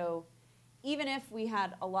 So even if we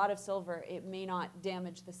had a lot of silver, it may not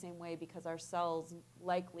damage the same way because our cells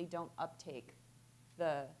likely don't uptake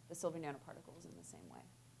the silver nanoparticles in the same way.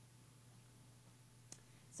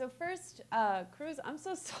 So first, Cruz, I'm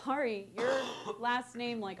so sorry. Your last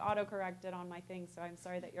name like auto-corrected on my thing, so I'm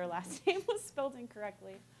sorry that your last name was spelled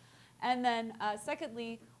incorrectly. And then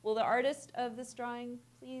secondly, will the artist of this drawing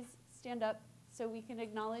please stand up so we can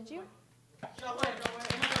acknowledge you?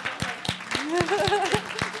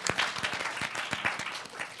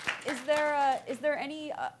 Is there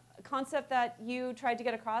any concept that you tried to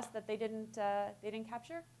get across that they didn't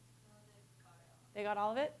capture? They got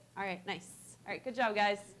all of it? All right, nice. All right, good job,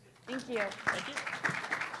 guys. Thank you. Thank you.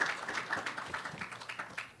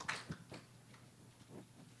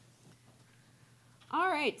 All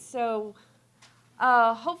right, so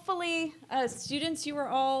hopefully, students, you are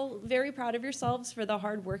all very proud of yourselves for the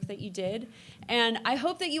hard work that you did. And I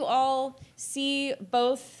hope that you all see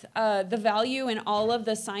both the value in all of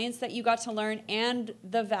the science that you got to learn and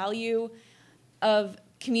the value of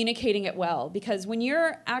communicating it well. Because when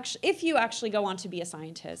if you actually go on to be a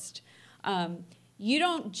scientist, you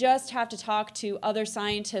don't just have to talk to other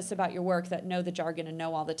scientists about your work that know the jargon and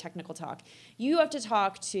know all the technical talk. You have to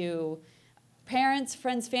talk to parents,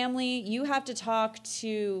 friends, family. You have to talk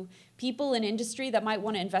to people in industry that might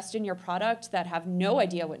want to invest in your product that have no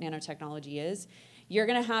idea what nanotechnology is. You're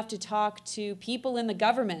going to have to talk to people in the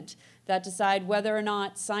government that decide whether or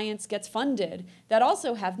not science gets funded, that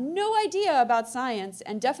also have no idea about science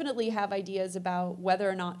and definitely have ideas about whether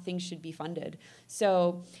or not things should be funded.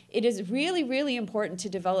 So it is really, really important to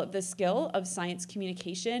develop the skill of science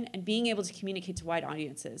communication and being able to communicate to wide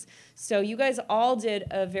audiences. So you guys all did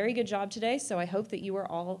a very good job today, so I hope that you are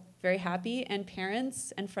all very happy, and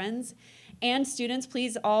parents and friends and students,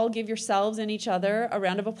 please all give yourselves and each other a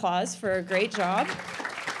round of applause for a great job.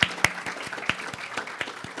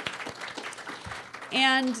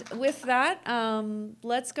 And with that,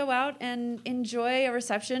 let's go out and enjoy a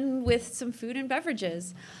reception with some food and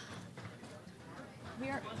beverages.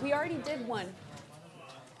 We already did one.